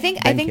 cared. I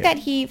think Ben cared. that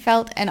he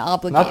felt an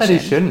obligation. Not that he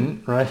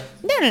shouldn't, right?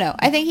 No.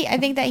 I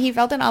think that he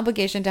felt an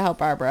obligation to help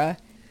Barbara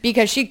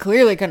because she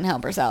clearly couldn't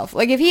help herself.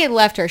 Like, if he had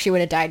left her, she would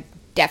have died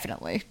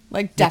definitely.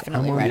 Like,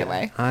 definitely right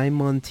away.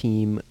 I'm on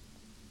team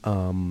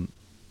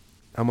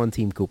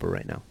Cooper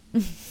right now.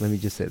 Let me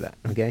just say that,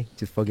 okay?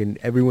 Just fucking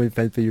everyone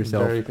fend for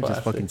yourself. Very Just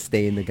classic. fucking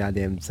stay in the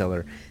goddamn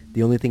cellar.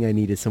 The only thing I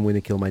need is someone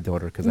to kill my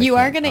daughter because You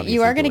are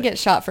gonna get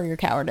shot for your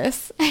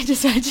cowardice. I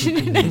just want you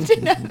to know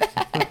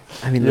that.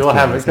 I mean, You'll let's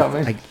be have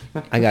honest, it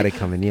coming. I got it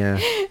coming. Yeah.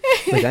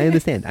 Like I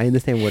understand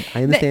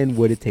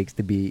what it takes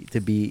to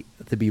be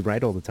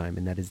right all the time,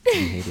 and that is to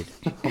be hated.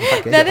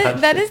 Okay?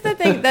 That is the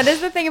thing. That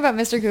is the thing about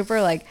Mr.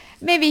 Cooper. Like,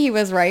 maybe he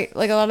was right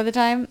like a lot of the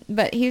time,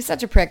 but he's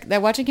such a prick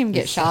that watching him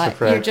get He's such a shot,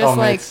 prick. you're just man,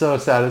 like, it's so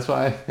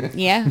satisfying.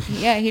 yeah,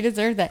 he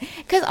deserved that.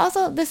 Because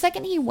also, the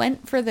second he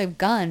went for the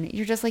gun,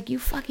 you're just like, you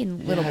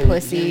fucking little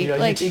pussy. You're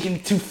like, taking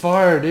it too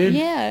far, dude.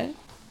 yeah.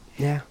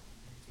 Yeah.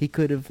 He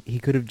could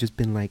have just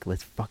been like,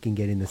 let's fucking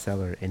get in the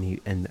cellar,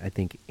 and I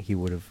think he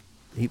would have.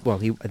 I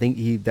think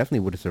he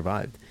definitely would have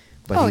survived.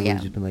 But he would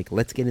have just been like,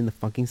 let's get in the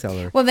fucking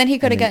cellar. Well, then he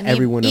could have and gotten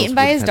everyone else eaten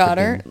by would his have had to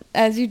daughter, been-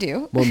 as you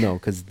do. Well, no,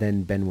 because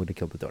then Ben would have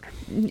killed the daughter.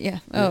 Yeah.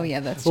 Oh, yeah,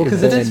 that's Well, true.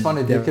 because it is Then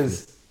funny definitely.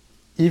 because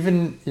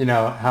even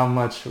how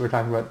much we're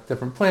talking about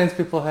different plans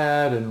people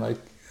had and like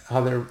how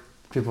their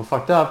people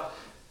fucked up.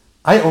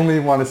 I only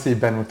want to see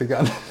Ben with the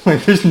gun.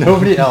 Like, there's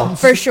nobody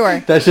else For sure.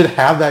 that should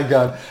have that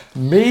gun.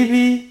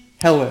 Maybe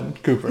Helen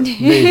Cooper.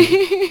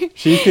 Maybe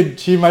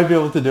she might be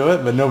able to do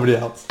it, but nobody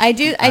else. I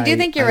do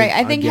think you're right.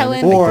 I think again,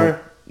 Helen. Or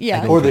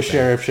yeah. or the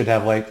sheriff should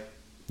have like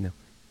No.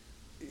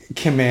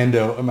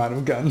 commando amount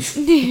of guns.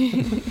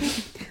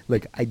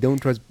 Like I don't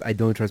trust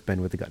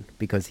Ben with the gun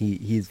because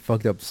he's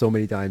fucked up so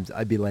many times.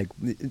 I'd be like,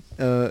 you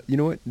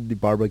know what? The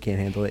Barbara can't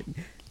handle it.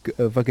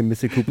 Fucking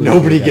Mr. Cooper.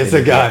 Nobody gets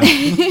a gun.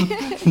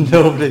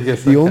 Nobody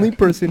gets a The gun. only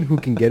person who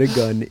can get a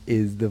gun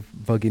is the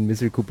fucking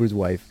Mr. Cooper's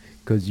wife,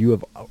 because you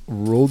have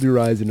rolled your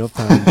eyes enough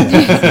times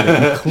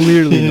that you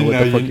clearly know what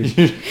the fuck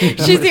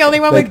you're. She's the only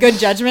one with good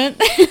judgment.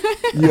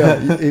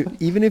 Yeah,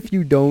 even if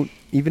you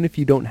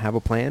don't have a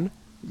plan,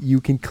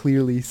 you can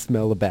clearly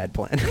smell a bad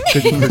plan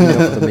because you've heard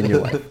enough of them in your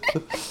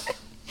life.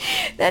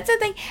 That's the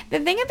thing. The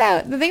thing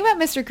about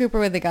Mr. Cooper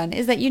with the gun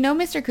is that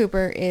Mr.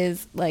 Cooper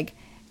is like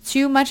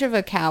too much of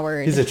a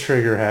coward. He's a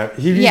trigger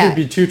happy. He'd Yeah. either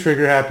be too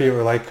trigger happy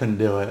or like couldn't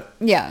do it.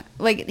 Yeah,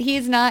 like he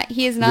is not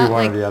one or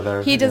like the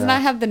other, he does yeah.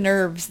 not have the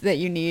nerves that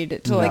you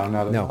need to No, like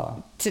not at No.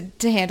 all.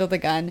 to handle the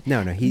gun.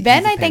 No, he's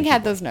Ben, a I think, panicky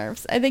had boy. those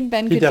nerves. I think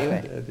Ben He could do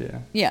definitely it. did, yeah.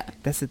 Yeah.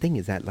 That's the thing,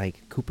 is that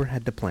like Cooper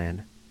had the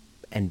plan,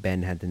 and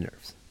Ben had the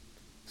nerves.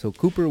 So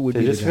Cooper would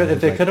They be just the guy if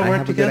who's they like, could have "I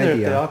worked have a good together, if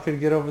they idea." all could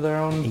get over their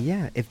own.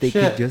 Yeah, if they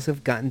Shit. could just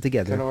have gotten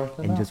together Could've worked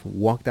it and out. just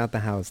walked out the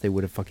house, they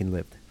would have fucking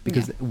lived.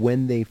 Because Yeah.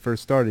 when they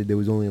first started, there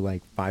was only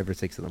like 5 or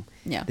 6 of them.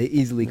 Yeah. They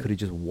easily could have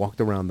just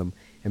walked around them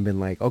and been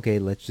like, okay,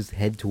 let's just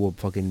head to a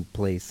fucking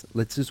place.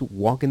 Let's just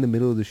walk in the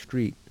middle of the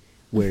street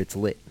where it's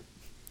lit.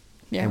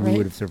 Yeah, and right. we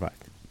would have survived.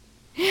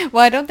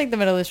 Well, I don't think the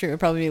middle of the street would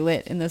probably be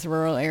lit in this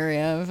rural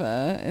area of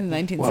in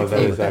 1960. Well, that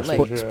is but, actually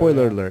like, true.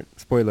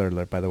 Spoiler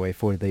alert, by the way,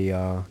 for the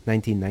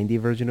 1990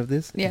 version of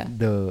this. Yeah.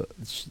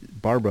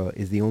 Barbara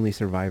is the only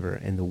survivor,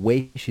 and the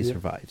way she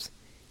survives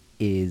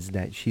is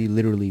that she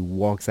literally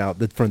walks out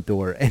the front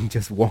door and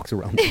just walks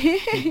around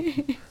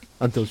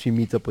until she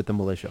meets up with the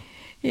militia.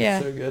 yeah,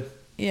 So good.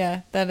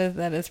 yeah, that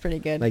is pretty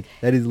good. Like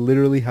that is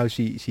literally how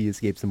she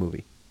escapes the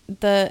movie.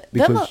 The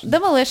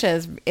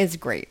militia is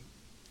great.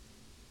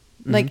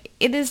 Mm-hmm. Like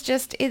it is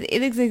just it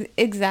is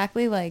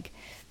exactly like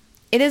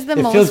it is the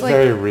It most feels like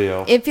very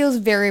real. It feels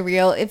very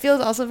real. It feels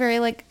also very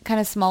like kind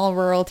of small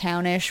rural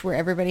townish where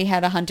everybody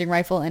had a hunting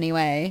rifle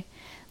anyway.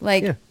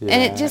 Like Yeah.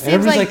 and it just seems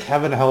everyone's like,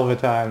 having a hell of a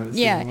time.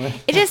 yeah,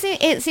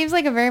 it seems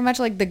like a very much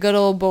like the good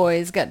old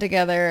boys got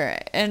together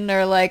and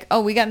they're like, oh,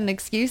 we got an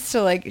excuse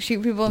to like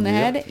shoot people in the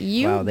Yep. head.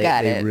 You Wow,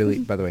 got they it. really,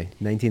 by the way,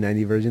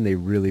 1990 version, they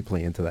really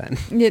play into that.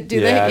 Yeah,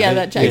 do they? Yeah,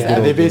 that checks yeah,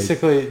 out. They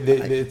basically,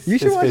 it's, You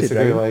should it's watch it, basically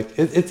Dragon. like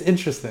it's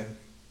interesting.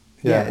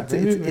 Yeah, it's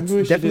maybe we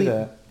should definitely, do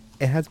that.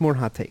 it has more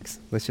hot takes.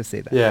 Let's just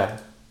say that. Yeah,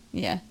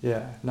 Yeah.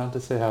 yeah. Not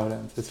to say how it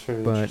ends. It's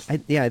very But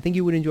interesting. I think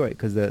you would enjoy it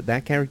because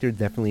that character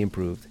definitely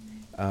improved,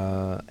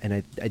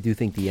 And I do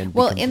think the end.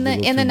 Well, becomes in a the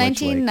little in the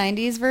too much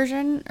 1990s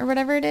version or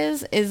whatever it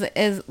is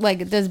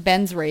like, does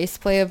Ben's race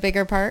play a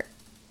bigger part?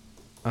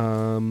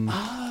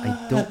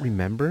 I don't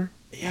remember.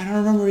 Yeah, I don't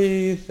remember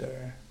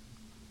either.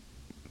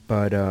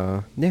 But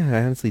yeah,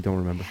 I honestly don't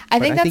remember. I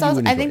But think that's you also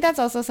would I enjoy think it. that's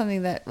also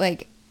something that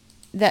like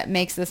that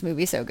makes this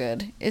movie so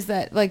good is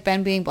that like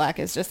Ben being black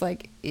is just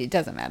like it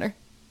doesn't matter.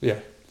 Yeah,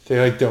 they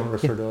like don't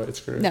refer to it. It's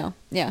great. No,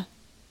 yeah.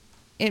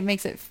 It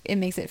makes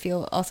it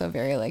feel also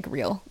very like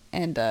real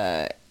and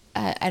I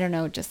don't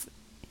know, just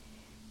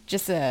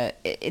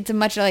it's a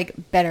much like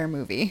better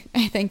movie,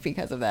 I think,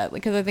 because of that.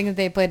 Because I think if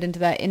they played into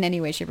that in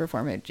any way, shape, or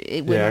form, it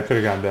would. Yeah, it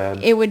could have gone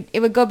bad. It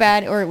would go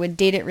bad, or it would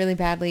date it really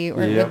badly,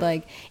 or it Yep. would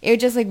like it would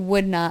just like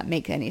would not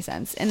make any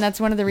sense. And that's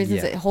one of the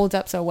reasons Yeah. it holds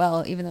up so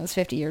well, even though it's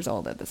 50 years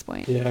old at this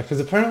point. Yeah, because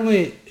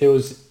apparently it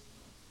was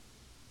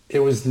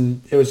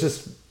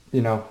just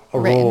a Written.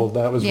 role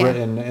that was Yeah.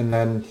 written, and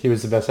then he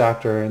was the best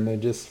actor, and they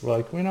just were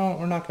like, we're not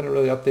going to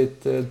really update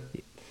the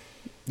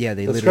Yeah,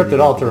 they the literally script at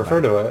didn't all think to refer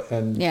about to it,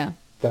 and Yeah.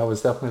 that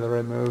was definitely the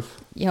right move.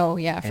 Oh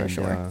yeah, for And,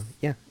 sure.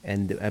 yeah,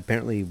 and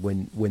apparently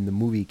when the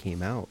movie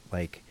came out,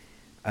 like,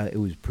 it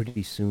was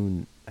pretty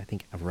soon. I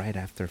think right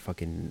after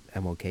fucking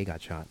MLK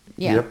got shot.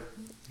 Yeah. Yep.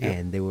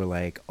 And they were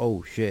like,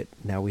 "Oh shit!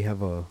 Now we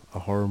have a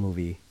horror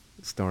movie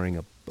starring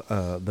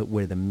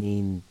where the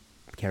main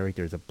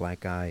character is a black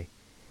guy,"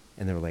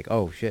 and they were like,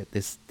 "Oh shit!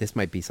 This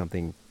might be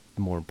something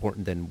more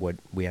important than what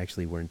we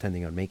actually were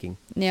intending on making."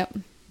 Yep.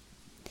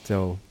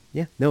 So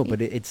yeah, no,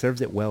 but it serves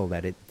it well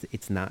that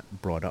it's not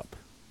brought up,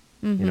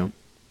 you know.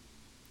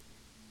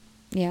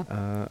 Yeah.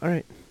 All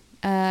right.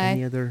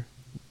 Any other?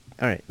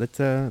 All right, let's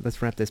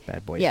wrap this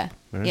bad boy. Yeah. up.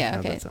 All right? Yeah. How's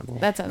Okay. that sound?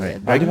 That sounds All right.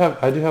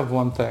 good. I do have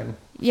one thing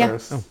Yeah.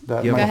 first Oh,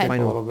 that you have might a take a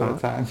final little bit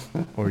of thought?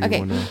 time. Or you Okay.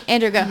 wanna?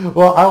 Andrew, go.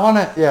 Well, I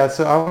want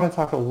to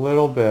talk a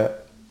little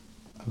bit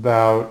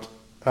about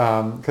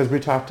because we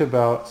talked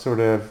about sort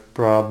of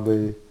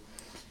broadly,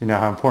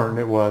 how important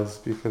it was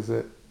because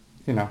it,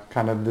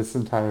 kind of this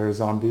entire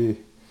zombie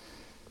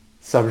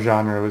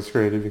subgenre was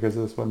created because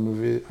of this one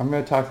movie. I'm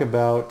going to talk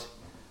about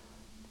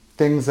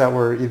things that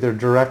were either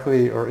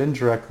directly or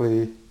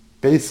indirectly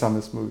based on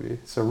this movie,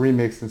 so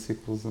remakes and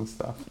sequels and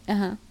stuff.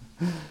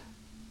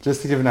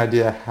 Just to give an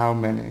idea how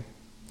many.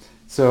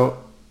 So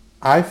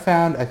I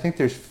think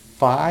there's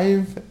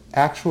 5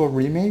 actual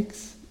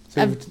remakes.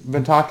 So we've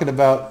been talking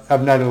about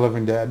of Night of the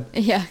Living Dead.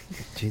 Yeah.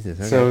 Jesus.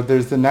 Okay. So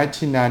there's the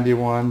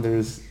 1991,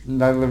 there's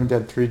Night of the Living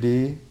Dead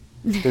 3D.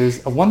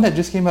 There's a one that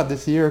just came out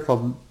this year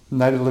called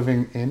Night of the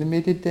Living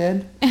Animated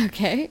Dead.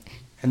 Okay.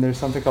 And there's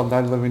something called Night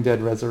of the Living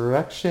Dead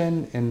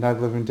Resurrection and Night of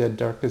the Living Dead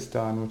Darkest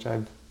Dawn, which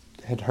I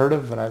had heard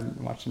of, but I haven't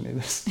watched any of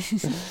this.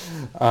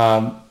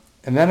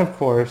 And then, of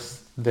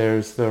course,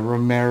 there's the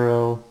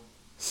Romero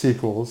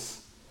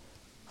sequels,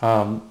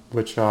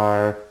 which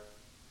are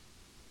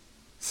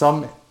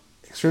some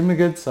extremely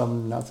good,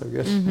 some not so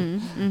good.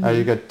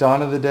 You've got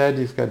Dawn of the Dead,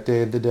 you've got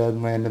Day of the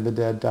Dead, Land of the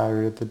Dead,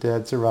 Diary of the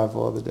Dead,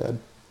 Survival of the Dead.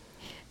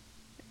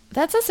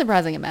 That's a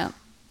surprising amount.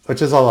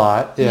 Which is a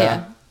lot,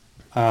 yeah.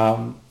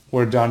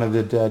 Where Dawn of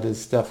the Dead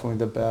is definitely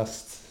the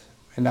best.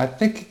 And I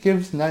think it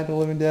gives Night of the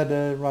Living Dead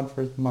a run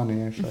for its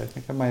money, actually. I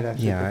think I might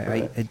actually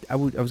prefer it. I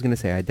was gonna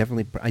say I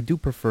do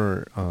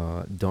prefer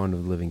Dawn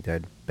of the Living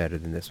Dead better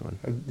than this one.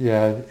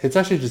 Yeah, it's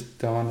actually just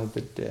Dawn of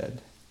the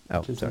Dead. Oh,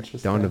 which is sorry,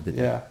 interesting. Dawn of the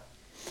Dead. Yeah.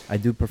 I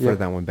do prefer Yeah.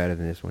 that one better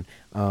than this one.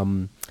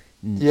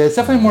 Yeah, it's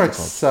definitely more.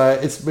 what's it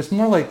called? It's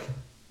more like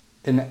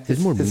There's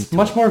more meat it's to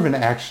much it. more of an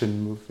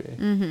action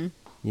movie.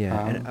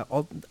 Yeah,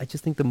 and I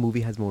just think the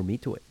movie has more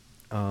meat to it.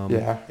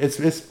 Yeah,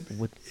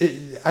 What-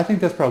 I think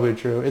that's probably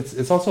true.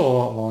 It's also a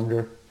lot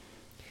longer.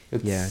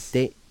 It's, Yeah,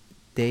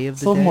 Day of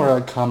it's the a little Dead. more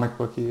like comic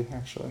booky,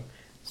 actually.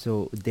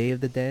 So Day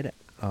of the Dead,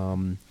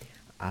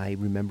 I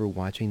remember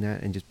watching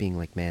that and just being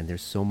like, man,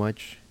 there's so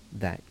much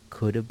that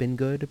could have been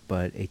good,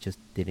 but it just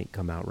didn't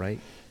come out right.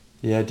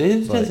 Yeah, Day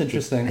of the But Dead is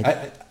interesting.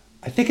 I-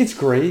 I think it's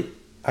great.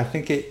 I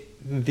think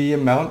the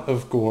amount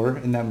of gore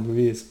in that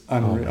movie is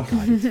unreal. Oh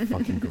my god, it's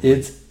fucking great.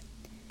 It's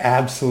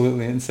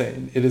absolutely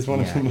insane. It is one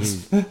of Yeah, the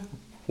most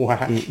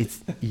whack. It's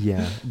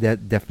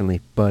that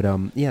definitely. But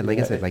yeah, like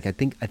I Yeah. said, like I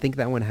think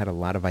that one had a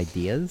lot of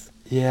ideas,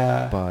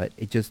 Yeah. but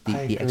it just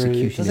I the agree.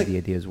 execution of Doesn't the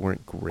ideas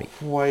weren't great.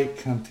 quite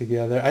come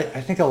together. I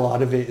think a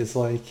lot of it is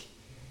like,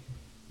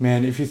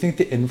 man, if you think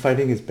the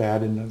infighting is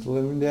bad in Night of the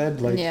Living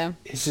Dead, like Yeah.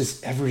 it's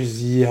just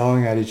everybody's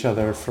yelling at each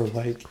other for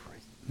like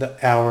the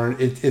hour.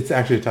 It's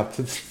actually tough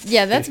to.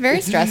 Yeah, that's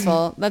very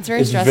stressful. That's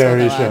very It's stressful.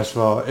 very to watch.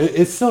 stressful.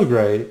 It's still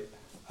great.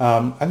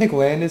 I think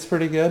Land is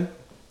pretty good.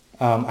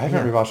 I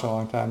haven't Yeah. rewatched it in a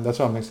long time. That's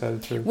why I'm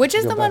excited to. Which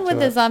is go the one back with to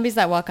the it. zombies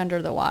that walk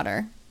under the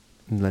water?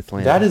 Let's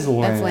land. That is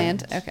Land.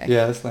 Land, okay.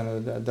 Yeah, that's Land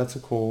of the Dead. That's a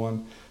cool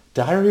one.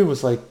 Diary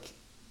was like,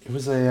 it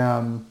was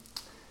a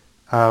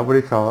what do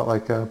you call it?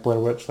 Like a Blair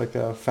Witch, like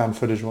a found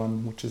footage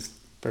one, which is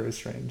very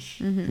strange.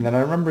 And then I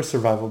remember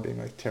Survival being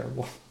like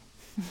terrible.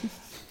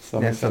 So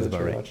I'm That sounds excited to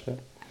about right. watch it.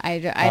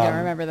 I don't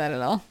remember that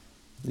at all.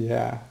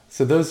 Yeah.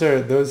 So those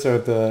are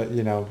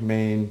the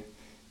main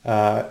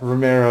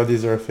Romero.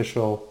 These are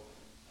official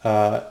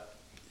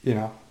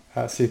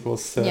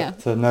sequels to, Yeah.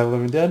 to Night of the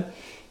Living Dead.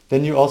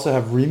 Then you also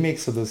have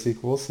remakes of those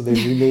sequels. So they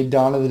remade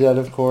Dawn of the Dead,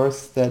 of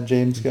course, that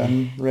James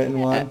Gunn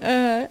written one,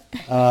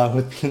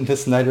 with the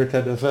Snyder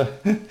cut of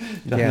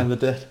Dawn of the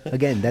Dead.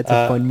 Again, that's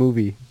a fun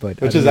movie,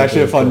 but which is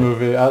actually a fun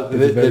movie.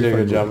 They did a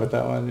good job with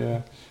that one.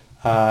 Yeah.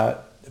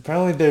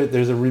 Apparently,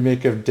 there's a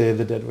remake of Day of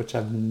the Dead, which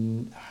I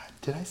might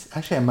have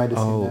seen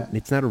that.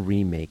 It's not a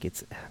remake.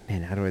 It's,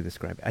 man, how do I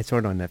describe it? I saw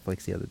it on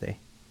Netflix the other day.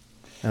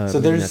 So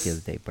there's not the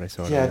other day, but I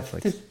saw it on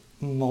Netflix. There's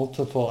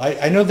multiple.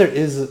 I know there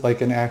is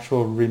like an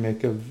actual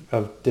remake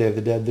of Day of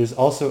the Dead. There's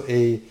also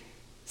a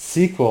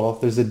sequel.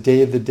 There's a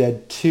Day of the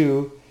Dead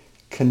 2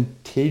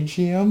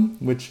 Contagium,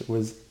 which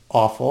was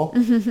awful.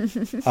 I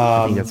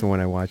think that's the one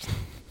I watched.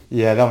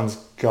 Yeah, that one's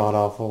god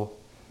awful.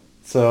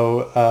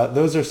 So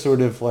those are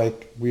sort of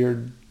like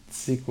weird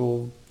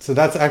sequel. So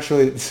that's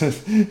actually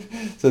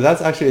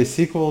a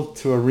sequel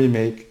to a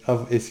remake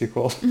of a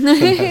sequel.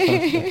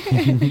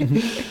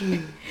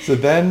 So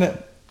then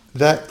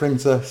that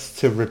brings us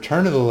to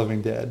Return of the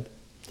Living Dead.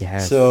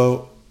 Yes.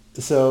 So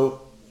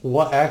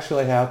what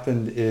actually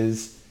happened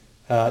is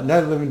Night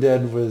of the Living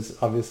Dead was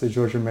obviously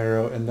George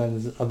Romero, and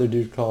then this other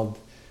dude called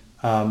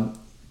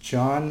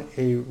John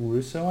A.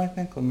 Russo, I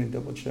think. Let me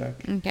double check.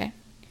 Okay.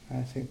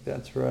 I think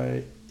that's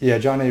right. Yeah,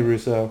 John A.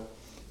 Russo.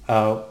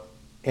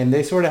 And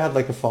they sort of had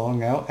like a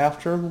falling out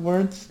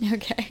afterwards.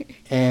 Okay.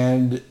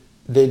 And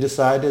they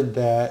decided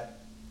that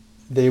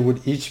they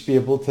would each be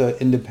able to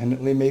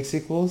independently make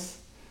sequels.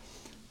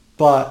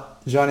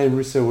 But John A.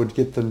 Russo would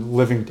get the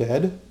Living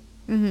Dead.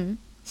 Mm-hmm.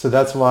 So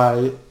that's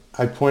why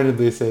I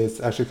pointedly say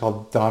it's actually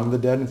called Dawn of the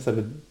Dead instead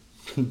of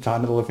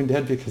Dawn of the Living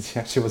Dead, because he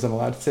actually wasn't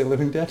allowed to say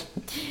Living Dead.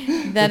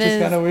 That which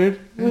is kind of weird.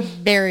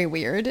 Very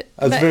weird.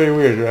 That's very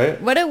weird,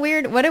 right? What a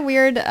weird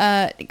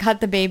cut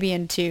the baby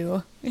in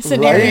two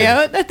scenario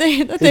right? that they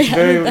It's had.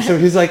 very, so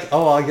he's like,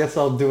 oh, I guess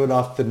I'll do it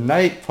off the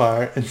night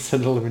part instead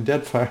of the Living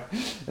Dead part.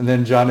 And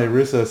then John A.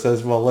 Russo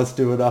says, well, let's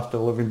do it off the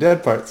Living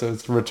Dead part. So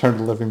it's Return to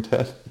the Living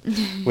Dead,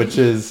 which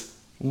is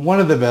one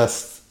of the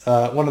best,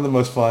 one of the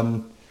most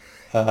fun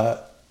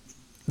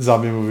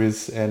zombie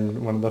movies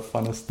and one of the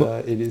funnest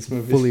 80s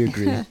movies. Fully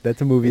agree.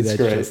 That's a movie It's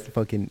that's great. just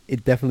fucking,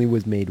 it definitely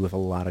was made with a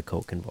lot of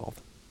coke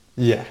involved.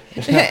 Yeah.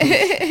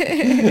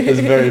 It's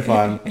very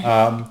fun.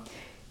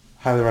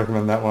 Highly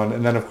recommend that one.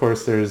 And then, of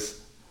course,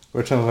 there's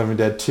Return of the Living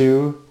Dead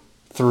 2,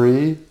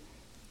 3,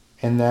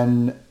 and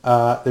then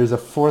there's a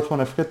fourth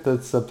one. I forget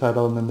the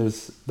subtitle. And then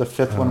there's the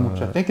fifth one,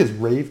 which I think is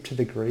Rave to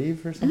the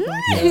Grave or something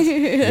like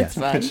that. That's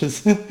fun. Which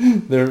is,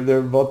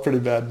 they're both pretty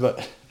bad.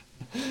 But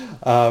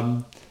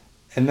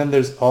and then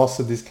there's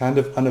also these kind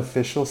of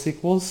unofficial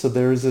sequels. So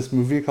there is this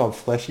movie called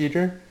Flesh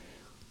Eater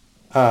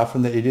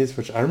from the 80s,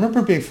 which I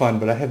remember being fun,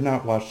 but I have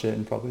not watched it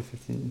in probably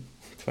 15,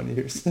 20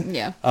 years.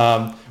 Yeah.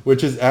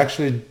 Which is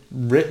actually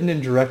written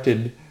and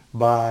directed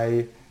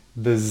by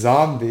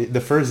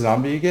the first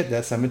zombie you get,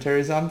 that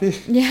cemetery zombie.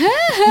 Yeah.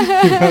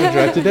 He kind of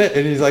directed it,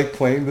 and he's like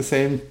playing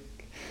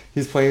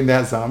he's playing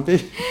that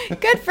zombie.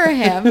 Good for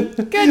him.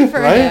 Good for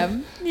Right?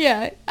 him.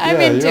 Yeah.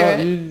 I'm into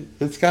it.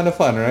 It's kind of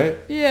fun, right?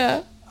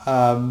 Yeah.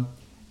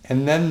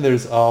 And then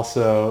there's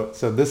also,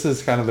 so this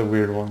is kind of the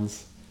weird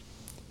ones.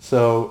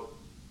 So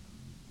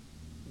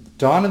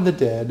Dawn of the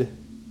Dead,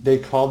 they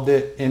called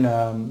it in,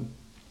 I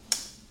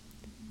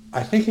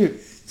think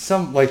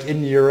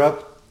in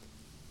Europe,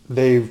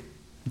 they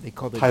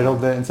called it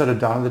titled it, instead of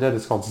Dawn of the Dead,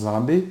 it's called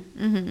Zombie.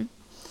 Mm-hmm.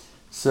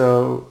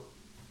 So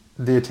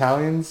the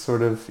Italians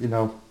sort of,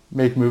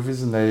 make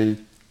movies and they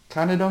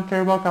kind of don't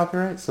care about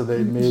copyright. So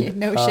they made,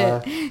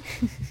 shit.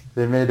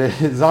 they made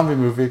a zombie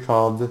movie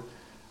called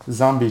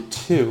Zombie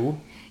 2.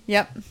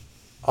 Yep.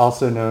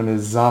 Also known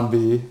as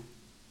Zombie,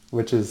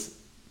 which is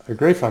a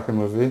great fucking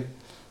movie.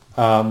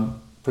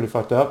 Pretty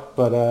fucked up,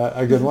 but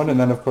a good one. And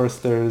then, of course,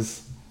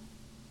 there's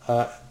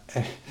a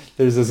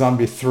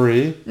Zombie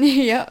 3.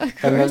 Yeah, of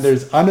course. And then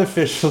there's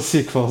unofficial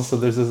sequels. So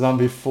there's a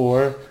Zombie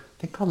 4, I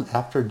think called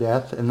After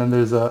Death. And then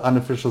there's an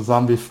unofficial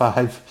Zombie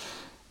 5.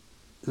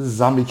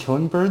 Zombie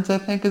Killing Birds, I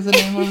think is the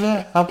name of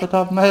it, off the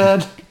top of my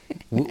head.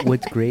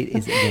 What's great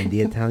is, again, the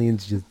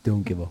Italians just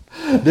don't give up.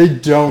 They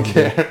don't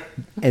care.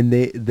 And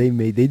they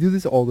do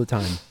this all the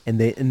time. And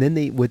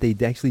then what they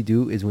actually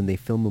do is when they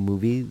film a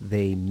movie,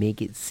 they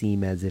make it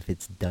seem as if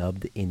it's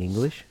dubbed in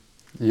English.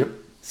 Yep.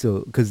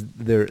 So, because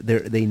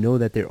they know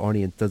that their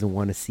audience doesn't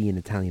want to see an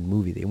Italian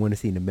movie. They want to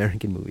see an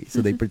American movie.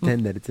 So they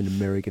pretend that it's an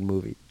American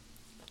movie.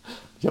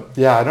 Yep.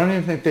 Yeah, I don't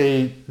even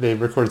think they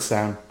record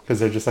sound because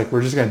they're just like,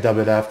 we're just going to dub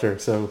it after,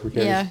 so who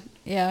cares? Yeah,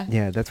 yeah.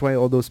 Yeah, that's why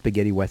all those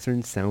spaghetti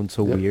westerns sound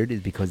so weird,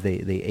 is because they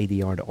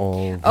ADR'd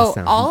all the Oh,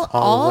 sounds.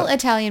 all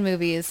Italian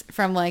movies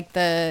from like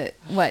the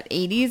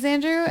 80s,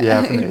 Andrew?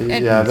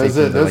 Yeah, those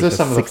are like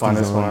some of the 60s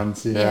funnest on.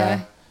 ones. Yeah.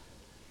 Yeah.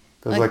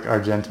 Those like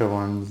Argento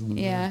ones. And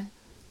Yeah.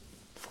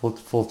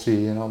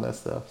 Fulci and all that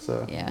stuff.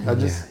 So Yeah. I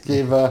just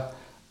gave a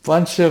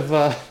bunch of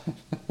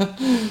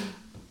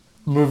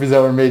movies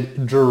that were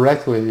made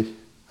directly.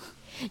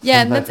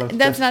 Yeah, and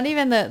that's not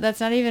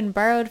even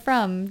borrowed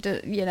from,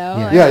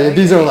 Yeah,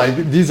 these are like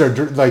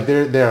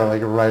they're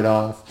like right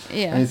off.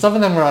 Yeah. I mean, some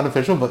of them were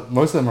unofficial, but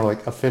most of them are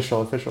like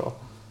official.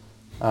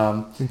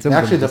 And some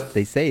of them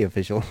they say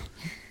official.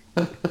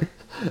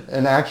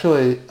 And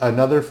actually,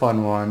 another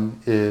fun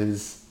one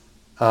is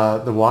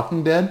The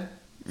Walking Dead.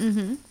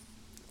 Mm-hmm.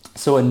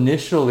 So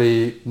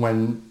initially,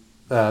 when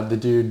the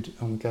dude,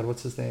 oh my god,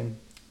 what's his name?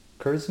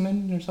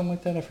 Kurtzman or something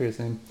like that? I forget his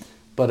name.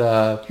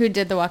 But who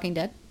did The Walking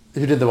Dead?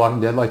 Who did The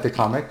Walking Dead, like the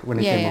comic, when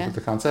he came up with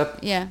the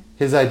concept? Yeah.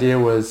 His idea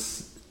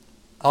was,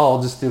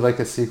 I'll just do like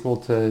a sequel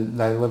to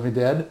Night of the Living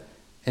Dead.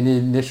 And he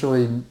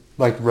initially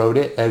like wrote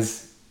it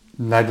as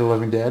Night of the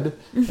Living Dead.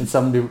 And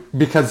somebody,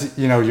 because,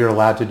 you know, you're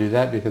allowed to do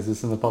that because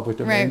it's in the public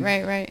domain.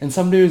 Right. And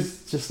somebody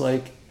was just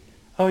like,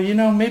 oh, you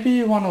know, maybe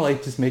you want to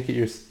like just make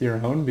it your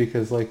own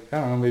because like,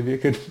 I don't know, maybe it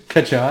could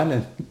catch on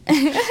and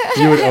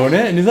you would own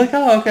it. And he's like,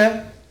 oh,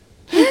 okay.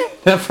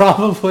 That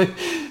probably...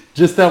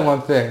 Just that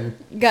one thing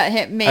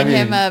made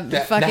him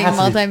a fucking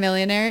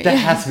multimillionaire. That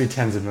has to be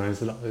tens of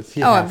millions of dollars.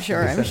 I'm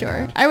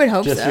sure. I would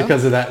hope so. Just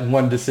because of that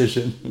one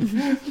decision.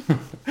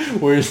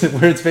 where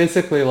it's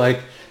basically like,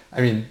 I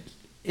mean,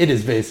 it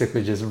is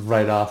basically just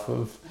right off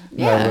of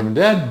Night of the Living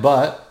Dead,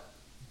 but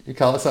you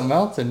call it something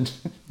else and...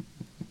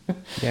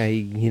 Yeah,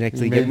 he'd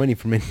actually get money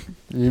from it.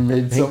 You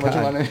made so much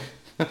money.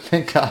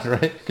 Thank God,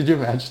 right? Could you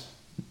imagine?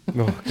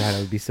 Oh, God, I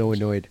would be so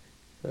annoyed.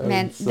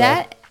 Man,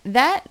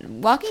 that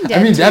Walking Dead.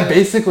 I mean, that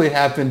basically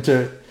happened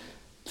to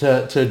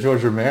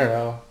George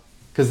Romero,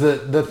 because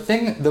the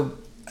thing,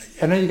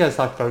 I know you guys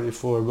talked about it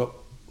before, but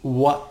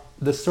what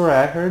the story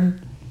I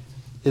heard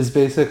is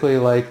basically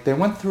like they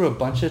went through a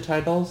bunch of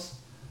titles.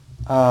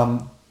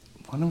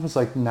 One was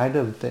like Night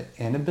of the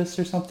Anubis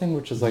or something,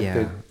 which is like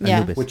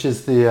Anubis. which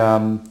is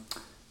the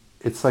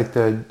it's like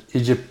the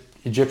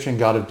Egyptian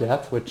god of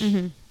death, which.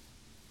 Mm-hmm.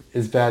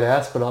 Is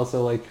badass, but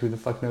also like who the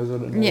fuck knows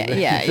what it is.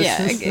 Yeah.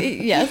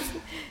 Yes.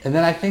 And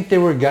then I think they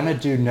were gonna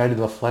do Night of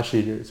the Flesh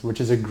Eaters,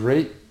 which is a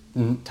great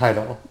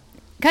title.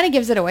 Kind of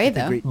gives it away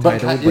though. It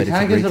kind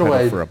of gives it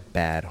away for a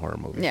bad horror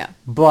movie. Yeah.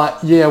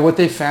 But yeah, what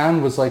they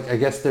found was like I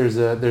guess there's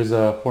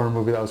a horror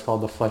movie that was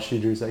called The Flesh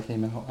Eaters that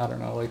came out. I don't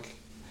know, like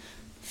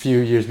a few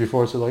years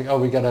before. So like, oh,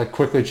 we gotta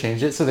quickly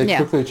change it. So they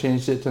quickly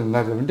changed it to Night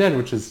of the Living Dead,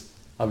 which is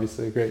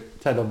obviously a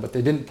great title. But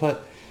they didn't put.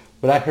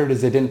 What I heard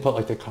is they didn't put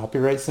like the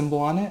copyright symbol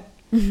on it.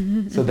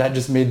 So that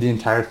just made the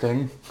entire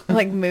thing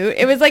like moot.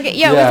 It was like it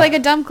was like a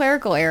dumb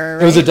clerical error.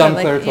 Right? It was a dumb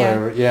clerical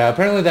error. Yeah,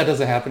 apparently that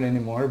doesn't happen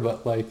anymore.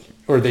 But like,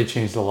 or they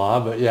changed the law.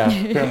 But yeah,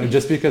 apparently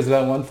just because of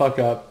that one fuck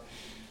up,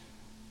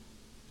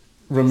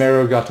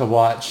 Romero got to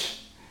watch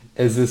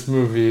as this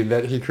movie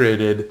that he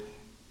created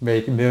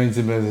make millions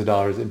and millions of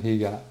dollars, and he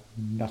got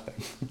nothing.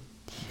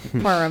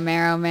 Poor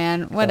Romero,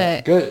 man.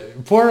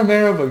 Good. Poor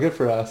Romero, but good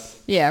for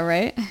us. Yeah.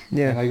 Right.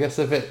 Yeah. And I guess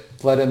if it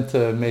led him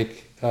to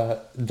make.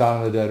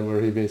 Dawn of the Dead, where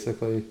he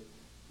basically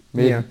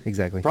made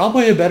exactly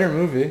probably a better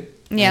movie.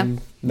 Yeah,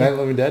 Night of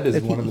the Living Dead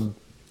is one of the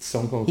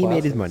Stone Cold classics. He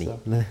made his money.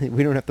 So.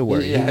 We don't have to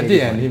worry. Yeah, at the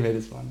end, he made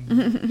his money.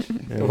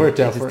 It worked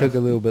out for him. It just took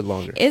a little bit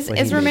longer.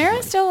 Is Romero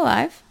still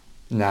alive?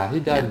 Nah, he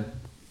died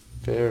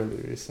fairly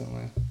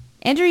recently.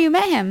 Andrew, you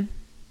met him.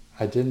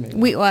 I did meet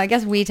him. Well, I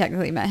guess we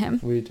technically met him.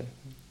 We did.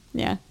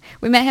 Yeah,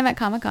 we met him at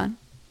Comic-Con.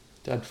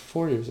 Died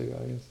 4 years ago,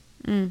 I guess.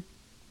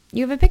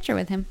 You have a picture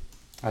with him.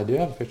 I do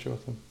have a picture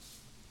with him.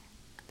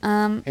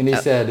 And he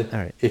said,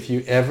 right. If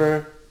you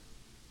ever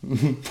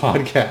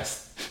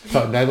podcast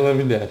about Night of the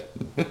Living Dead,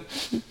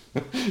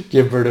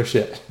 give Berto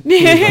shit.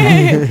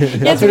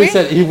 That's what he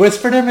said. He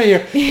whispered in my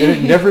ear, and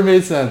it never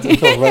made sense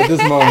until right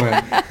this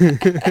moment.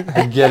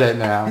 I get it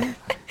now.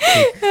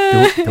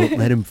 Don't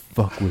let him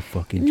fuck with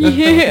fucking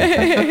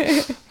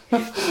John.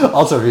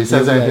 Also, if he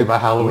says anything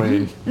about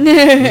Halloween,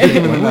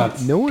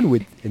 no one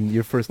would. And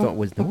your first thought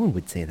was, no one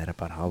would say that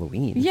about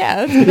Halloween.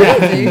 Yeah,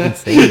 that's crazy. You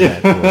say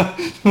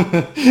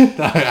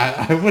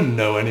that. I wouldn't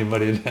know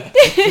anybody that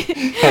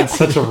had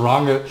such a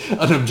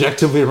an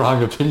objectively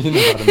wrong opinion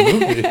about a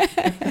movie.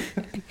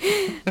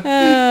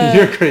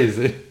 You're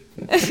crazy.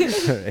 All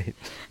right.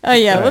 Oh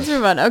yeah, let's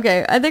move on.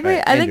 Okay, I think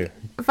I think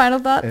final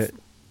thoughts.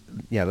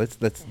 Yeah, let's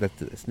do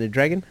this. The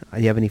Dragon,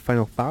 you have any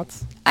final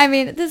thoughts? I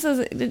mean, this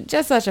is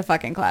just such a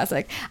fucking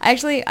classic.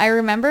 I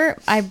remember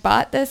I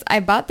bought the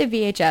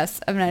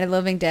VHS of Night of the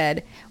Living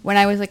Dead when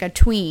I was like a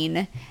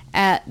tween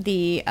at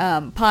the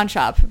pawn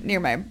shop near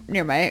my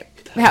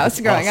house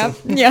growing up.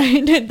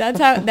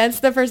 Yeah, that's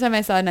the first time I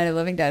saw Night of the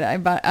Living Dead. I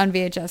bought on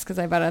VHS because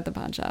I bought it at the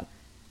pawn shop.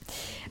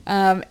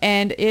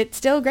 And it's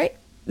still great.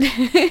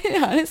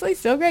 Honestly,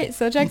 still great.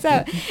 Still checks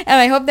out.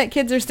 And I hope that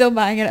kids are still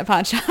buying it at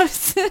pawn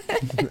shops.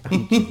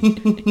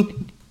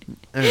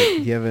 All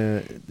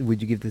right,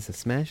 would you give this a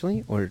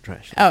Smashly or a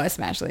Trashly? Oh, a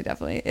Smashly,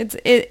 definitely. It's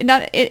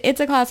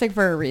a classic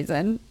for a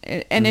reason.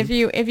 And if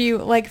you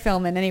like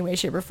film in any way,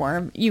 shape, or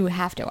form, you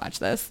have to watch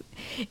this.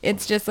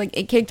 It's just like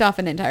it kicked off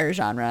an entire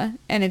genre,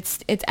 and it's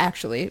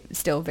actually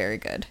still very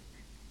good.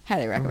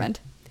 Highly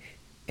recommend.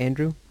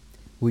 Andrew,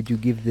 would you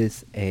give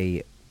this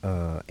a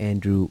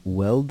Andrew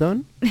well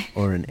done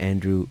or an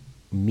Andrew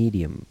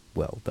medium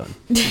well done?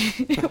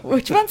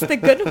 Which one's the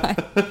good one?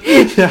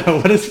 Yeah,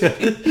 what is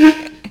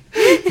good?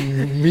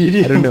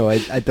 Medium. I don't know. I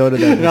thought of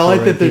that. And I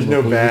like that there's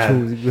no bad.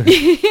 bad.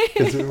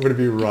 Would it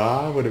be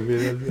raw? Would it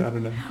be? I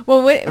don't know.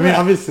 Well, I mean,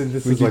 obviously,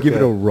 this We is could like give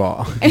it a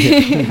raw,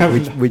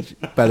 which,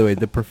 by the way,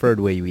 the preferred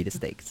way you eat a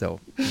steak. So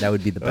that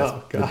would be the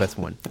best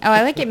one. Oh,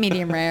 I like it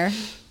medium rare.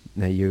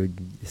 No, you're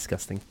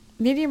disgusting.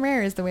 Medium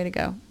rare is the way to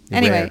go.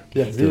 Anyway. Rare.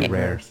 Yeah, Let's do it medium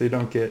rare. rare, so you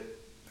don't get,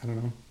 I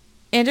don't know,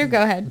 Andrew,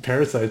 go ahead.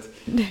 parasites.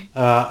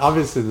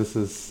 Obviously, this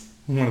is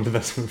one of the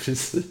best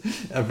movies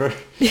ever.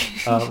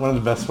 One of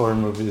the best horror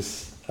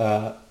movies.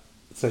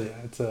 So yeah,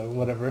 it's a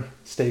whatever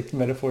steak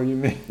metaphor you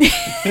made.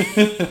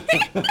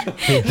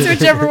 So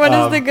whichever one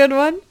is the good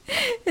one.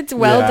 It's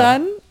well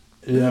done.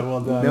 Yeah, well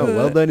done. No,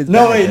 well done is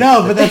No, bad. wait,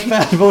 no, but that's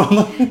bad.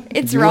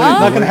 It's You're raw?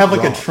 not gonna have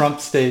like Raw. a Trump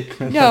steak.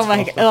 No,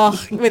 my God.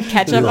 Ugh, with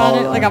ketchup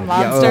on it, like a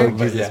monster. oh,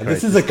 But Jesus yeah, Christ,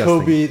 this is a disgusting.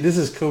 Kobe. This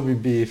is Kobe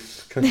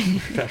beef cooked to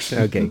perfection.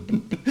 Okay.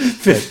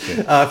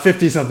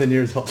 50-something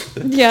years old.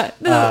 Yeah.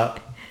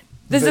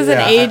 This but is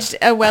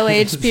yeah, a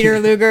well-aged Peter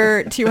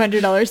Luger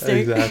 $200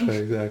 steak.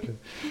 Exactly.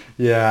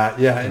 Yeah,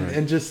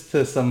 and just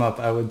to sum up,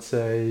 I would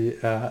say,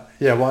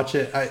 watch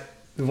it.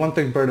 The one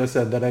thing Berto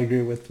said that I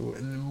agree with,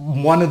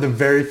 one of the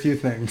very few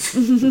things,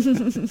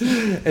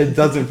 it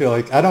doesn't feel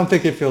like, I don't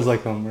think it feels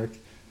like homework.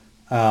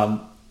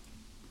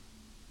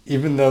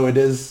 Even though it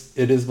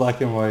is black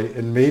and white,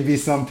 and maybe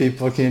some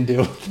people can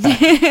deal with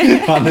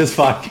that on this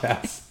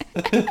podcast.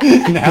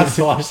 And have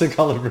to watch the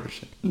color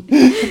version.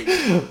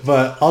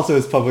 But also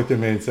it's public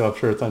domain, so I'm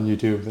sure it's on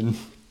YouTube and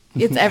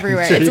It's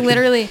everywhere. sure It's you can-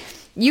 literally,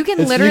 you can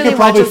you literally can watch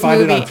probably this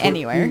find it movie on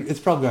anywhere. It's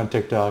probably on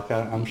TikTok.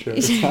 I'm sure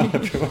it's on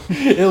everywhere.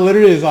 It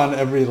literally is on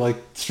every like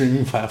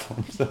streaming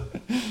platform. So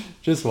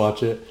just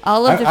watch it.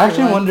 All of the I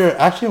actually free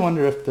ones.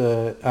 wonder if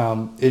the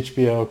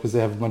HBO, because they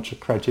have a bunch of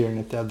Criterion,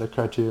 if they have the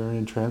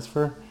Criterion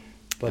transfer.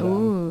 But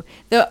Ooh,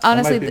 though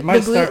honestly,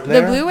 might start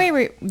there.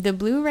 the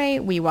Blu-ray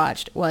we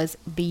watched was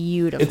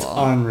beautiful. it's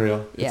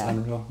unreal. Yeah. It's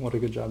unreal. What a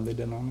good job they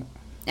did on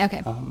it.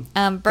 Okay.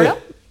 Berto? Yeah,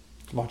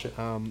 watch it.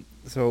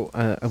 So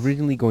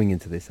originally going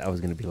into this, I was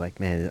gonna be like,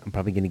 man, I'm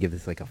probably gonna give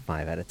this like a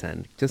 5 out of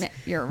 10. Just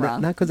You're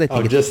wrong. Not because I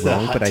think just it's a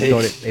wrong, hot but I take.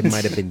 thought it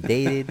might have been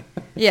dated.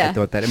 Yeah. I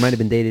thought that it might have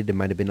been dated. It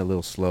might have been a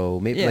little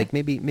slow. Maybe Yeah.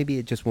 maybe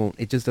it just won't.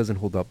 It just doesn't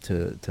hold up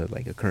to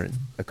like a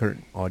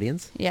current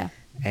audience. Yeah.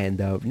 And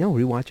no,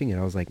 rewatching it,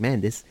 I was like,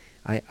 man,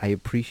 I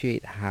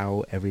appreciate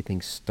how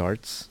everything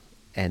starts,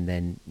 and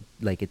then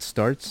like it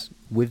starts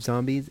with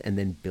zombies and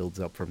then builds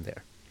up from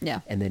there.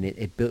 Yeah. And then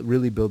it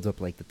really builds up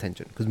like the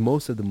tension, because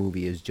most of the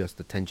movie is just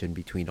the tension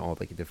between all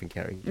like the different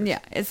characters. Yeah.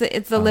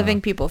 It's the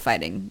living people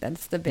fighting.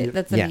 That's the bit.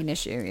 That's the Yeah. main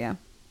issue. Yeah.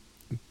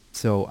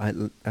 So I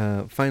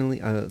finally,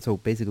 so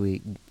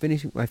basically,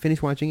 I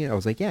finished watching it. I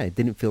was like, yeah, it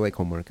didn't feel like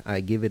homework.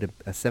 I give it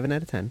a 7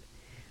 out of 10.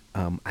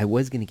 I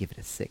was gonna give it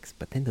a 6,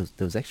 but then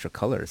those extra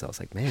colors, I was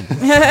like, man,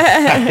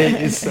 I hate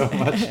you so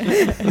much.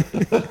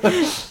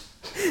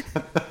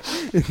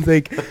 it's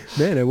like,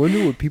 man, I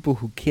wonder what people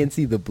who can't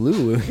see the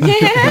blue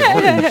think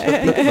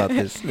about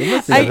this. They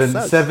must think it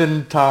sucks.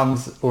 7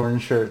 Tom's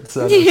orange shirts.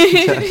 Out of 10.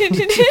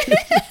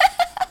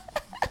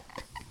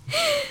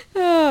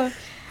 But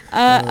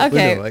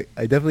Okay. no,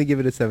 I definitely give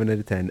it a 7 out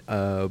of 10.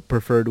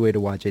 Preferred way to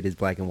watch it is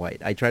black and white.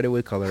 I tried it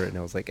with color, and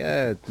I was like,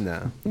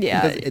 no.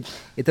 Yeah.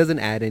 It doesn't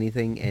add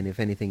anything, and if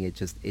anything,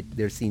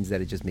 there's scenes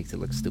that it just makes it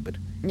look stupid.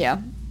 Yeah.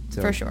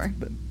 So, For sure.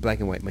 But black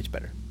and white, much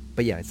better.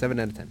 But yeah, 7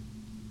 out of 10.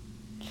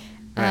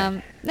 All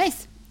right.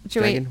 Nice.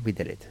 Should Dragon, we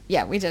did it.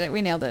 Yeah, we did it.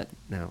 We nailed it.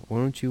 Now, why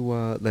don't you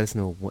let us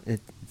know?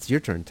 It's your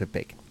turn to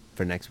pick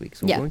for next week.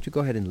 So Yeah. why don't you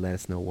go ahead and let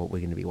us know what we're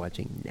going to be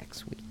watching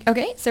next week?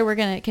 Okay, so we're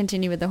going to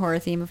continue with the horror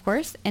theme, of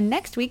course. And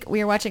next week, we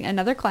are watching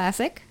another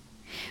classic.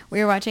 We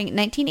are watching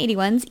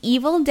 1981's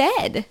Evil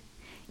Dead.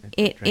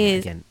 It Dragon,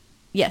 is... Again,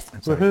 Yes.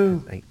 I'm sorry.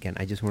 Woohoo. Again,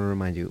 I just want to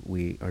remind you,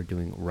 we are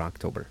doing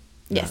Rocktober.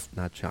 Yes.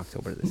 Not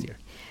Shocktober this year.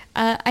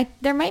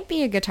 There might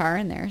be a guitar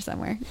in there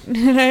somewhere.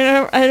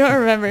 I don't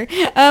remember.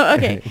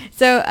 Okay,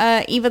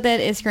 so Evil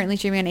Dead is currently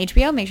streaming on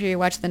HBO. Make sure you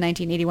watch the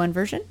 1981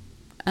 version,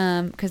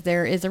 because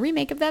there is a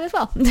remake of that as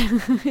well.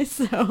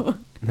 So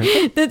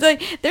that's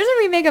like, there's a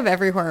remake of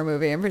every horror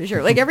movie. I'm pretty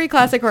sure, like every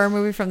classic horror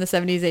movie from the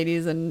 70s,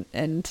 80s,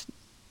 and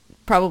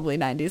probably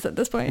 90s at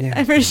this point. Yeah,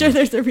 I'm pretty sure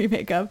there's a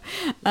remake of.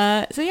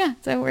 So yeah,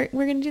 so we're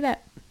gonna do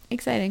that.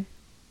 Exciting.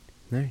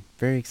 All right,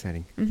 very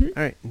exciting. Mhm.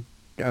 All right,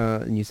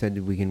 and you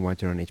said we can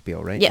watch it on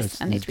HBO, right?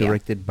 Yes, on it's HBO.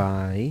 directed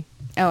by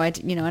Oh, I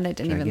didn't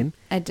Dragon.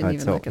 even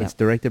So look it it's up.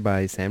 directed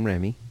by Sam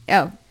Raimi. Oh,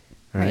 All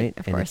right,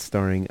 of and course. it's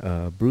starring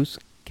Bruce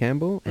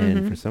Campbell, and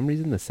Mhm. for some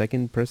reason the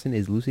second person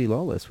is Lucy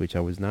Lawless, which I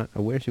was not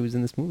aware she was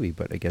in this movie,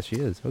 but I guess she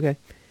is. Okay.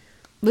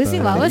 Lucy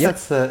But, Lawless. yeah.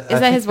 Is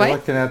that his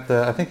wife?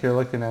 I think you're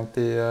looking at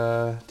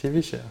the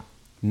TV show.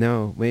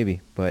 No,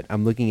 maybe, but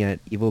I'm looking at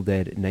Evil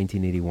Dead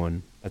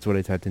 1981. That's what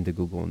I typed into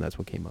Google, and that's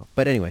what came up.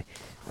 But anyway,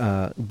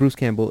 Bruce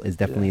Campbell is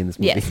definitely in this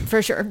movie. Yes,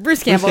 for sure.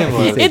 Bruce Campbell.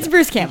 Campbell is- It's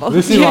Bruce Campbell.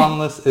 Lucy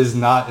Lawless is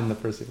not in the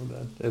first Evil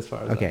Dead, as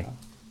far as I Okay. know.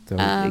 So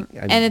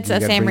and it's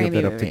a Sam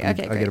Raimi movie. Okay, I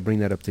gotta bring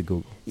that up to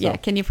Google. Yeah,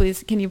 can you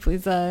please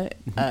contact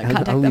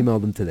I'll email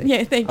them today.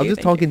 Yeah, thank you. I'll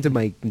just talk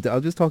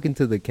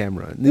into the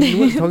camera. You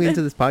want talking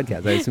into this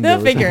podcast? I assume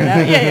they'll figure it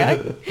out.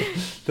 Yeah.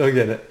 They'll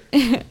get it.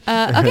 Okay,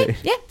 right.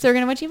 Yeah. So we're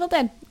gonna watch Evil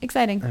Dead.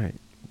 Exciting. All right,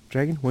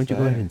 Dragon, why don't you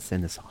go ahead and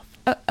send us off?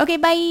 Okay,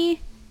 bye.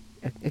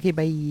 Okay,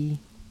 bye.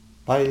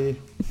 Bye.